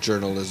old school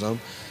journalism.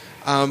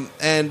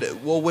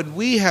 When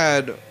we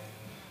had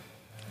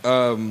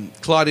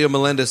Claudia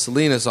Melendez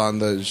Salinas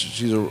on,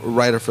 she's a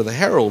writer for the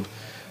Herald.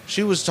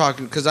 she was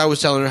talking, because I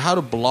was telling her how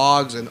do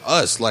blogs and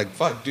us, like,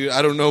 fuck, dude,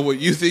 I don't know what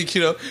you think,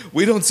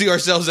 we don't see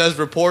ourselves as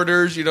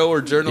reporters,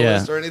 or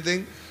journalists or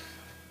anything.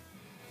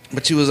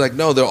 But she was like,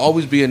 no, there'll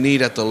always be a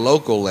need at the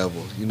local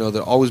level.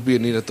 There'll always be a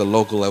need at the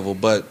local level.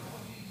 But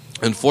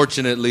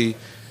unfortunately,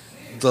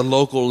 the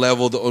local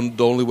level, the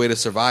only way to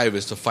survive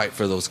is to fight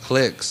for those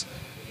clicks.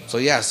 So,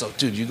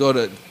 dude, you go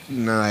to,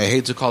 I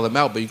hate to call them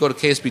out, but you go to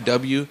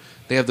KSBW,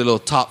 they have the little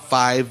top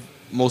 5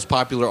 most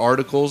popular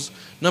articles.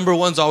 Number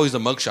 1's always the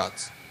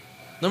mugshots.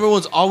 Number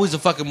 1's always a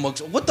fucking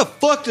mugshot. What the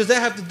fuck does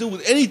that have to do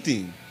with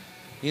anything?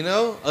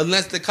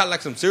 Unless they caught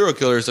like some serial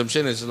killer or some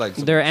shit. It's just like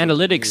their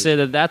analytics say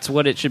that that's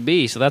what it should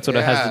be. So that's what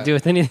it has to do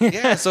with anything.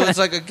 Yeah. So it's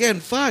like, again,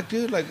 fuck,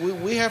 dude. Like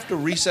we have to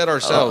reset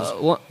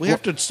ourselves. We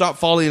have to stop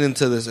falling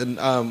into this. And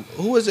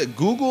who is it?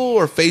 Google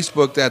or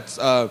Facebook? That's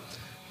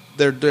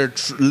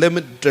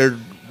they're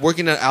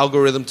working on an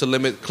algorithm to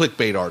limit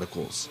clickbait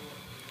articles.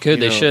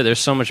 They should.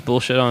 There's so much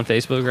bullshit on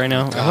Facebook right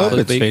now. I hope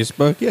it's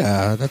Facebook.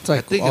 Yeah, that's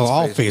like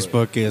all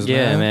Facebook is.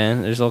 Yeah,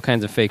 man. There's all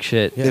kinds of fake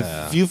shit.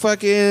 Yeah.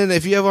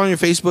 If you have on your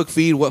Facebook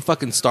feed what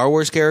fucking Star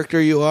Wars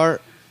character you are,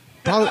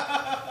 probably,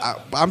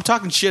 I'm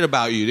talking shit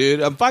about you,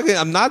 dude.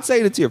 I'm not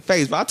saying it to your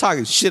face, but I'm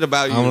talking shit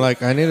about you. I'm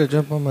like, I need to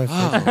jump on my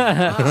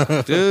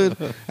phone, dude.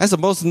 That's the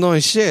most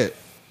annoying shit.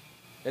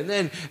 And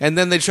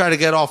then they try to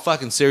get all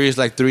fucking serious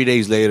like 3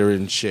 days later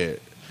and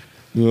shit.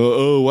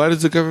 Why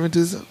does the government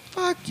do this?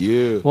 Fuck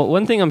you. Well,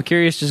 one thing I'm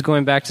curious, just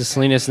going back to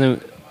Salinas, and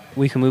then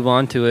we can move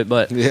on to it,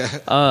 but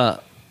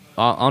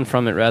on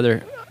from it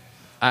rather.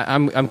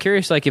 I'm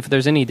curious, like if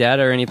there's any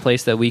data or any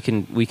place that we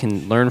can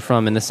learn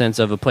from, in the sense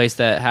of a place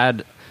that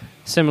had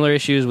similar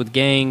issues with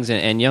gangs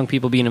and young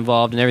people being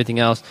involved and everything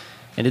else,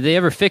 and did they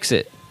ever fix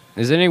it?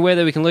 Is there any way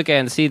that we can look at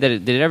and see that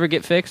did it ever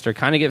get fixed or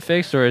kind of get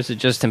fixed, or is it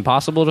just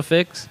impossible to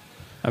fix?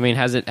 I mean,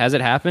 has it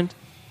happened?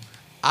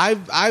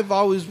 I've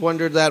always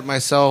wondered that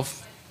myself.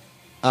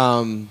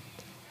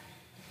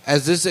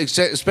 As this,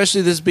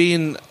 especially this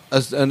being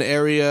an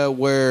area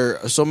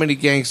where so many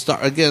gangs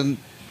start, again,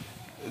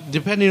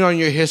 depending on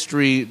your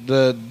history,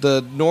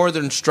 the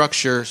northern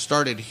structure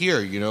started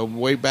here,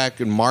 way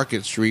back in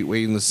Market Street,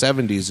 way in the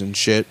 70s and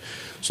shit.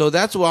 So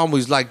that's why I'm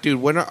always like,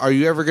 dude, when are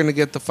you ever going to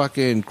get the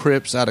fucking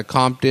Crips out of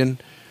Compton?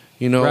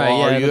 Are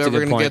you ever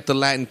going to get the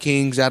Latin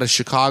Kings out of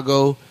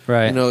Chicago?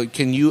 Right.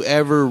 Can you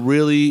ever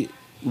really,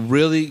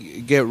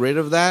 really get rid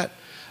of that?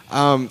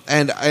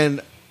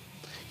 And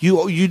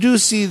you do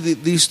see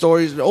these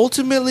stories.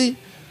 Ultimately,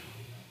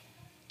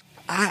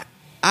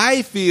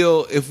 I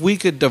feel if we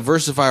could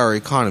diversify our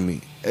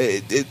economy,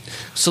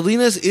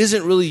 Salinas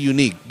isn't really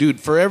unique, dude.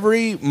 For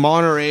every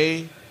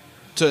Monterey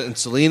in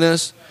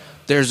Salinas,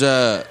 there's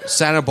a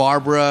Santa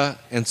Barbara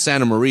and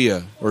Santa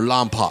Maria or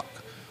Lompoc,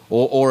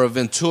 or a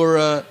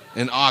Ventura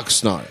and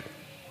Oxnard.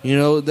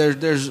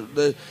 There's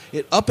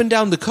up and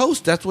down the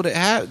coast. That's what it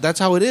has. That's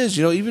how it is.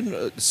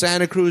 Even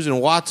Santa Cruz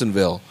and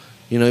Watsonville.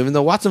 Even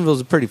though Watsonville's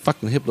a pretty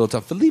fucking hip little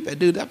town. Felipe,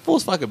 dude, that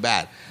fool's fucking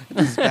bad.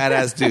 He's a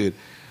badass dude.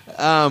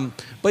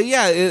 But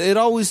yeah, it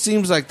always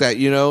seems like that,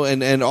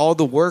 and all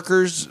the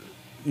workers,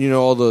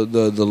 all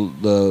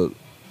the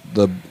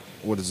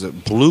what is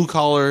it, blue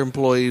collar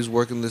employees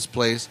work in this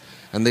place,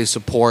 and they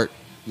support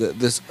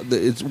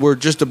we're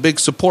just a big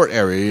support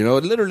area,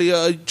 literally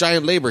a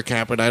giant labor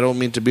camp, and I don't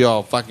mean to be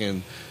all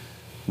fucking,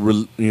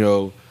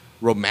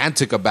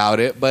 romantic about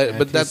it,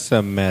 but that's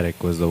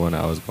Semitic was the one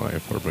I was going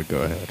for. But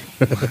go ahead.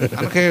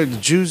 I don't care. The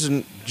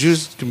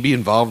Jews can be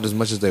involved as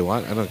much as they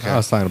want. I don't care. I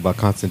was talking about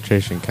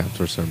concentration camps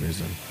for some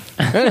reason.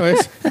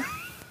 Anyways,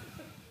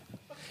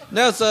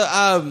 no.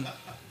 So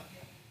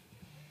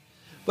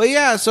but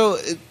yeah. So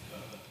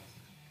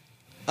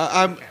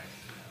I'm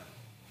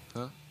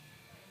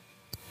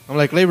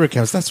like labor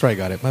camps. That's right.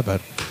 Got it. My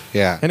bad.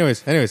 Yeah.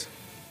 Anyways.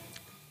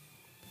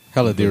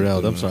 Hella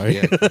derailed. I'm sorry.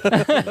 Yeah.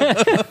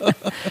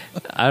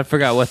 I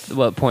forgot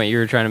what point you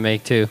were trying to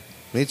make too.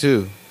 Me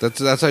too.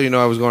 That's how you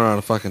know I was going on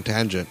a fucking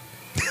tangent.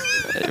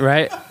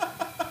 Right?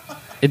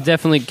 It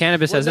definitely,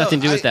 cannabis has nothing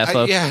to do with that,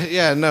 folks.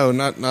 Yeah, no,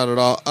 not at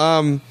all.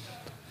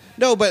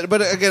 No,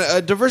 but again,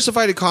 a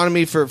diversified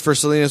economy for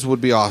Salinas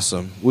would be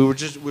awesome. We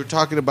were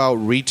talking about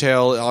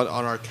retail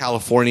on our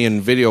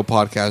Californian video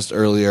podcast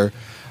earlier,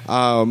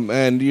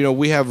 and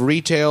we have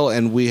retail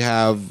and we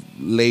have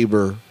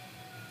labor,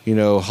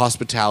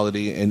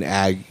 hospitality and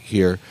ag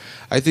here.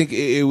 I think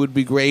it would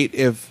be great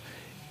if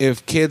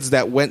kids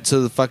that went to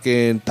the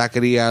fucking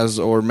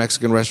taquerias or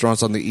Mexican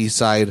restaurants on the east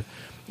side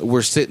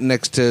were sitting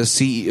next to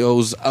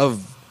CEOs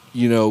of,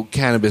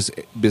 cannabis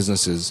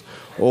businesses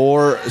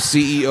or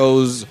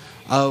CEOs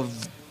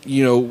of,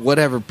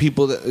 whatever,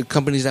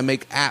 companies that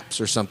make apps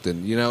or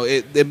something.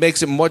 It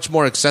makes it much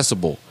more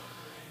accessible.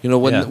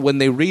 When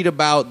they read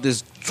about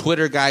this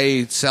Twitter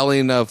guy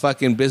selling a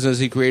fucking business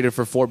he created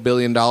for $4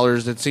 billion,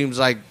 it seems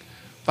like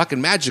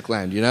fucking magic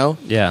land,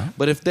 Yeah.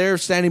 But if they're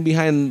standing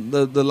behind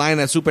the line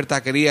at Super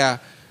Taqueria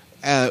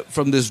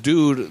from this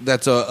dude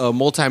that's a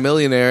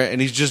multimillionaire,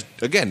 and he's just,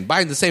 again,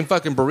 buying the same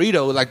fucking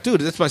burrito, like,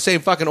 dude, that's my same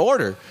fucking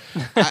order.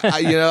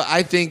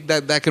 I think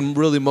that can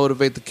really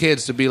motivate the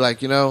kids to be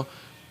like,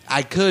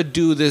 I could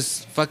do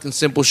this fucking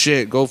simple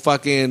shit. Go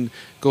slang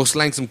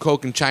some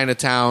coke in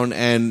Chinatown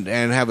and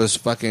have a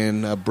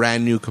fucking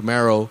brand new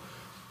Camaro.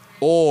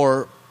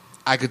 Or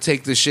I could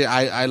take this shit.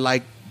 I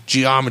like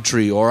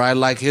geometry, or I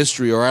like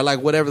history, or I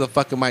like whatever the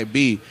fuck it might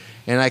be.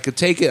 And I could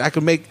take it. I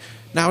could make...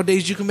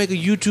 Nowadays, you can make a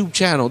YouTube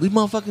channel. These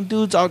motherfucking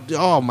dudes are...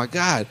 Oh, my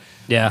God.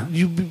 Yeah.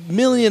 You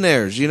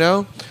millionaires, you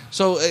know?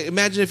 So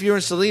imagine if you're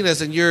in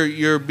Salinas and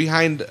you're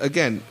behind...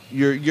 Again,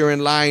 you're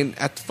in line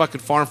at the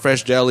fucking Farm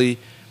Fresh Deli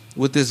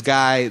with this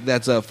guy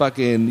that's a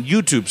fucking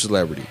YouTube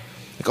celebrity.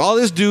 Like, all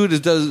this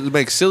dude does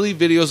make silly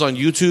videos on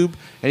YouTube,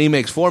 and he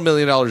makes $4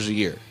 million a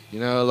year. You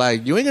know,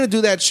 like, you ain't gonna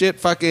do that shit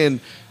fucking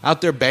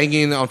out there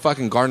banging on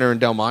fucking Garner and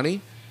Del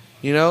Monte.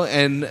 You know,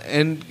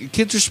 and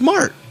kids are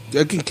smart.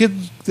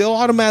 Kids, they'll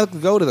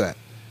automatically go to that.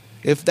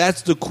 If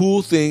that's the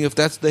cool thing, if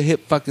that's the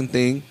hip fucking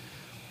thing,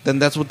 then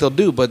that's what they'll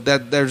do. But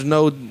there's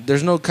no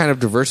kind of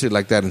diversity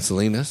like that in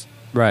Salinas.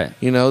 Right.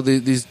 You know,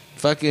 these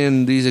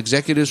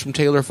executives from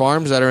Taylor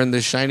Farms that are in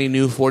this shiny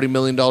new $40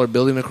 million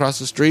building across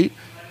the street,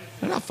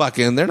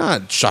 they're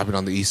not shopping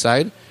on the east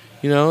side.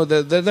 You know,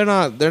 they're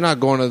not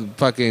going to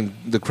fucking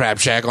the Crab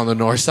Shack on the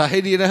north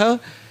side, you know?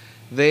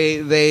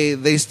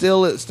 They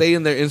still stay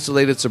in their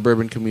insulated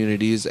suburban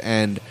communities,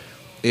 and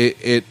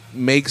it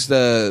makes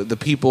the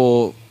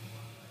people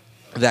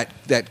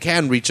that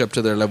can reach up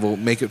to their level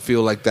make it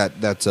feel like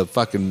that's a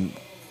fucking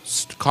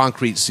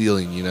concrete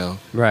ceiling, you know?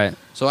 Right.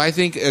 So I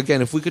think,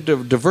 again, if we could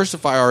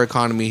diversify our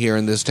economy here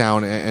in this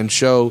town and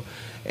show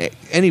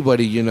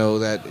anybody, you know,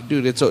 that,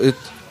 dude,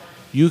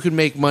 you can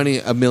make money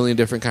a million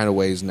different kind of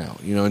ways now,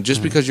 you know? And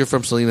just because you're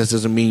from Salinas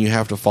doesn't mean you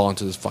have to fall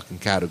into this fucking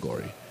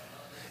category.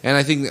 And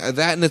I think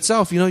that in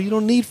itself, you know, you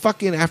don't need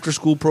fucking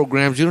after-school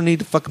programs. You don't need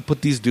to fucking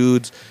put these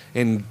dudes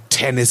in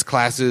tennis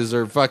classes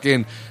or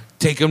fucking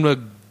take them to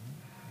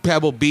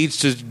Pebble Beach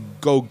to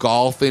go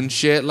golf and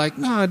shit. Like,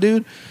 nah,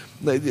 dude.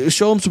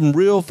 Show them some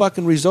real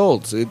fucking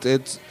results.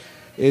 It's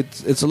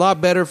a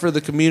lot better for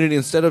the community.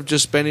 Instead of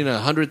just spending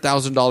a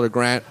 $100,000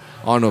 grant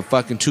on a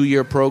fucking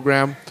 2-year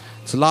program,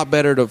 it's a lot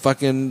better to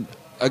fucking,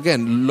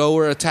 again,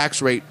 lower a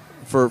tax rate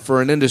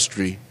for an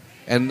industry.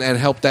 And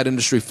help that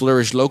industry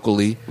flourish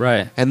locally.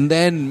 Right. And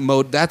then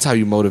that's how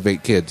you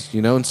motivate kids.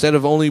 You know, instead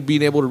of only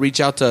being able to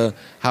reach out to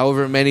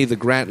however many the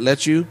grant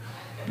lets you,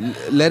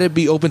 let it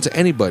be open to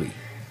anybody.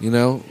 You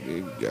know,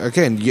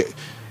 again,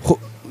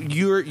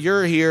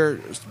 you're here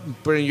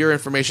putting your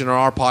information on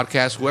our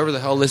podcast. Whoever the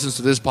hell listens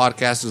to this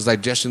podcast is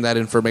digesting that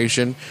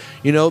information.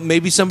 You know,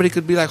 maybe somebody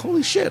could be like,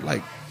 holy shit,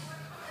 like,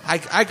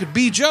 I could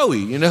be Joey.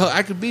 You know,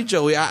 I could be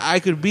Joey.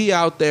 I could be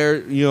out there,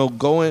 you know,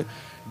 going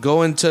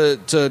to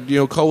you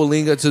know,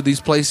 Coalinga, to these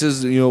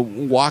places, you know,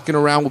 walking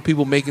around with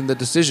people making the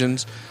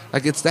decisions.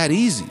 Like, it's that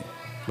easy.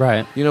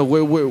 Right. You know,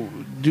 we're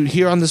dude,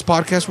 here on this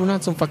podcast, we're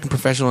not some fucking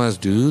professional ass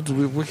dudes.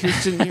 We're here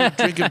sitting here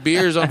drinking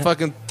beers on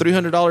fucking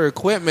 $300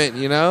 equipment,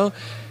 you know?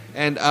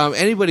 And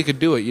anybody could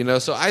do it, you know?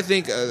 So I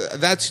think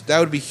that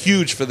would be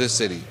huge for this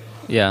city.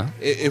 Yeah.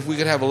 If we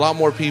could have a lot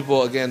more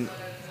people, again,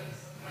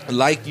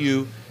 like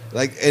you,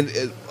 like, and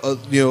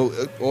you know,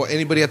 or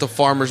anybody at the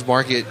farmer's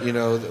market, you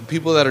know,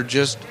 people that are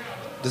just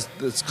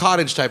this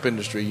cottage type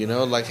industry, you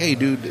know, like, hey,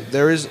 dude,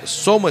 there is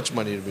so much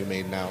money to be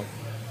made now,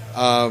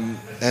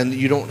 and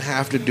you don't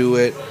have to do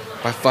it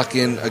by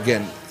fucking,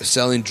 again,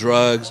 selling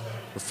drugs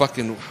or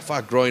fucking.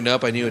 Growing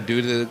up, I knew a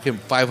dude that gave him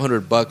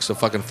 $500 to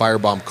fucking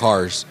firebomb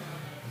cars.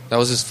 That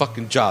was his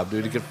fucking job,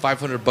 dude. He get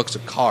 $500 a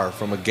car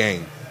from a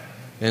gang,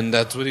 and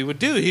that's what he would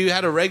do. He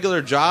had a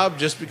regular job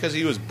just because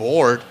he was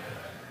bored,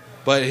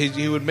 but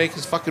he would make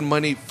his fucking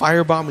money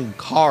firebombing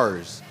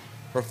cars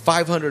for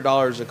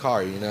 $500 a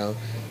car, you know?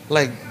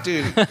 Like,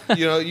 dude,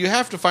 you know, you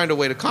have to find a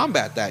way to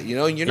combat that, you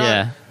know? And you're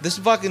not, this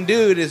fucking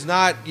dude is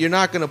not, you're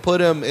not going to put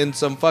him in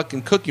some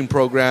fucking cooking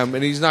program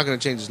and he's not going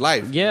to change his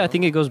life. Yeah, I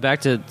think it goes back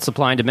to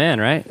supply and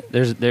demand, right?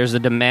 There's a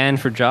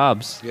demand for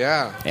jobs.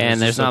 Yeah.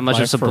 And there's not much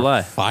of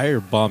supply.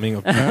 Firebombing,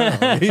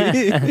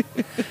 apparently.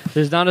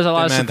 There's not a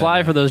lot of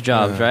supply for those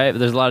jobs, right? But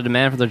there's a lot of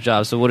demand for those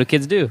jobs. So what do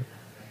kids do?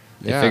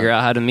 They figure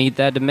out how to meet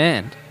that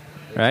demand.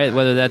 Right,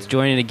 whether that's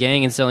joining a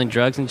gang and selling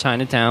drugs in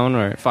Chinatown,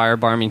 or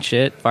firebombing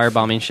shit,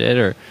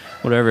 or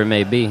whatever it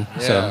may be. Yeah.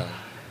 So,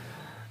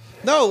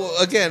 no,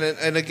 again,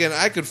 and again,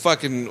 I could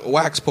fucking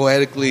wax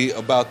poetically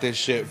about this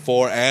shit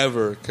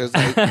forever because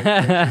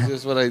it's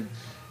just what I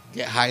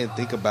get high and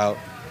think about.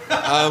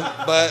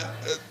 But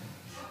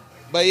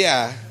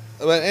yeah.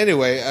 But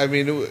anyway, I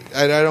mean,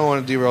 I don't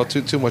want to derail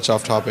too much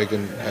off topic.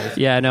 And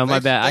my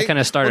bad. I kind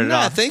of started it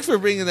off. Thanks for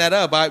bringing that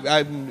up.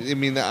 I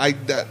mean,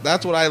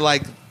 that's what I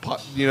like.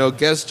 You know,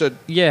 guess to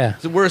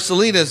we're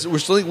Salinas.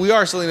 We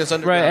are Salinas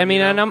Underground. Right. I mean,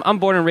 you know? and I'm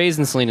born and raised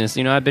in Salinas.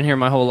 You know, I've been here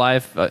my whole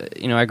life.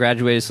 You know, I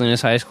graduated Salinas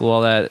High School,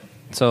 all that.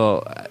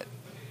 So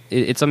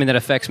it's something that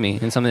affects me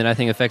and something that I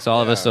think affects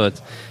all of us. So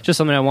it's just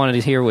something I wanted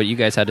to hear what you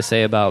guys had to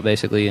say about,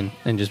 basically,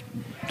 and just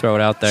throw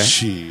it out there.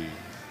 Gee.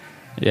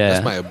 Yeah.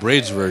 That's my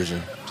abridged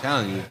version. I'm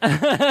telling you. My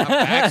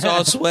back's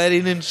all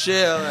sweating and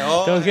shit.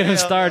 Like, Don't get him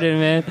started,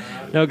 man.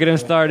 Don't get him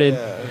started.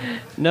 Yeah.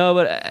 No,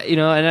 but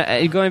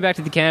and going back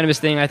to the cannabis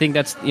thing, I think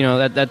that's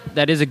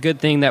that is a good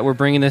thing that we're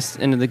bringing this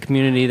into the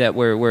community, that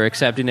we're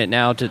accepting it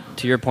now. To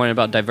your point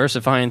about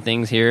diversifying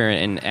things here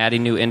and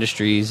adding new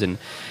industries, and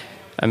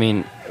I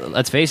mean,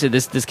 let's face it,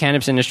 this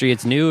cannabis industry,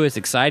 it's new, it's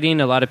exciting.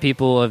 A lot of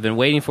people have been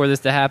waiting for this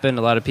to happen.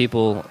 A lot of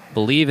people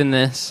believe in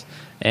this,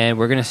 and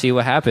we're going to see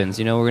what happens.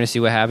 We're going to see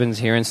what happens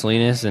here in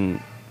Salinas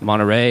and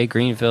Monterey,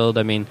 Greenfield.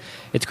 I mean,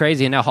 it's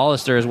crazy. And now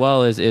Hollister as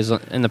well is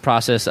in the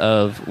process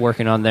of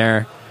working on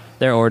their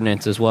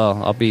ordinance as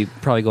well. I'll be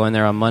probably going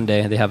there on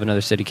Monday. They have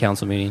another city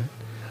council meeting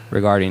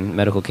regarding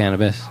medical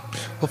cannabis.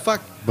 Well,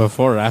 fuck.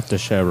 Before or after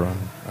Chevron?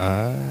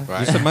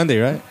 Right. You said Monday,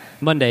 right?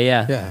 Monday,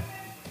 yeah. Yeah.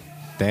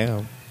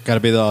 Damn. Got to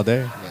be there all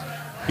day.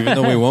 Yeah. Even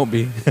though we won't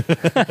be.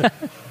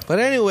 But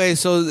anyway,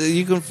 so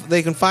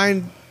they can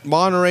find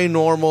Monterey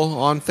Normal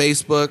on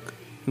Facebook.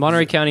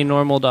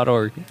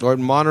 MontereyCountyNormal.org. Or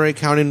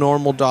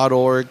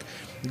MontereyCountyNormal.org.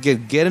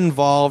 Get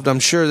involved. I'm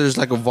sure there's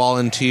like a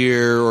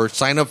volunteer or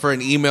sign up for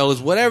an email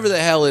list, whatever the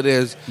hell it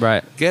is.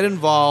 Right. Get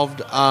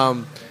involved.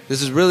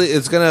 This is really,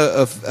 it's going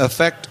to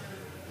affect,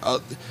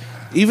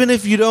 even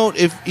if you don't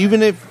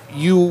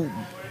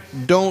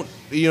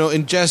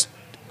ingest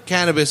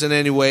cannabis in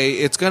any way,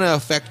 it's going to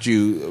affect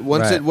you.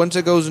 Once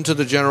it goes into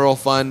the general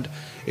fund,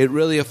 it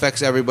really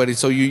affects everybody.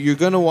 So you're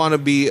going to want to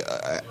be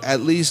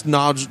at least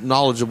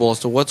knowledgeable as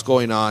to what's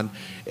going on.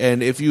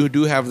 And if you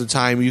do have the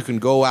time, you can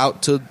go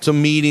out to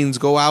meetings,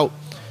 go out,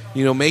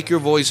 make your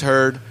voice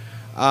heard.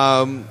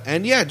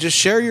 And yeah, just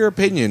share your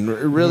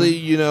opinion. Really,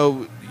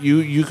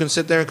 you can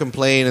sit there and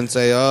complain and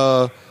say,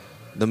 oh,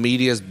 the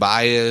media's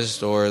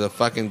biased or the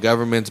fucking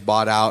government's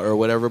bought out or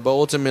whatever. But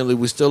ultimately,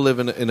 we still live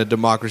in a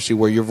democracy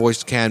where your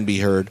voice can be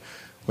heard.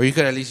 Or you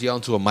could at least yell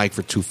into a mic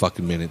for 2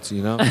 fucking minutes,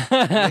 Make your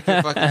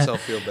fucking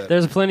self feel better.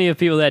 There's plenty of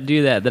people that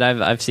do that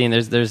I've seen.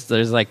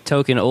 There's like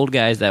token old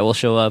guys that will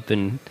show up,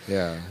 and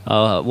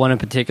one in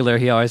particular,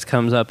 he always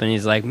comes up and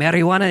he's like,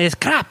 marijuana is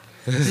crap.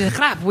 It's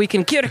crap. We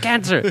can cure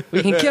cancer.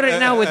 We can cure it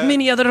now with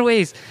many other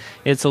ways.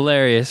 It's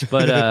hilarious,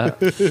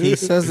 but he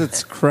says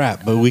it's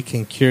crap, but we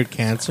can cure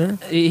cancer.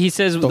 He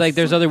says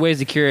there's other ways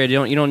to cure it.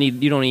 You don't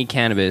need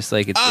cannabis.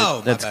 Like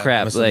that's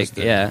crap. Like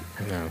yeah.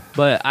 No.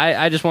 But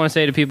I just want to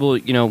say to people,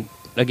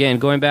 again,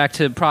 going back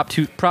to Prop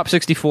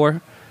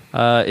 64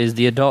 is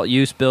the adult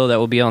use bill that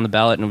will be on the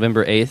ballot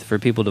November 8th for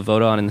people to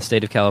vote on in the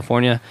state of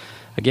California.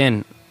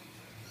 Again,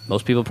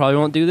 most people probably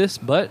won't do this,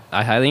 but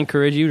I highly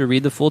encourage you to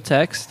read the full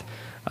text.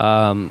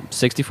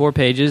 64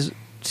 pages.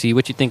 See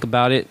what you think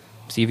about it.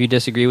 See if you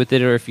disagree with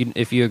it or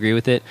if you agree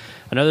with it.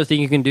 Another thing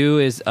you can do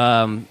is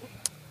I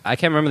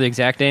can't remember the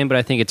exact name, but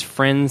I think it's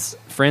Friends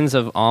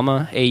of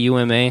AUMA,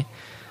 AUMA.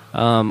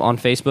 On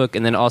Facebook,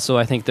 and then also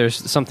I think there's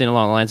something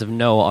along the lines of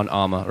no on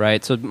AUMA,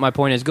 right? So my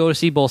point is go to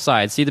see both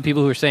sides. See the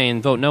people who are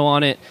saying vote no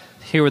on it,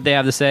 hear what they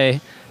have to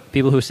say.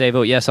 People who say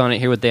vote yes on it,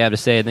 hear what they have to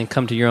say, and then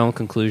come to your own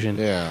conclusion.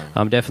 Yeah.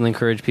 Definitely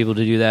encourage people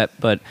to do that.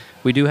 But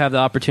we do have the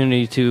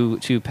opportunity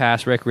to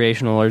pass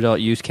recreational or adult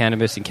use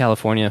cannabis in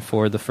California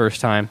for the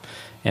first time,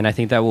 and I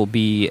think that will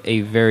be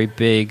a very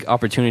big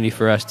opportunity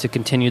for us to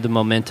continue the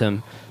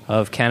momentum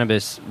of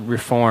cannabis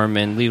reform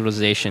and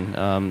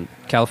legalization.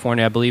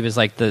 California, I believe, is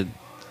like the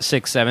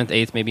 6th, 7th,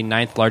 8th, maybe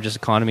 9th largest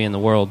economy in the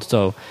world.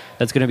 So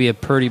that's going to be a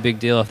pretty big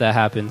deal if that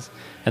happens.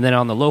 And then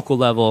on the local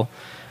level,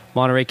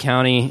 Monterey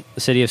County,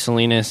 the city of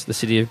Salinas, the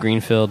city of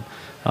Greenfield,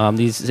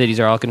 these cities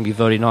are all going to be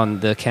voting on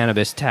the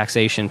cannabis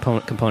taxation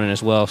component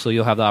as well. So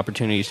you'll have the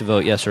opportunity to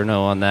vote yes or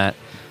no on that.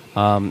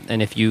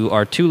 And if you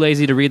are too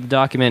lazy to read the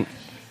document,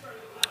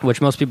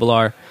 which most people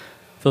are,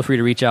 feel free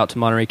to reach out to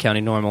Monterey County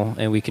Normal,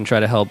 and we can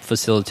try to help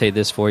facilitate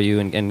this for you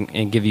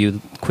and give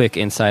you quick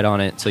insight on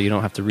it so you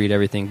don't have to read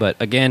everything. But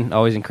again,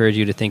 always encourage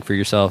you to think for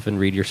yourself and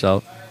read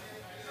yourself.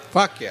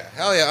 Fuck yeah.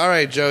 Hell yeah. All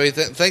right, Joey.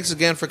 Thanks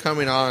again for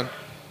coming on.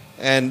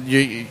 And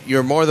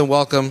you're more than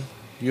welcome.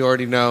 You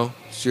already know.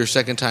 It's your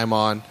second time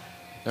on.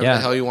 Whenever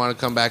the hell you want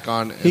to come back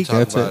on and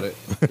talk about it.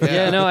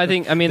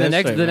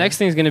 The next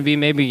thing's going to be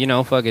maybe,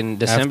 fucking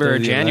December or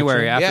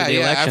January after the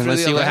election.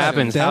 Let's see what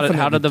happens.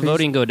 How did the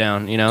voting go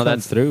down?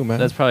 That's through, man.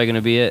 That's probably going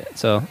to be it.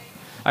 So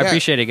I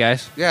appreciate it,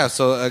 guys. Yeah,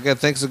 so again,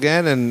 thanks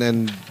again,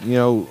 and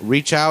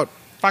reach out.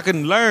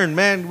 Fucking learn,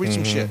 man. Read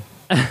some shit.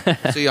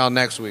 See y'all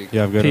next week.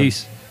 Yeah, good.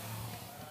 Peace.